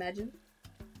 Imagine.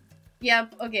 Yeah,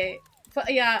 okay.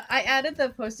 Yeah, I added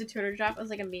the posted Twitter drop as,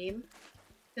 like, a meme.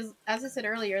 Because, as I said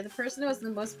earlier, the person who has the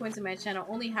most points in my channel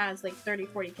only has, like,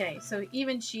 30-40k. So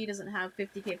even she doesn't have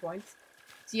 50k points.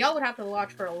 So y'all would have to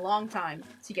watch for a long time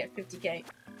to get 50k.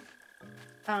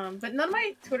 But none of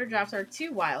my Twitter drops are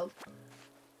too wild.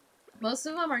 Most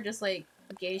of them are just, like,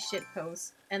 gay shit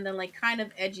posts. And then, like, kind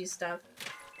of edgy stuff.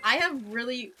 I have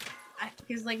really...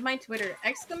 Because, like, my Twitter...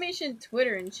 Exclamation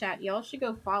Twitter in chat. Y'all should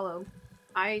go follow.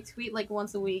 I tweet, like,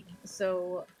 once a week.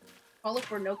 So, follow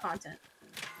for no content.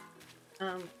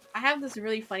 I have this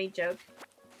really funny joke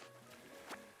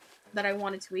that I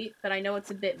want to tweet, but I know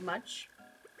it's a bit much.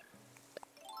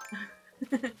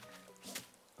 No,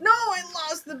 I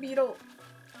lost the beetle!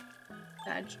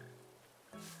 Badge.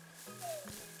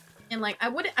 And like, I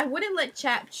wouldn't let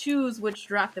chat choose which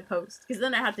draft to post, because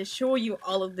then I have to show you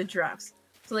all of the drafts.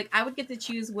 So like, I would get to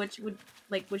choose which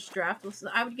draft. So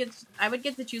I would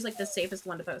get to choose like the safest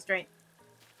one to post, right?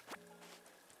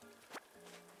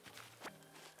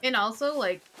 And also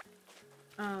like,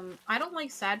 I don't like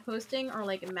sad posting or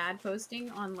like mad posting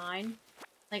online.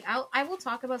 Like I will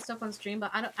talk about stuff on stream,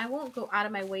 but I won't go out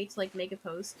of my way to like make a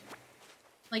post.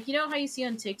 Like, you know how you see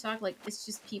on TikTok, like, it's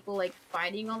just people, like,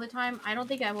 fighting all the time? I don't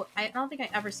think I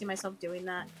ever see myself doing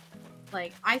that.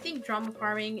 Like, I think drama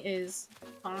farming is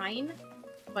fine,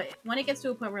 but when it gets to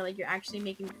a point where, like, you're actually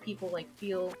making people, like,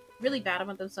 feel really bad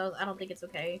about themselves, I don't think it's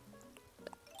okay.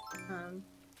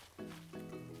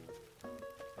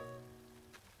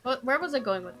 But where was I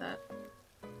going with that?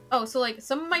 Oh, so, like,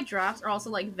 some of my drafts are also,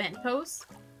 like, vent posts.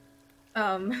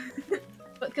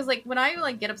 Because, like, when I,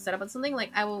 like, get upset about something,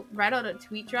 like, I will write out a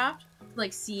tweet draft,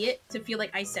 like, see it, to feel like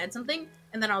I said something,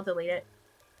 and then I'll delete it.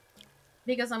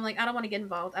 Because I'm like, I don't want to get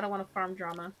involved. I don't want to farm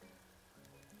drama.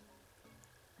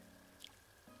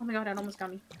 Oh my god, that almost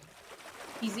got me.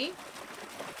 Easy.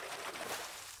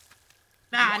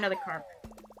 Ah, another carp.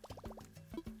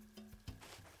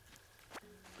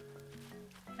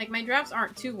 Like, my drafts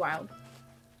aren't too wild.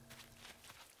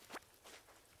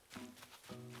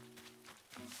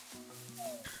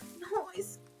 No, I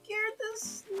scared the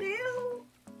snail.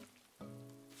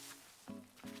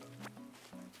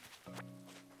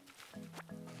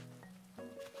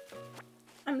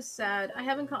 I'm sad. I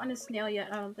haven't caught a snail yet,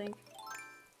 I don't think.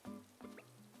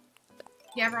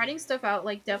 Yeah, writing stuff out,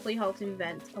 like, definitely helps me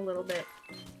vent a little bit.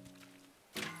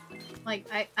 Like,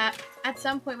 at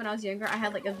some point when I was younger, I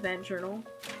had, like, a vent journal.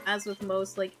 As with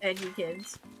most, like, edgy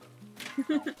kids.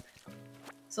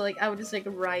 So, like, I would just, like,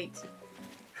 write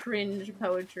cringe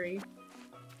poetry.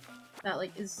 That,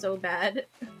 like, is so bad.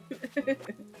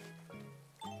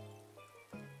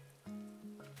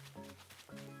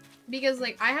 Because,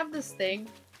 like, I have this thing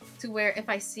to where if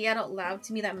I say it out loud,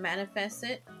 to me that manifests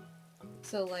it.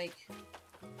 So, like,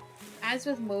 as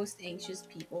with most anxious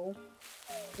people,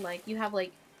 like, you have,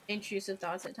 like, intrusive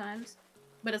thoughts at times.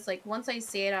 But it's like, once I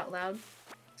say it out loud,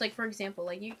 it's like, for example,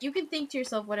 like, you can think to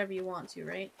yourself whatever you want to,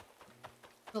 right?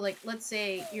 So, like, let's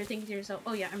say you're thinking to yourself,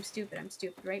 oh yeah, I'm stupid,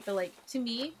 right? But, like, to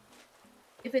me,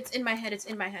 if it's in my head, it's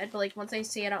in my head. But, like, once I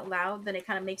say it out loud, then it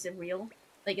kind of makes it real.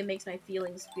 Like, it makes my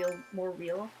feelings feel more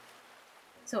real.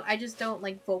 So I just don't,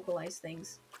 like, vocalize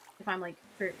things if I'm, like,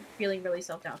 feeling really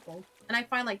self-doubtful. And I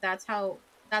find, like, that's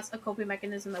a coping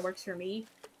mechanism that works for me.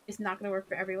 It's not gonna work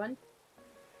for everyone.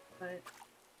 But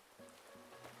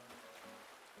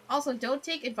Also, don't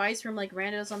take advice from, like,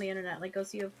 randos on the internet. Like, go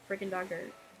see a freaking doctor.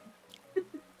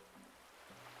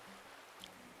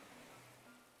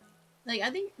 Like, I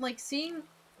think, like, seeing...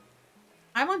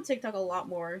 I'm on TikTok a lot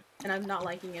more, and I'm not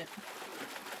liking it.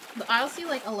 But I'll see,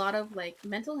 like, a lot of, like,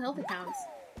 mental health accounts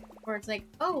where it's like,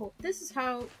 oh, this is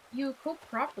how you cope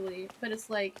properly. But it's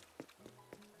like...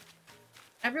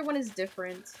 Everyone is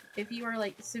different. If you are,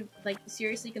 like,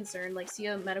 seriously concerned, like, see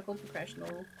a medical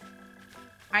professional.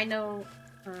 I know,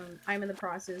 I'm in the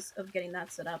process of getting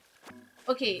that set up.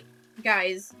 Okay,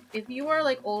 guys, if you are,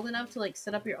 like, old enough to, like,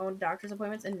 set up your own doctor's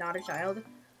appointments and not a child,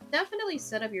 definitely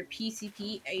set up your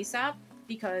PCP ASAP,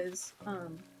 because,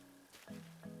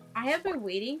 I have been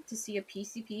waiting to see a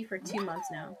PCP for 2 months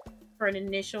now, for an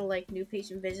initial, like, new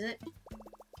patient visit.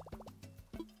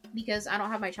 Because I don't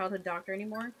have my childhood doctor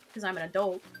anymore, because I'm an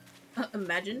adult.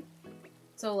 Imagine.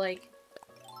 So, like,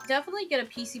 definitely get a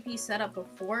PCP set up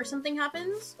before something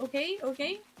happens, okay?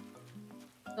 Okay?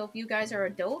 So if you guys are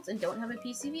adults and don't have a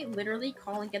PCP, literally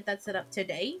call and get that set up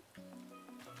today.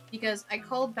 Because I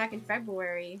called back in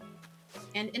February,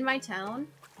 and in my town,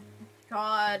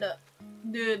 God,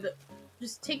 dude,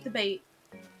 just take the bait.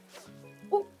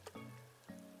 Oh!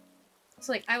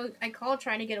 So, like, I called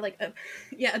trying to get, like, a,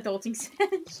 yeah, adulting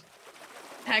session.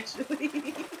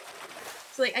 Actually.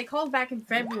 So, like, I called back in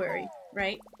February,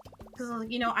 right? Because,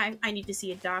 like, you know, I need to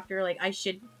see a doctor, like, I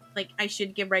should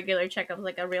give regular checkups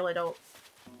like a real adult.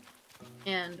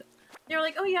 And they were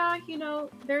like, oh yeah, you know,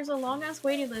 there's a long-ass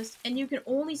waiting list, and you can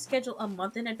only schedule a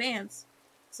month in advance.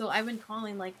 So I've been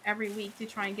calling, like, every week to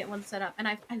try and get one set up, and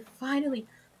I finally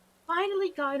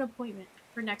got an appointment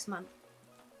for next month.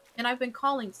 And I've been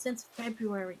calling since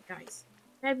February, guys.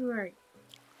 February.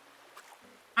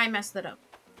 I messed that up.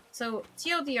 So,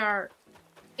 TLDR,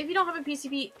 if you don't have a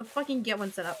PCP, fucking get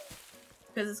one set up.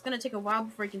 Because it's gonna take a while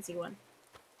before you can see one.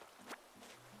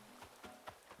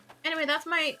 Anyway, that's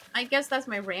my... I guess that's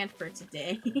my rant for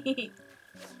today.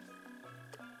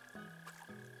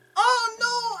 Oh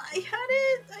no! I had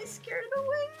it! I scared it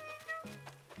away!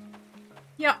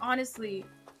 Yeah, honestly,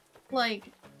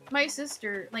 like, my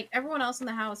sister, like, everyone else in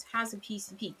the house has a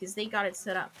PCP because they got it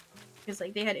set up. Because,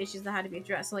 like, they had issues that had to be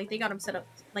addressed. So, like, they got them set up,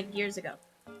 like, years ago.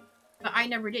 But I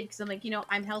never did because I'm like, you know,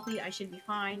 I'm healthy, I should be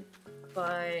fine.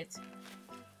 But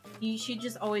you should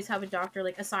just always have a doctor,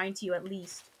 like, assigned to you at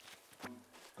least.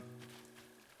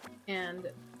 And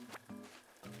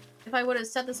if I would have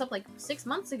set this up, like, 6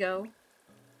 months ago,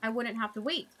 I wouldn't have to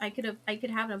wait. I could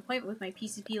have an appointment with my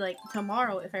PCP, like,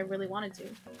 tomorrow if I really wanted to.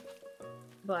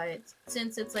 But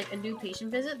since it's, like, a new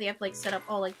patient visit, they have to, like, set up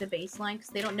all, like, the baseline, because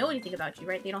they don't know anything about you,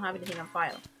 right? They don't have anything on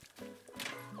file.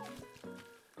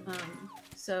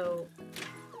 So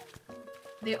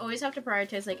they always have to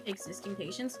prioritize, like, existing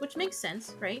patients, which makes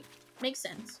sense, right? Makes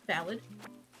sense. Valid.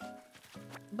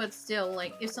 But still,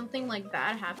 like, if something, like,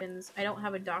 bad happens, I don't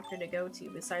have a doctor to go to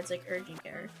besides, like, urgent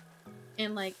care.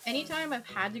 And, like, anytime I've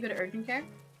had to go to urgent care...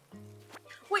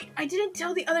 Wait, I didn't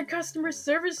tell the other customer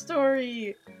service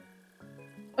story!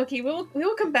 Okay, we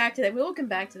will come back to that. We will come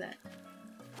back to that.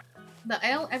 But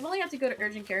I've only had to go to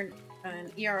urgent care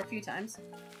and ER a few times.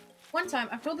 One time,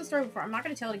 I've told the story before, I'm not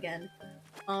gonna tell it again.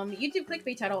 YouTube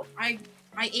clickbait title, I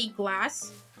ate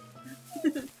glass.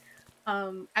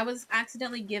 I was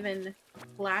accidentally given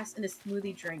glass in a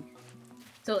smoothie drink.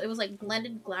 So it was like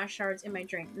blended glass shards in my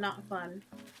drink. Not fun.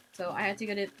 So I had to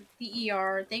go to the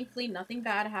ER. Thankfully, nothing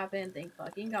bad happened. Thank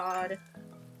fucking God.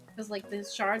 Because, like, the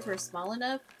shards were small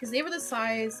enough. Because they were the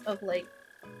size of, like,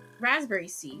 raspberry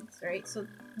seeds, right? So,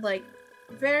 like,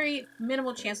 very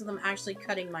minimal chance of them actually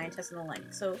cutting my intestinal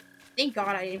lining. So, thank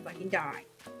God I didn't fucking die.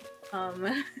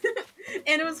 And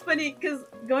it was funny, because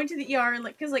going to the ER, and,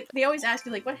 like, because, like, they always ask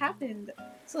you, like, what happened?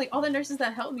 So, like, all the nurses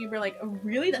that helped me were like, oh,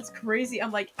 really? That's crazy.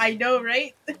 I'm like, I know,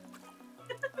 right?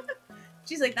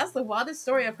 She's like, that's the wildest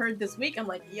story I've heard this week. I'm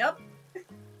like, yep.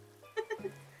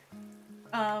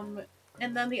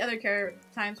 And then the other care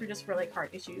times were just for, like, heart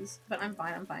issues. But I'm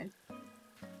fine, I'm fine.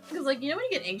 Because, like, you know when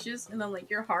you get anxious, and then, like,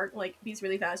 your heart, like, beats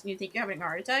really fast, and you think you're having a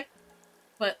heart attack?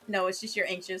 But, no, it's just you're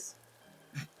anxious.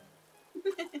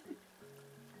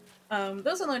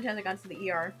 Those are the only times I got to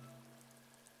the ER.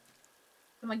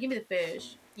 Come on, give me the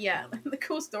fish. Yeah, the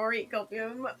cool story,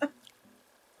 Copium.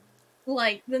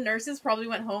 Like, the nurses probably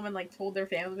went home and, like, told their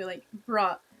family, like,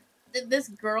 bruh, this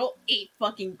girl ate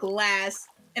fucking glass.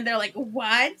 And they're like,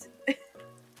 what?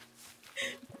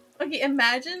 Okay,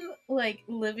 imagine, like,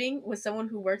 living with someone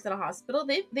who works at a hospital.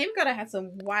 They've gotta have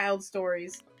some wild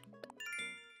stories.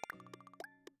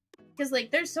 Because, like,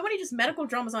 there's so many just medical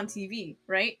dramas on TV,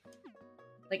 right?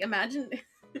 Like, imagine,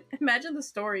 imagine the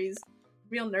stories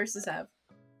real nurses have.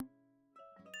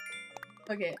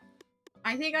 Okay.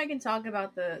 I think I can talk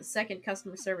about the second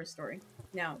customer service story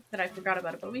now that I forgot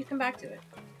about it, but we come back to it.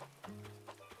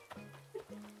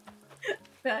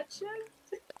 That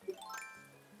shit?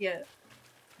 Yeah.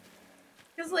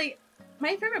 Because, like,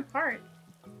 my favorite part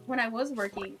when I was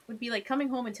working would be, like, coming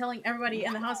home and telling everybody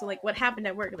in the house, like, what happened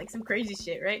at work, like, some crazy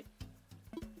shit, right?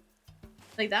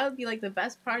 Like, that would be, like, the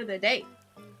best part of the day.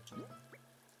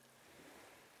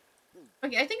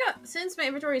 Okay, I think since my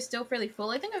inventory is still fairly full,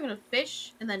 I think I'm gonna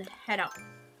fish and then head out.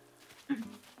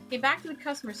 Okay, back to the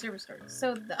customer service story.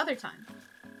 So, the other time,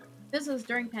 this was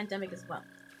during pandemic as well.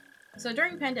 So,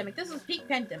 during pandemic, this was peak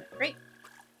pandemic, right?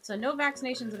 So, no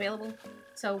vaccinations available.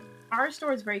 So, our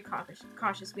store is very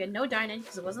cautious. We had no dine-in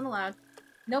because it wasn't allowed.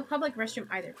 No public restroom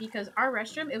either, because our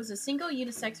restroom, it was a single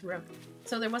unisex room.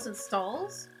 So, there wasn't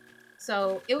stalls.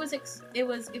 So, it was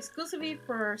exclusively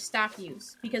for staff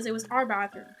use, because it was our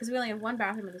bathroom, because we only had one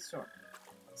bathroom in the store.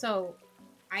 So,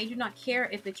 I do not care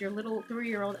if it's your little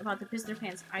 3-year-old about to piss their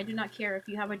pants. I do not care if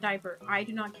you have a diaper. I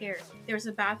do not care. There's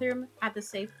a bathroom at the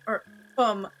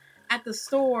at the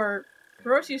store,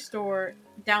 grocery store,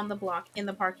 down the block in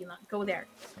the parking lot. Go there.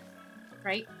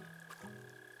 Right?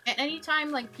 At any time,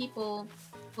 like, people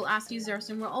will ask to use the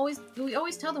restroom, we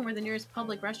always tell them where the nearest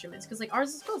public restroom is, because, like,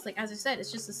 ours is close. Like, as I said,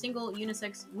 it's just a single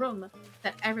unisex room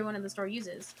that everyone in the store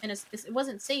uses, and it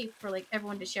wasn't safe for, like,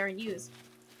 everyone to share and use.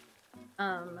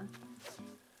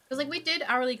 Because, like, we did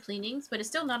hourly cleanings, but it's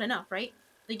still not enough, right?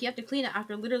 Like, you have to clean it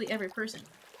after literally every person.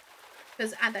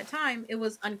 Because at that time, it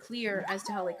was unclear as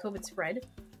to how, like, COVID spread.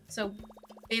 So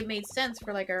it made sense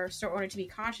for, like, our store owner to be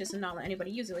cautious and not let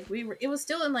anybody use it. Like, it was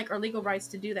still in, like, our legal rights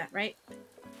to do that, right?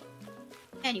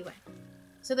 Anyway.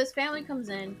 So this family comes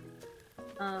in,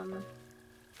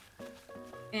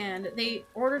 and they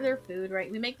order their food, right?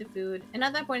 We make the food, and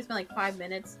at that point, it's been, like, 5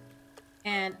 minutes.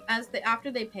 And after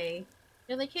they pay,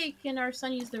 they're like, hey, can our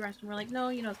son use the restroom? We're like, no,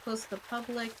 you know, it's close to the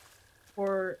public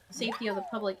for safety of the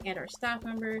public and our staff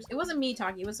members. It wasn't me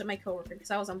talking, it was my coworker, because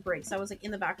I was on break, so I was, like,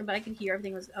 in the background, but I could hear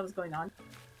everything that was going on,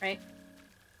 right?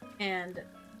 And,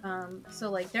 so,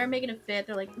 like, they're making a fit.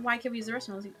 They're like, why can't we use the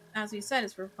restroom? I was like, as we said,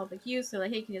 it's for public use. They're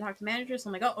like, hey, can you talk to managers? So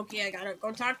I'm like, oh, okay, I gotta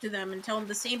go talk to them and tell them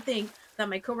the same thing that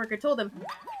my coworker told them.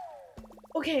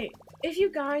 Okay, if you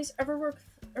guys ever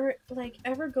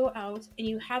ever go out and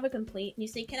you have a complaint and you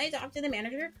say, can I talk to the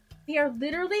manager? They are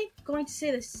literally going to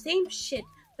say the same shit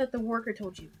that the worker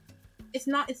told you. It's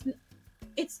not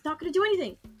gonna do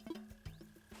anything.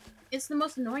 It's the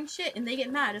most annoying shit, and they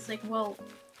get mad. It's like, well,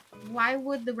 why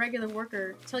would the regular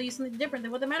worker tell you something different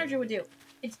than what the manager would do?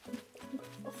 It's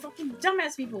fucking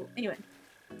dumbass people. Anyway,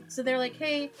 so they're like,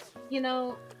 hey, you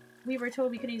know, we were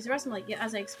told we couldn't use the restroom. Like, yeah,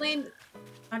 as I explained,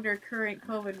 under current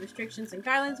COVID restrictions and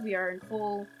guidelines, we are in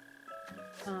full,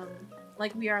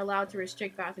 like, we are allowed to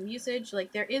restrict bathroom usage.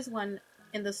 Like, there is one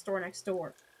in the store next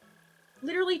door.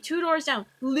 Literally 2 doors down.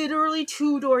 Literally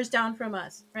 2 doors down from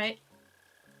us, right?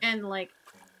 And, like,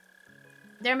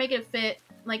 they're making it fit.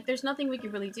 Like, there's nothing we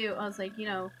could really do. I was like, you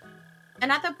know...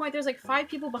 And at that point, there's, like, 5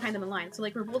 people behind them in line. So,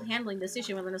 like, we're both handling this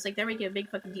issue, and then it's like, they're making a big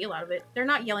fucking deal out of it. They're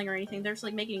not yelling or anything. They're just,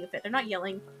 like, making it fit. They're not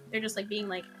yelling. They're just, like, being,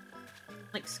 like,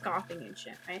 scoffing and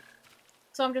shit, right?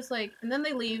 So I'm just like... And then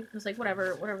they leave. It's like,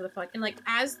 whatever the fuck. And, like,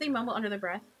 as they mumble under their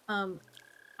breath, I'm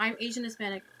Asian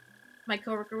Hispanic. My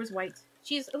coworker was white.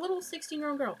 She's a little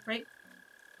 16-year-old girl, right?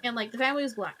 And, like, the family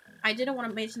was black. I didn't want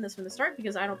to mention this from the start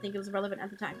because I don't think it was relevant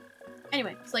at the time.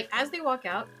 Anyway, it's like, as they walk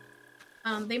out,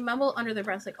 they mumble under their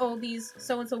breath, like, oh, these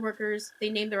so-and-so workers, they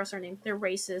named the restaurant name. They're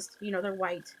racist. You know, they're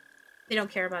white. They don't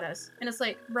care about us. And it's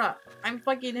like, bruh, I'm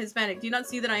fucking Hispanic. Do you not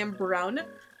see that I am brown?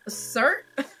 Sir?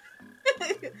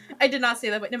 I did not say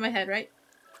that, but in my head, right?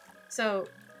 So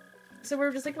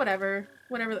we're just like, whatever.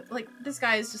 Like, this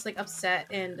guy is just, like, upset,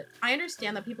 and I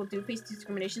understand that people do face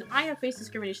discrimination. I have faced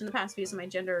discrimination in the past because of my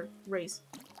gender, race,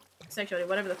 sexuality,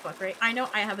 whatever the fuck, right? I know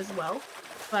I have as well,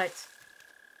 but...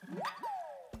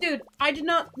 Dude, I did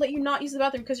not let you not use the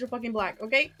bathroom because you're fucking black,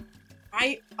 okay?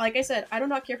 Like I said, I do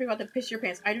not care if you're about to piss your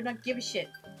pants. I do not give a shit.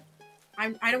 I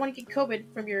don't want to get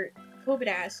COVID from your COVID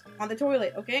ass on the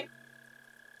toilet, okay?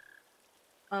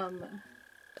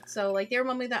 So, like, they were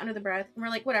mumbling that under the breath, and we're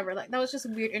like, whatever, like, that was just a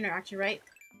weird interaction, right?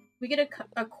 We get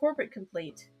a corporate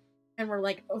complaint, and we're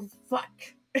like, oh, fuck.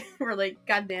 We're like,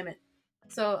 god damn it.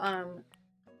 So,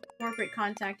 corporate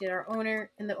contacted our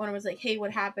owner, and the owner was like, hey,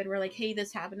 what happened? We're like, hey,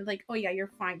 this happened. And like, oh yeah, you're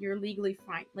fine. You're legally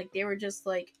fine. Like, they were just,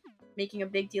 like, making a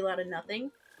big deal out of nothing.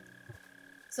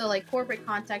 So, like, corporate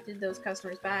contacted those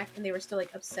customers back, and they were still, like,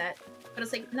 upset. But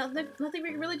it's like, nothing we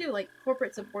can really do. Like,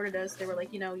 corporate supported us. They were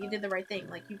like, you know, you did the right thing.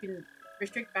 Like, you can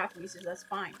restrict bathroom usage. That's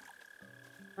fine.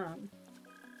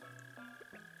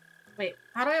 Wait,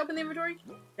 how do I open the inventory?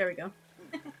 There we go.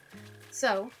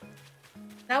 So,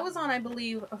 That was on, I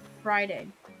believe, a Friday.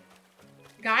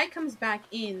 Guy comes back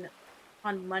in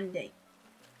on Monday.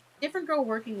 Different girl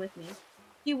working with me.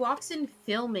 He walks in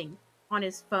filming on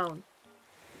his phone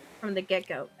from the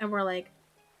get-go. And we're like,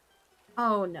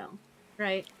 oh no.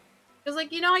 Right? Because,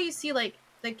 like, you know how you see, like,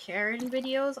 the Karen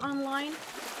videos online?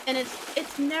 And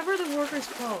it's never the worker's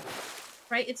fault.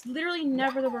 Right? It's literally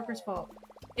never the worker's fault.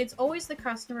 It's always the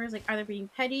customers, like, either being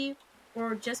petty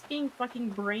or just being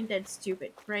fucking brain dead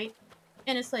stupid, right?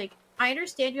 And it's like, I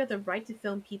understand you have the right to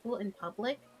film people in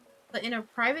public, but in a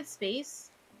private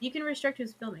space, you can restrict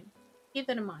who's filming. Keep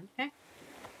that in mind, okay?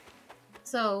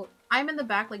 So, I'm in the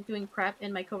back, like, doing prep,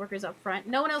 and my coworker's up front.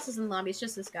 No one else is in the lobby, it's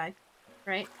just this guy,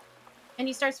 right? And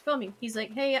he starts filming. He's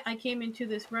like, hey, I came into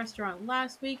this restaurant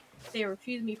last week. They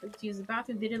refused me to use the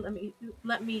bathroom. They didn't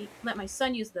let my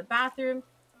son use the bathroom.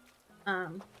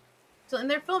 So, and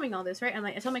they're filming all this, right? I'm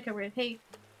like, I tell my coworker, hey,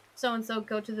 so-and-so,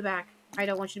 go to the back. I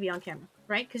don't want you to be on camera,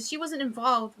 right? Because she wasn't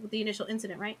involved with the initial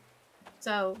incident, right?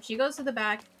 So, she goes to the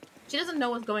back. She doesn't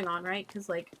know what's going on, right? Because,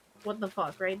 like, what the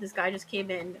fuck, right? This guy just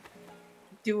came in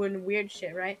doing weird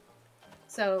shit, right?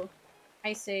 So,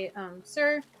 I say,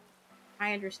 sir,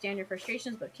 I understand your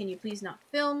frustrations, but can you please not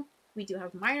film? We do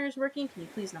have minors working. Can you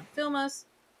please not film us?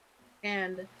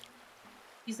 And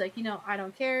he's like, you know, I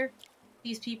don't care.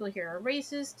 These people here are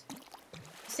racist.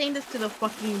 Saying this to the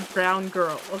fucking brown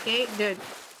girl, okay? Dude.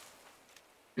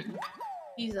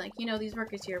 He's like, you know, these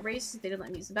workers here are racist. They didn't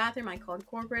let me use the bathroom. I called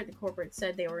corporate. The corporate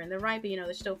said they were in the right, but, you know,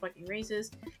 they're still fucking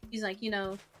racist. He's like, you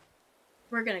know,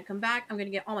 we're gonna come back. I'm gonna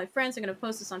get all my friends. I'm gonna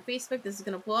post this on Facebook. This is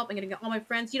gonna blow up. I'm gonna get all my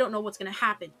friends. You don't know what's gonna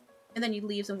happen. And then he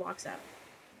leaves and walks out.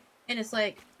 And it's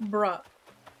like, bruh.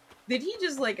 Did he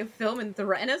just, like, film and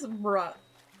threaten us? Bruh.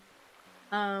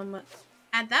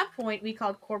 At that point, we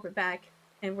called corporate back.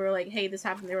 And we were like, hey, this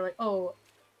happened. They were like, oh,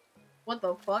 what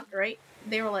the fuck, right?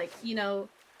 They were like, you know,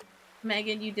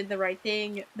 Megan, you did the right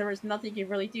thing. There was nothing you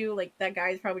really do. Like, that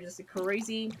guy's probably just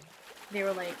crazy. They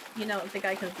were like, you know, if the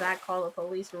guy comes back, call the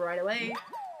police right away.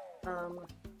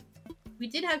 We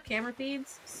did have camera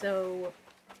feeds, so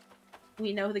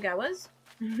we know who the guy was.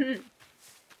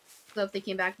 So if they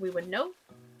came back, we would know.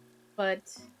 But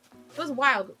it was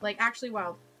wild. Like, actually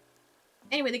wild.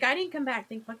 Anyway, the guy didn't come back.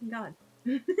 Thank fucking God.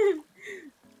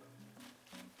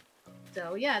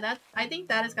 So, yeah, I think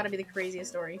that has got to be the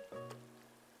craziest story.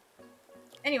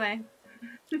 Anyway.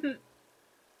 And,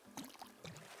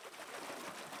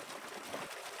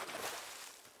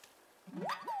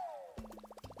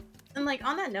 like,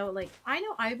 on that note, like, I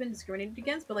know I've been discriminated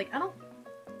against, but, like, I don't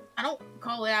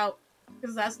call it out,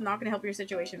 because that's not gonna help your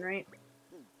situation, right?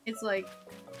 It's, like,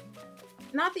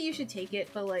 not that you should take it,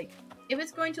 but, like, if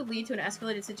it's going to lead to an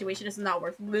escalated situation, it's not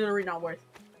worth, literally not worth.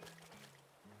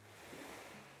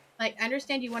 Like, I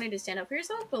understand you wanted to stand up for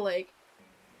yourself, but, like,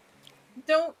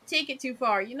 don't take it too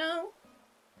far, you know?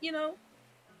 You know?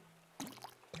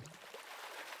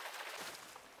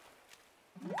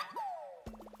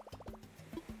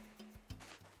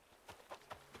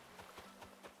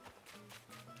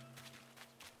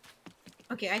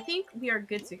 Okay, I think we are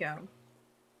good to go.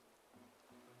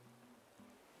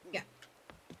 Yeah.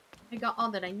 I got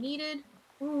all that I needed.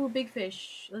 Ooh, big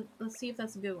fish. Let's see if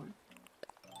that's a good one.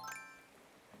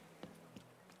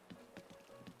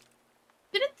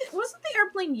 Wasn't the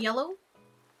airplane yellow?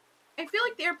 I feel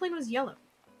like the airplane was yellow.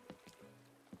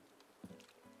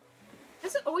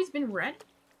 Has it always been red?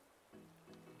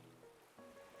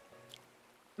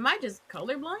 Am I just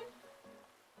colorblind?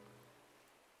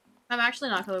 I'm actually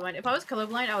not colorblind. If I was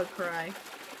colorblind, I would cry.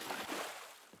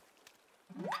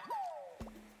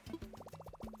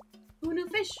 Ooh, new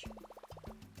fish!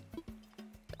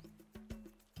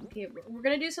 Okay, we're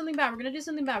gonna do something bad. We're gonna do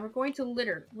something bad. We're going to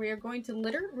litter. We are going to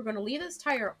litter. We're gonna leave this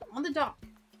tire on the dock.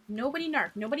 Nobody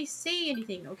narc. Nobody say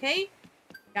anything, okay?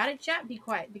 Got it, chat? Be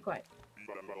quiet. Be quiet.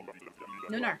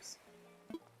 No narcs.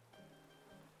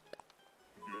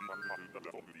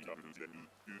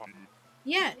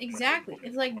 Yeah, exactly.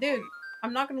 It's like, dude,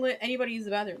 I'm not gonna let anybody use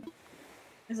the bathroom.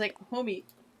 It's like, homie,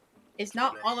 it's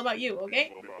not all about you,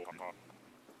 okay?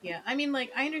 Yeah, I mean,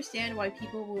 like, I understand why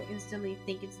people will instantly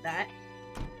think it's that.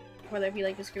 Whether it be,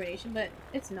 like, discrimination, but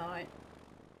it's not.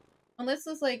 Unless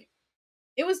it's, like,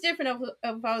 it was different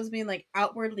if I was being, like,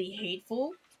 outwardly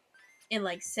hateful and,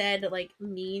 like, said, like,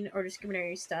 mean or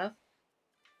discriminatory stuff.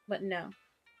 But no,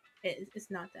 it's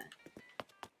not that.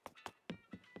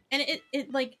 And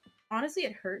it, like, honestly,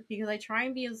 it hurt because I try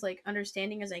and be as, like,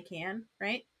 understanding as I can,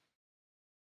 right?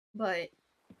 But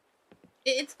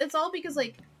it's all because,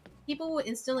 like, people will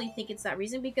instantly think it's that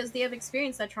reason because they have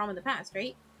experienced that trauma in the past,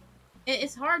 right?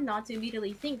 It's hard not to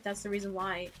immediately think that's the reason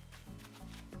why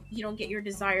you don't get your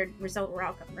desired result or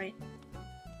outcome, right?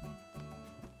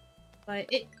 But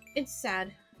it's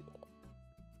sad.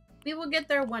 We will get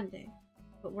there one day,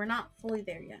 but we're not fully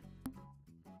there yet.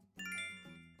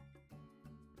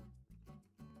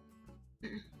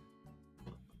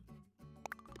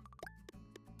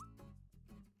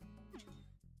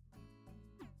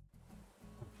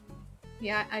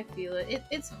 Yeah, I feel it.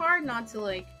 It's hard not to,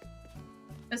 like,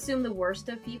 assume the worst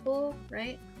of people,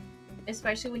 right?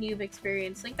 Especially when you've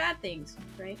experienced, like, bad things,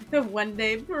 right? One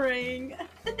day praying.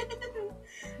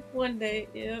 One day,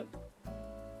 yep.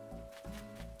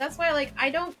 That's why, like, I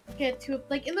don't get too,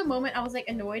 like, in the moment I was, like,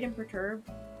 annoyed and perturbed.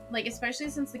 Like, especially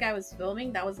since the guy was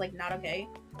filming, that was, like, not okay.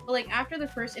 But, like, after the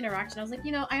first interaction, I was like,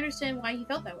 you know, I understand why he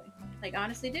felt that way. Like,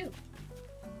 honestly do.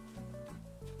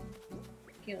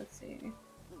 Okay, let's see.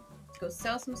 Let's go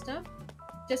sell some stuff.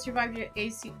 Just survived your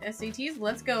SATs.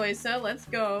 Let's go, Asa. Let's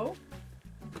go.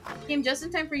 Came just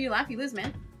in time for you laugh, you lose,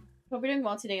 man. Hope you're doing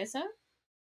well today, Asa.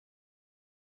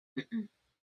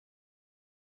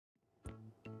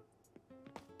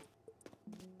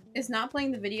 Is not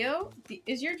playing the video?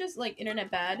 Is your just, like, internet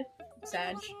bad?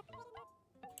 Sag.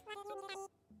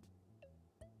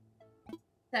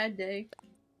 Sad day.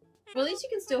 Well, at least you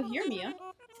can still hear me, huh?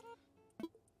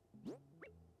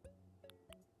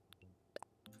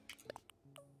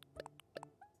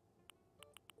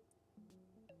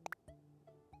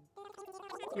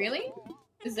 Really?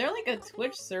 Is there, like, a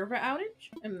Twitch server outage?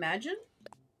 Imagine?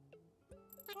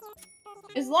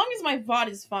 As long as my VOD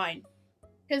is fine.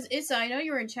 Because, Issa, I know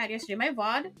you were in chat yesterday. My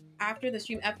VOD, after the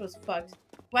stream F was fucked.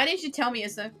 Why didn't you tell me,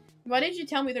 Issa? Why didn't you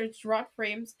tell me there's drop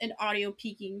frames and audio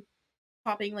peaking,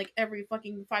 popping, like, every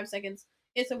fucking 5 seconds?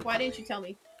 Issa, why didn't you tell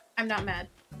me? I'm not mad.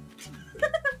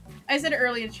 I said it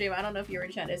early in stream. I don't know if you were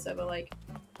in chat, Issa, but, like,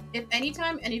 if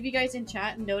anytime any of you guys in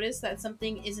chat notice that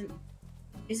something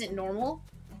isn't normal,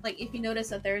 like, if you notice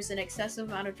that there's an excessive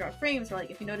amount of drop frames, or,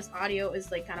 like, if you notice audio is,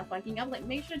 like, kind of fucking up, like,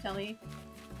 make sure to tell me.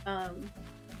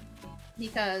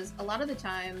 Because a lot of the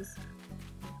times,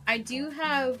 I do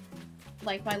have,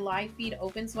 like, my live feed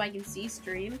open so I can see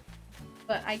stream,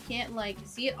 but I can't, like,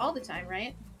 see it all the time,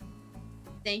 right?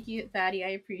 Thank you, Fatty. I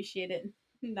appreciate it.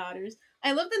 Nodders.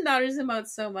 I love the Nodders emote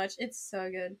so much. It's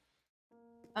so good.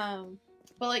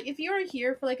 But, like, if you are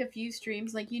here for, like, a few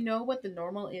streams, like, you know what the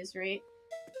normal is, right?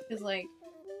 Because, like,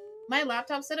 my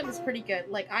laptop setup is pretty good.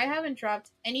 Like, I haven't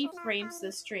dropped any frames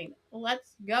this stream.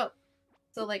 Let's go.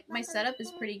 So, like, my setup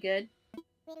is pretty good.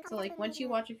 So, like, once you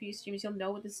watch a few streams, you'll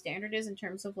know what the standard is in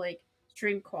terms of, like,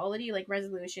 stream quality, like,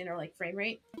 resolution, or, like, frame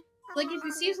rate. Like, if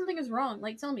you see something is wrong,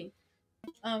 like, tell me.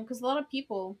 Because a lot of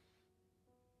people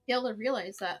fail to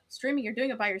realize that streaming, you're doing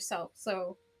it by yourself.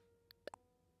 So,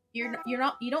 you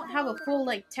don't have a full,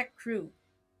 like, tech crew.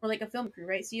 Or, like, a film crew,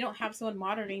 right? So you don't have someone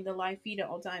monitoring the live feed at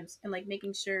all times. And, like,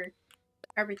 making sure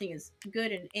everything is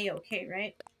good and a-okay,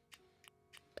 right?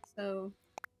 So,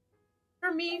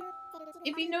 for me,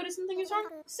 if you notice something is wrong,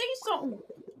 say so.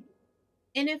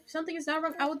 And if something is not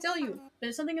wrong, I will tell you. But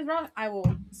if something is wrong, I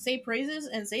will say praises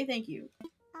and say thank you.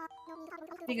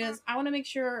 Because I want to make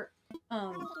sure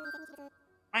I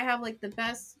have, like, the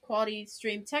best quality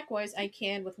stream tech-wise I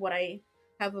can with what I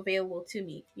have available to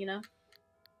me, you know?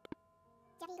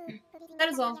 That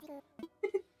is all.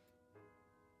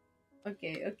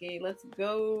 Okay, let's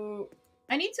go.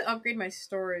 I need to upgrade my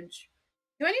storage.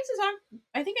 Do I need to talk?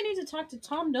 I think I need to talk to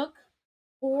Tom Nook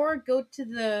or go to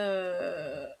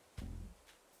the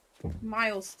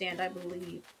Miles stand, I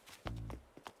believe.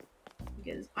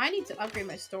 Because I need to upgrade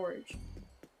my storage.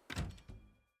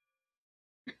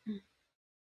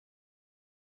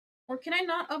 Or can I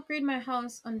not upgrade my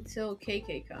house until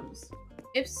KK comes?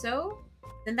 If so,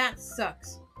 then that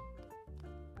sucks.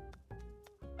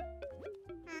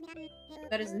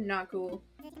 That is not cool.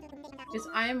 Because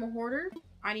I am a hoarder.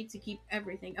 I need to keep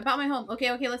everything. About my home. Okay,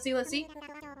 let's see.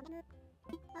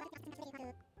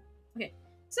 Okay,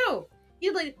 so,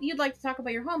 you'd like to talk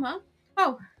about your home, huh?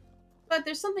 Oh, but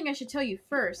there's something I should tell you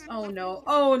first. Oh no.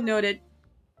 Oh, noted.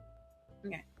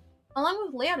 Okay. Along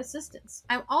with layout assistance,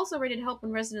 I'm also ready to help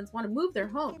when residents want to move their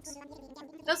homes.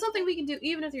 That's something we can do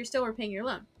even if you're still repaying your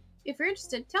loan. If you're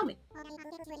interested, tell me.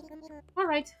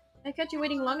 Alright, I kept you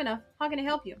waiting long enough. How can I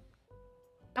help you?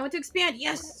 I want to expand.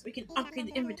 Yes! We can upgrade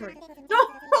the inventory. No!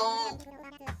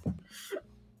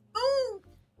 Oh!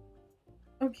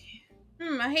 Okay.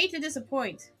 I hate to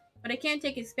disappoint, but I can't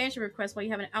take expansion requests while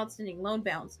you have an outstanding loan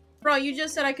balance. Bro, you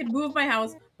just said I could move my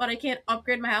house, but I can't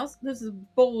upgrade my house? This is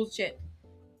bullshit.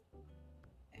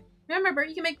 Remember,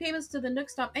 you can make payments to the Nook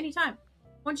Stop anytime.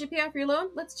 Once you pay off your loan,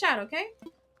 let's chat, okay?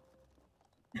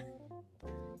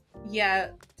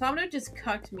 Yeah, Tom Nook just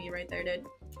cucked me right there, dude.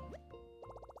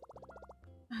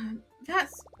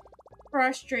 That's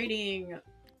frustrating.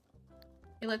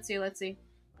 Okay, let's see.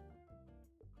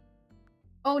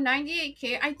 Oh,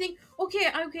 98K. I think,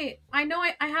 okay. I know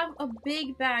I have a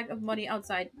big bag of money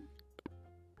outside.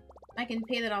 I can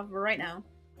pay that off right now.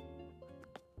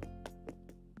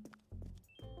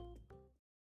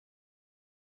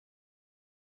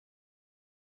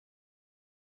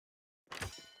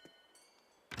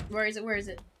 Where is it? Where is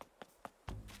it?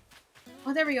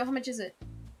 Oh, there we go. How much is it?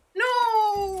 No!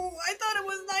 I thought it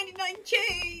was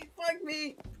 99K! Fuck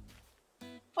me.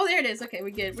 Oh, there it is. Okay,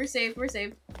 we're good. We're saved. We're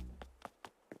saved.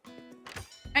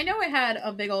 I know I had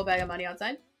a big old bag of money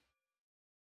outside.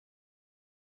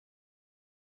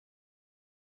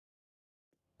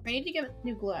 I need to get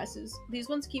new glasses. These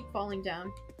ones keep falling down.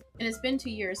 And it's been 2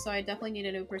 years, so I definitely need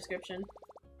a new prescription.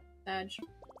 Badge.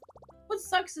 What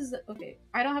sucks is that- okay,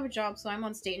 I don't have a job, so I'm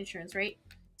on state insurance, right?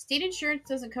 State insurance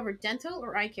doesn't cover dental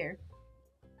or eye care.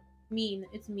 Mean.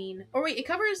 It's mean. Or wait, it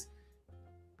covers...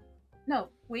 No,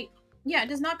 wait. Yeah, it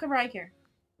does not cover eye care.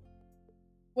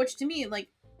 Which to me, like,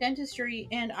 dentistry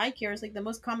and eye care is like the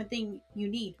most common thing you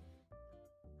need.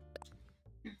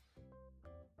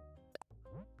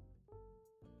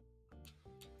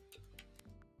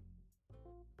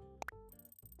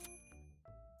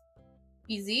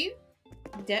 Easy.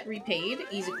 Debt repaid.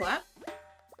 Easy clap.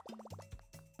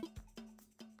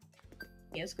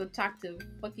 Yeah, let's go talk to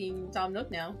fucking Tom Nook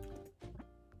now.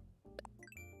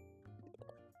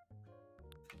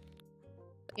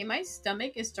 Okay, my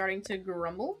stomach is starting to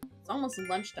grumble. It's almost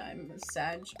lunchtime. It's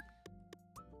sad.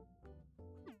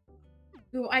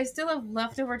 Ooh, I still have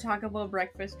leftover Taco Bell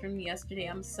breakfast from yesterday.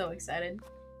 I'm so excited.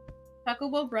 Taco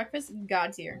Bell breakfast,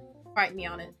 God tier. Fight me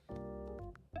on it.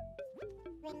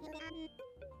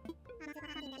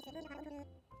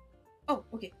 Oh,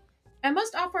 okay. I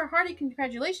must offer a hearty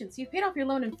congratulations. You've paid off your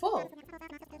loan in full.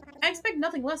 I expect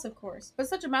nothing less, of course, but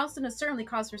such a milestone is certainly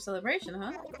cause for celebration,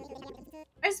 huh?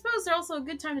 I suppose they're also a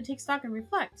good time to take stock and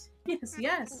reflect. Yes,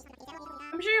 yes.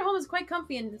 I'm sure your home is quite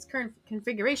comfy in its current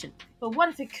configuration, but what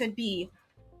if it could be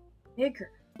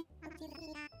bigger?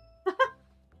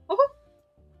 Oh,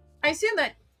 I assume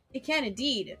that it can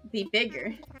indeed be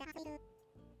bigger.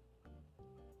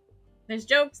 There's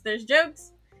jokes, there's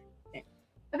jokes. Okay.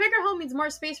 A bigger home means more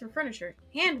space for furniture,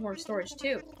 and more storage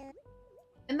too.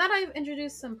 And that I've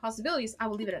introduced some possibilities, I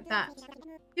will leave it at that.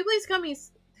 Do please come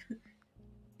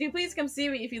Do please come see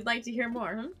me if you'd like to hear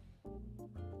more,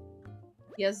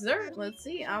 Yes, sir. Let's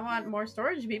see. I want more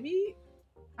storage, baby.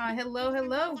 Hello,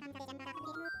 hello.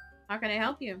 How can I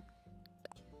help you?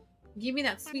 Give me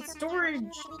that sweet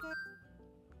storage.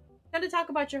 Time to talk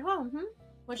about your home,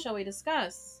 What shall we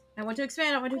discuss? I want to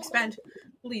expand.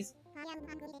 Please.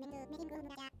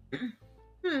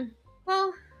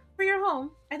 Well, for your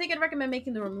home, I think I'd recommend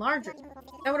making the room larger.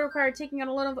 That would require taking out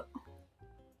a loan of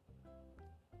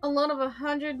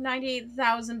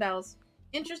 198,000 bells.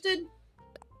 Interested?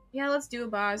 Yeah, let's do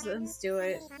it, boss. Let's do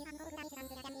it.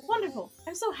 Wonderful.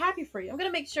 I'm so happy for you. I'm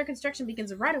gonna make sure construction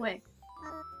begins right away.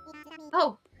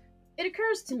 Oh, it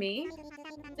occurs to me,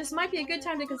 this might be a good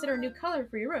time to consider a new color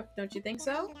for your roof, don't you think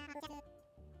so?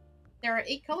 There are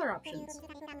 8 color options.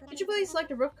 Could you please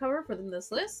select a roof cover from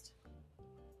this list?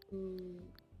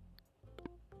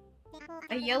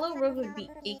 A yellow roof would be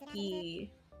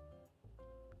icky.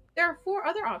 There are 4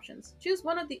 other options. Choose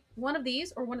one of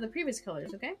these or one of the previous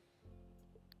colors, okay?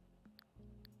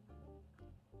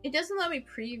 It doesn't let me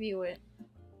preview it.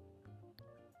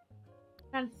 I'm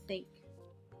trying to think.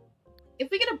 If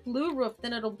we get a blue roof,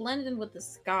 then it'll blend in with the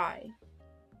sky,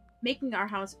 making our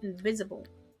house invisible.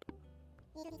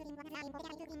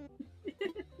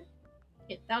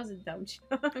 Yeah, that was a dumb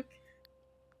joke.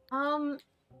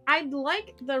 I'd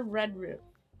like the red roof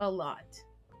a lot.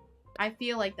 I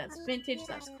feel like that's vintage,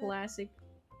 that's classic.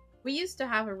 We used to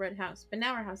have a red house, but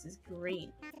now our house is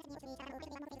green.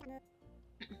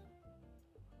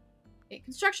 Okay,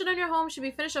 construction on your home should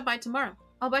be finished up by tomorrow.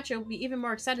 I'll bet you'll be even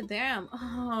more excited than I am.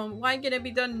 Why can't it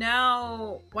be done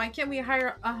now? Why can't we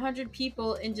hire 100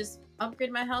 people and just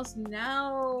upgrade my house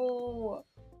now?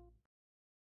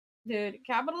 Dude,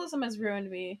 capitalism has ruined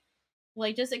me.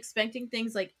 Like, just expecting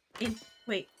things like,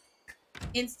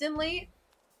 instantly,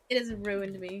 it has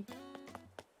ruined me.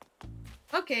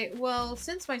 Okay, well,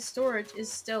 since my storage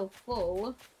is still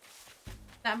full,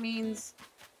 that means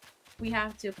we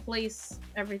have to place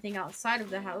everything outside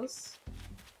of the house.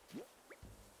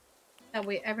 That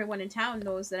way everyone in town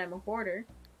knows that I'm a hoarder.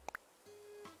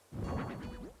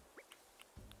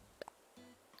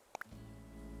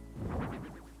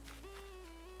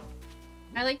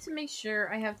 I like to make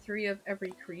sure I have 3 of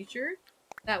every creature.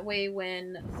 That way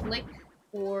when Flick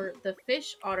or the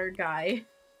fish otter guy,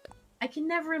 I can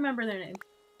never remember their name,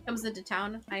 comes into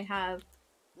town, I have...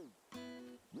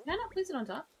 Can I not place it on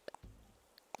top?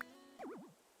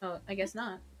 Oh, I guess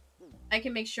not. I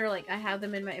can make sure, like, I have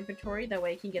them in my inventory, that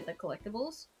way I can get the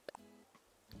collectibles.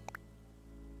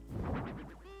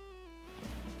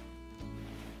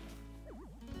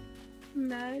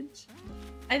 Madge.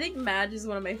 I think Madge is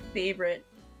one of my favorite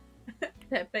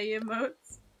Pepe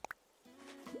emotes.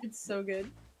 It's so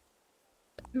good.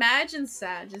 Madge and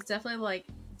Sag is definitely, like,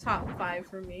 top 5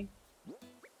 for me.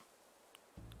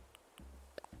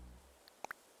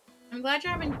 I'm glad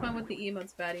you're having fun with the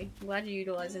emotes, Batty. I'm glad you're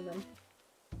utilizing them.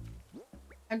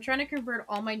 I'm trying to convert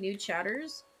all my new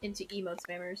chatters into emote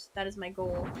spammers. That is my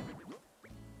goal.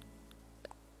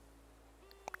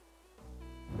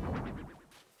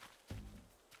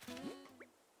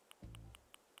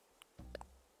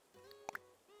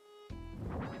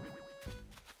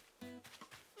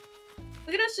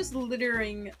 Look at us just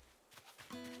littering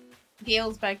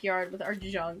Gale's backyard with our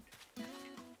junk.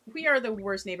 We are the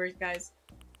worst neighbors, guys.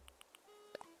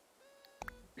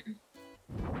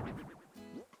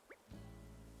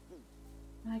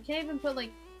 I can't even put,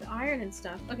 like, the iron and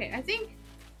stuff. Okay, I think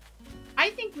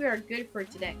we are good for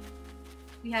today.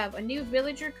 We have a new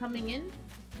villager coming in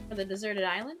for the deserted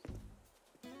island.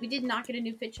 We did not get a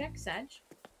new fit check, Sag.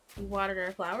 We watered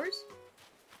our flowers.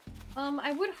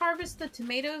 I would harvest the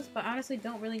tomatoes, but honestly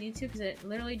don't really need to because it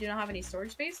literally do not have any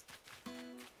storage space.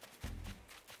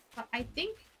 But I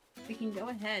think we can go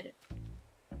ahead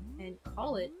and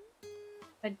call it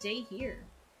a day here.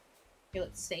 Okay,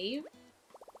 let's save.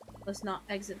 Let's not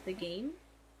exit the game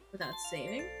without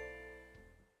saving.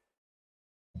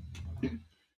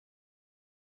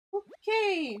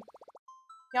 Okay.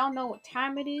 Y'all know what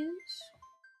time it is?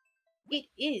 It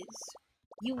is.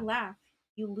 You laugh,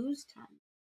 you lose time.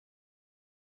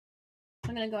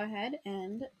 I'm gonna go ahead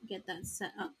and get that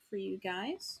set up for you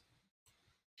guys.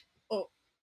 Oh,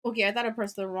 okay, I thought I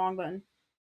pressed the wrong button.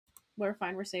 We're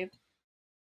fine, we're saved.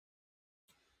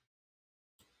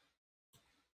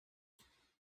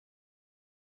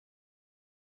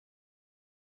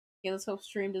 Okay, let's hope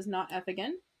stream does not F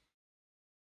again.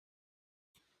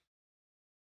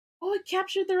 Oh, it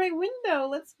captured the right window!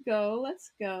 Let's go,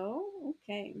 let's go.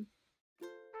 Okay.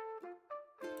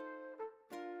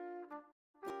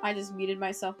 I just muted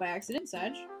myself by accident,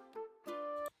 Sag.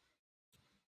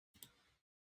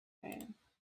 Okay.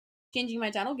 Changing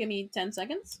my title, give me 10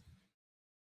 seconds.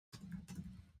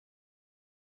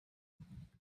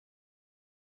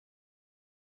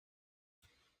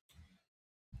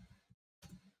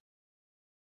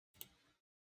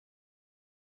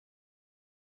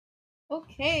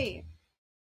 Okay.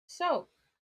 So,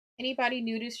 anybody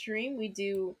new to stream, we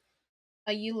do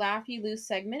a You Laugh, You Lose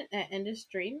segment at end of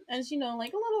stream. As you know,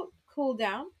 like a little cool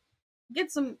down.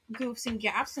 Get some goofs and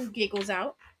gaps and giggles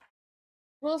out.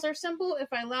 Rules are simple.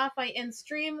 If I laugh, I end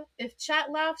stream. If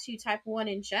chat laughs, you type 1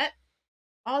 in chat.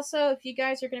 Also, if you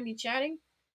guys are going to be chatting,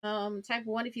 type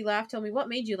 1 if you laugh. Tell me what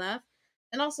made you laugh.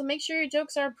 And also, make sure your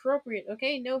jokes are appropriate,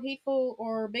 okay? No hateful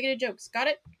or bigoted jokes. Got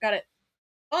it? Got it.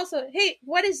 Also, hey,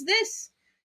 what is this?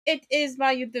 It is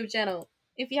my YouTube channel.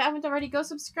 If you haven't already, go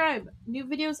subscribe. New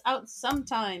videos out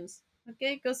sometimes.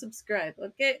 Okay? Go subscribe.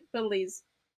 Okay? Please.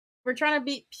 We're trying to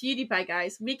beat PewDiePie,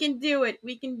 guys. We can do it.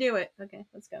 We can do it. Okay,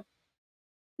 let's go.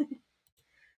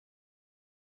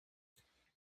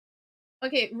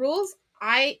 Okay, rules.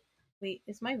 Wait,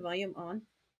 is my volume on?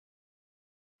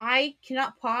 I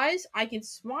cannot pause. I can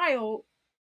smile,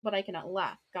 but I cannot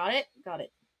laugh. Got it? Got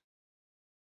it.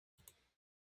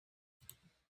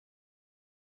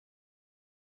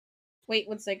 Wait,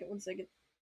 1 second, 1 second.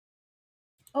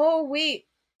 Oh, wait.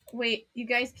 Wait, you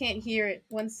guys can't hear it.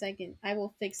 1 second. I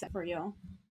will fix it for y'all.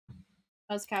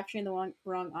 I was capturing the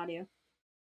wrong audio.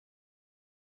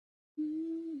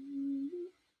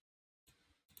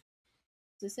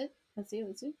 Is this it? Let's see,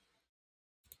 let's see.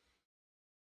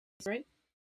 That's right.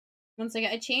 1 second.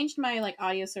 I changed my, like,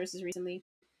 audio sources recently.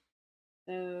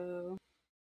 So...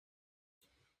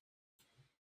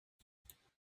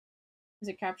 Is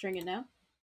it capturing it now?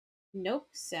 Nope.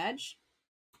 Sag.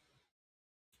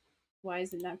 Why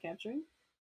is it not capturing?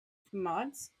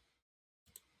 Mods.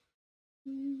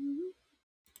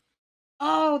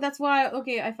 Oh, that's why.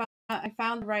 Okay, I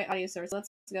found the right audio source. Let's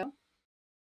go.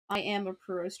 I am a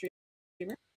pro streamer.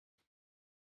 Okay,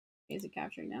 is it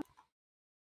capturing now?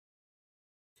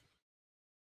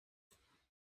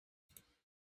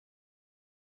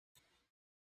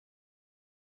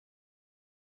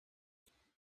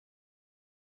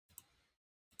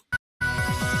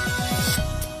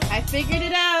 I figured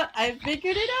it out. I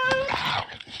figured it out.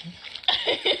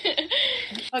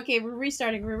 Okay, we're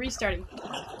restarting. We're restarting.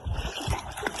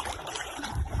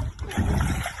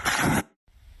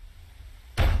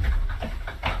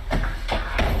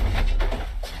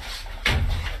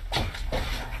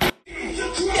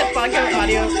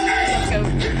 audio. Let's go.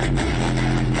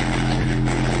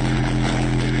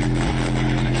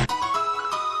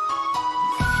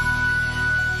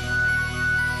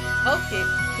 Okay,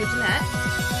 switching that.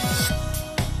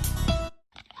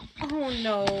 Oh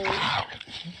no.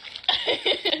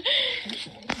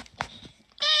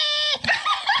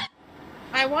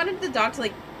 I wanted the dog to,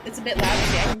 like, it's a bit loud.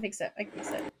 Okay, I can fix it. I can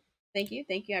fix it. Thank you.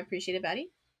 I appreciate it,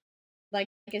 Batty. Like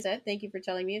I said, thank you for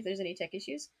telling me if there's any tech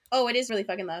issues. Oh, it is really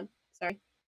fucking loud. Sorry.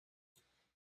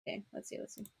 Okay, let's see.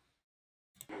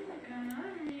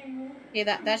 Okay,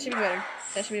 that should be better.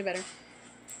 That should be better.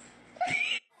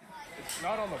 It's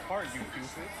not on the part, you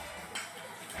goofy.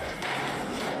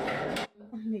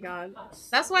 Oh my god.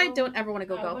 That's why I don't ever want to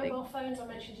go golfing. Mobile phones I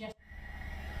mentioned yesterday.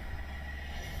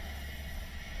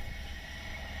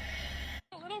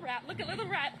 Little rat, look at little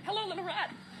rat. Hello, little rat.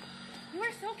 You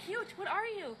are so cute. What are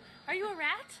you? Are you a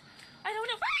rat? I don't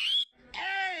know.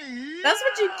 That's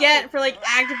what you get for, like,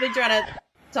 actively trying to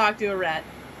talk to a rat.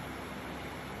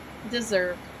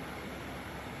 Deserved.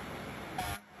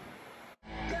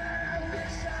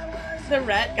 The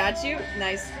rat got you?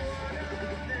 Nice.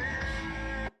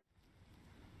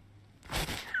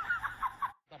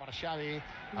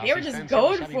 They were just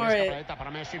going for it.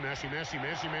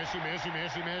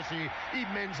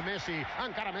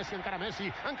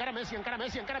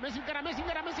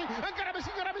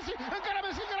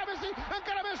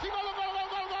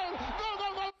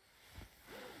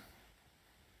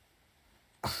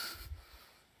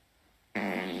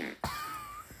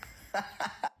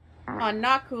 Oh,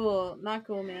 not cool. Not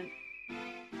cool, man.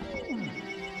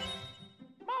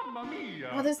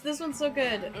 Oh, this one's so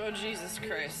good. Oh, Jesus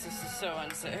Christ, this is so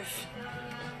unsafe.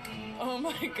 Oh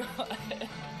my god.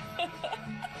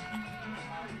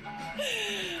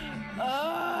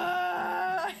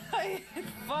 I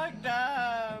fucked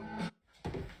up.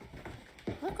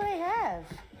 Look what I have.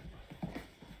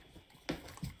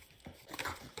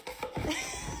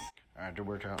 Alright, good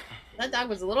workout. That dog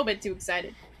was a little bit too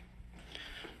excited.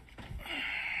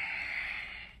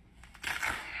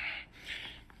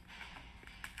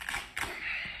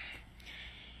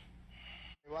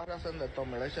 Hacen de todo,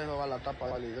 mira, ahí se roba la tapa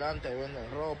del hidrante, ahí venden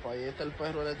ropa, ahí está el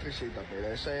perro electricista,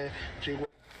 mira, ese chihuahua.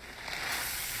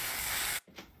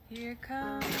 Here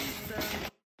comes the...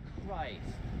 Right.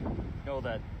 Know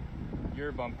that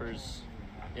your bumper's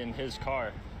in his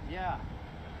car. Yeah.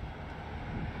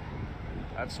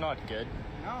 That's not good.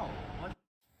 No. What?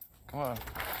 Come on.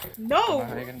 No!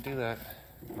 How are you gonna do that?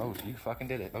 Oh, you fucking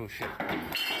did it. Oh, shit.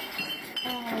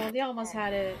 Oh, they almost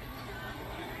had it.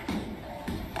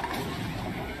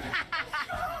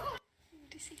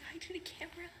 To say hi to the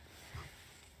camera.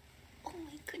 Oh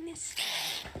my goodness.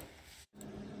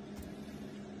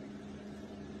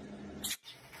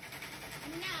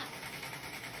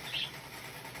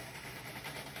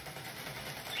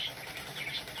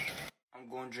 I'm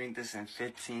going to drink this in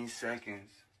 15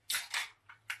 seconds.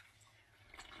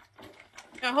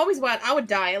 I hope he's wet. I would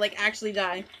die. Like, actually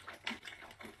die.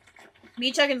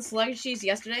 Me chugging slushies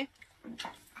yesterday.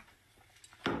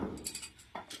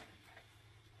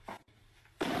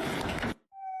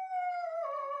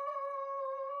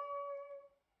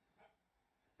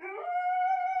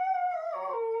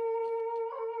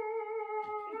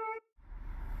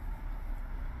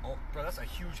 Oh, bro, that's a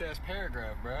huge-ass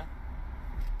paragraph, bro.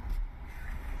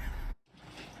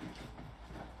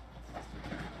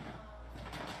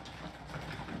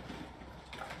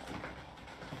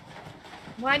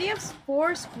 Why do you have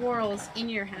 4 squirrels in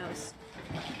your house?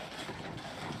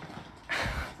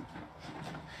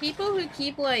 People who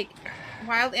keep, like,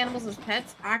 wild animals as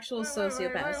pets, actual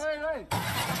sociopaths. Wait.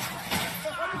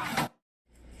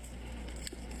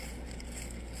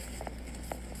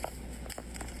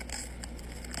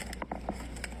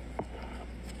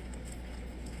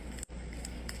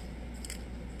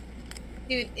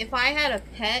 Dude, if I had a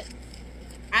pet,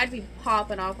 I'd be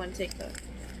popping off on TikTok.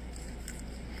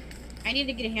 I need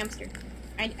to get a hamster.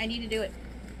 I need to do it.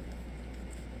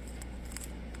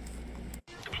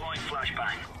 Deploying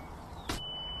flashbang.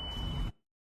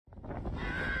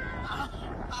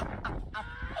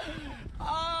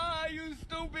 Ah, you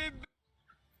stupid.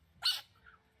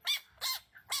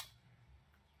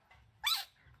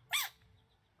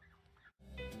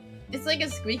 It's like a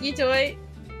squeaky toy.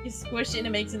 You squish it and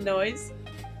it makes a noise.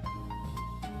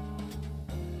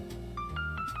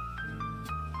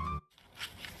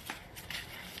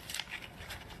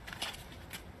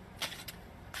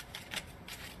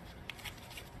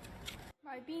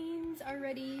 My beans are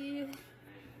ready.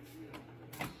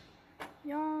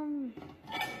 Yum.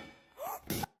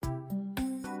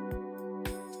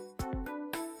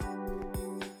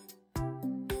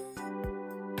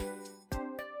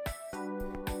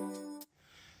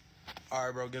 All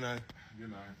right, bro. Good night.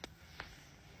 Good night.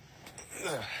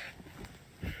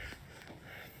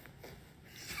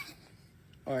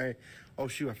 All right. Oh,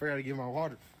 shoot. I forgot to get my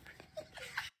water.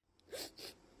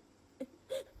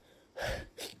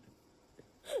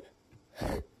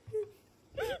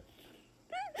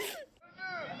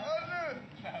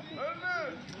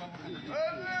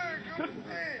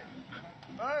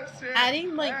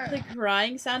 Adding like the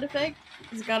crying sound effect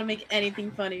has got to make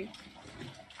anything funny.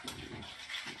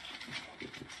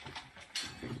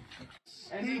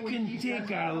 They can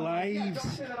take our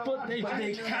lives, but they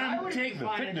can't take the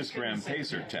fitness gram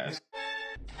pacer test.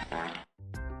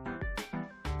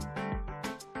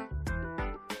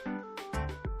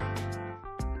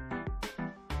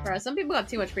 Bro, some people have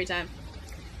too much free time.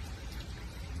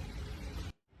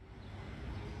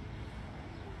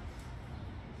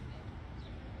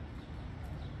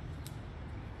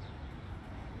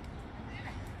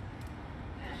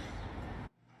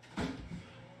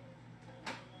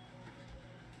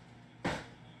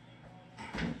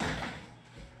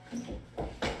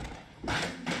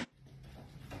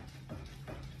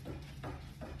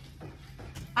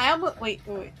 I almost wait.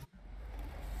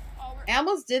 I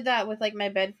almost did that with like my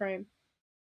bed frame.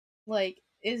 Like,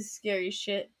 is scary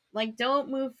shit. Like, don't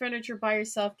move furniture by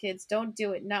yourself, kids. Don't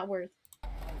do it. Not worth.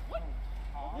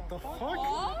 What the fuck?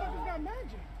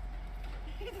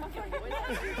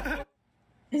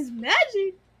 It's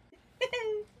magic.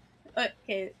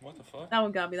 Okay. What the fuck? That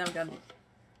one got me. That one got me.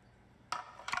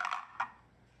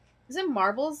 Is it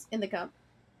marbles in the cup?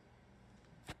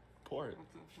 Pour it.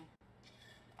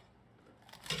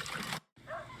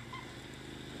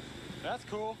 That's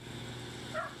cool.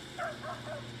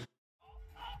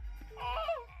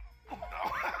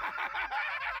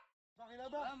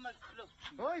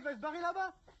 Oh, il va se barrer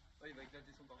là-bas. Oh, il va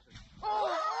éclater son pare-choc.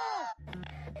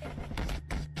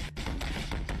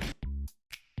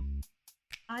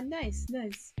 Ah, nice,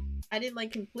 nice. I didn't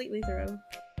like completely throw.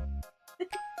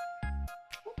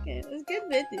 Okay, it was a good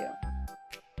video.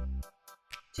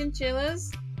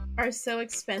 Chinchillas are so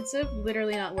expensive,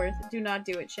 literally not worth it. Do not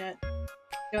do it, chat.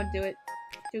 Don't do it.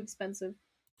 Too expensive.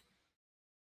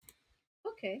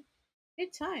 Okay.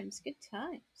 Good times, good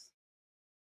times.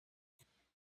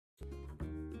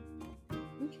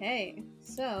 Okay,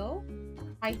 so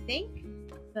I think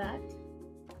that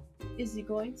is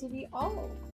going to be all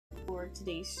for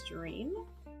today's stream.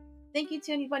 Thank you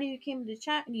to anybody who came to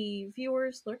chat, any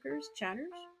viewers, lurkers, chatters.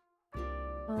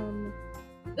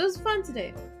 It was fun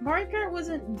today. Mario Kart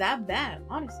wasn't that bad,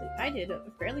 honestly. I did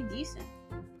fairly decent.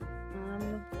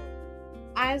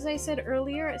 As I said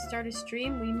earlier at start of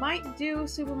stream, we might do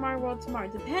Super Mario World tomorrow.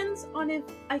 Depends on if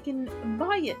I can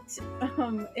buy it.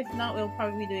 If not, we'll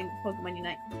probably be doing Pokemon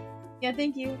Unite. Yeah,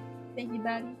 thank you. Thank you,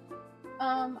 Batty.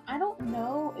 I don't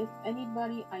know if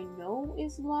anybody I know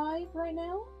is live right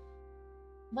now.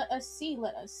 Let us see,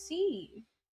 let us see.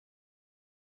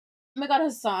 Oh my god,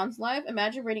 Hassan's live.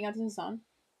 Imagine raiding out to Hassan.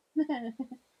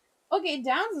 Okay,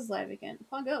 Downs is live again.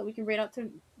 I'll go. We can raid out to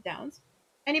Downs.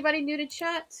 Anybody new to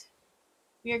chat?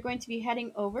 We are going to be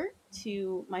heading over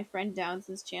to my friend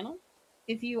Downs' channel.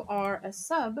 If you are a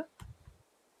sub,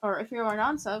 or if you are a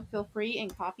non-sub, feel free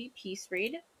and copy Peace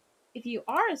Raid. If you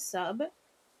are a sub,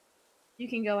 you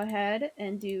can go ahead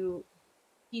and do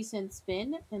Peace and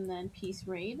Spin, and then Peace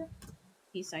Raid,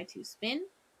 Peace I2 Spin.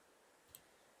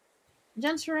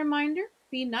 Just a reminder,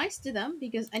 be nice to them,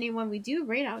 because anyone we do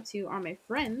raid out to are my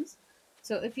friends.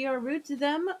 So if you are rude to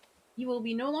them, you will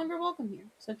be no longer welcome here.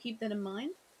 So keep that in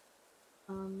mind.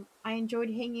 I enjoyed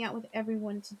hanging out with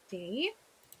everyone today,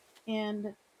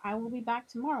 and I will be back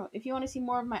tomorrow. If you want to see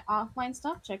more of my offline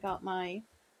stuff, check out my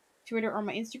Twitter or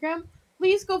my Instagram.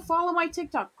 Please go follow my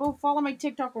TikTok. Go follow my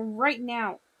TikTok right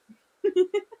now.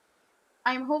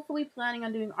 I'm hopefully planning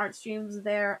on doing art streams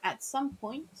there at some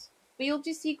point, but you'll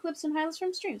just see clips and highlights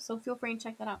from streams, so feel free and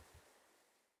check that out.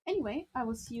 Anyway, I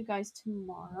will see you guys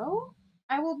tomorrow.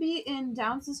 I will be in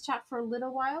Downs' chat for a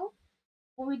little while.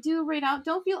 When we do raid out,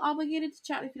 don't feel obligated to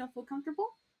chat if you don't feel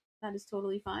comfortable. That is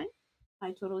totally fine.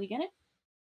 I totally get it.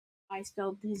 I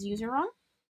spelled his user wrong.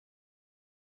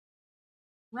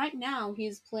 Right now,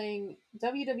 he's playing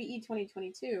WWE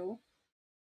 2022,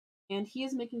 and he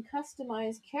is making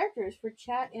customized characters for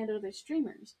chat and other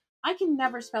streamers. I can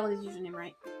never spell his username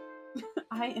right.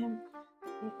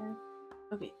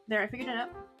 Okay, there, I figured it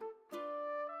out.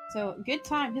 So, good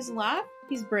time. His laugh,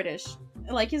 he's British.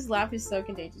 Like, his laugh is so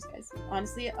contagious, guys.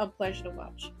 Honestly, a pleasure to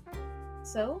watch.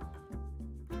 So,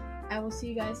 I will see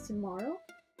you guys tomorrow.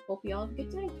 Hope you all have a good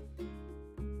day.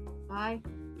 Bye.